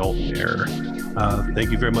 Timothy Dalton era.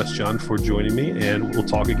 Thank you very much, John, for joining me, and we'll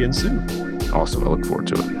talk again soon. Awesome. I look forward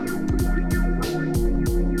to it.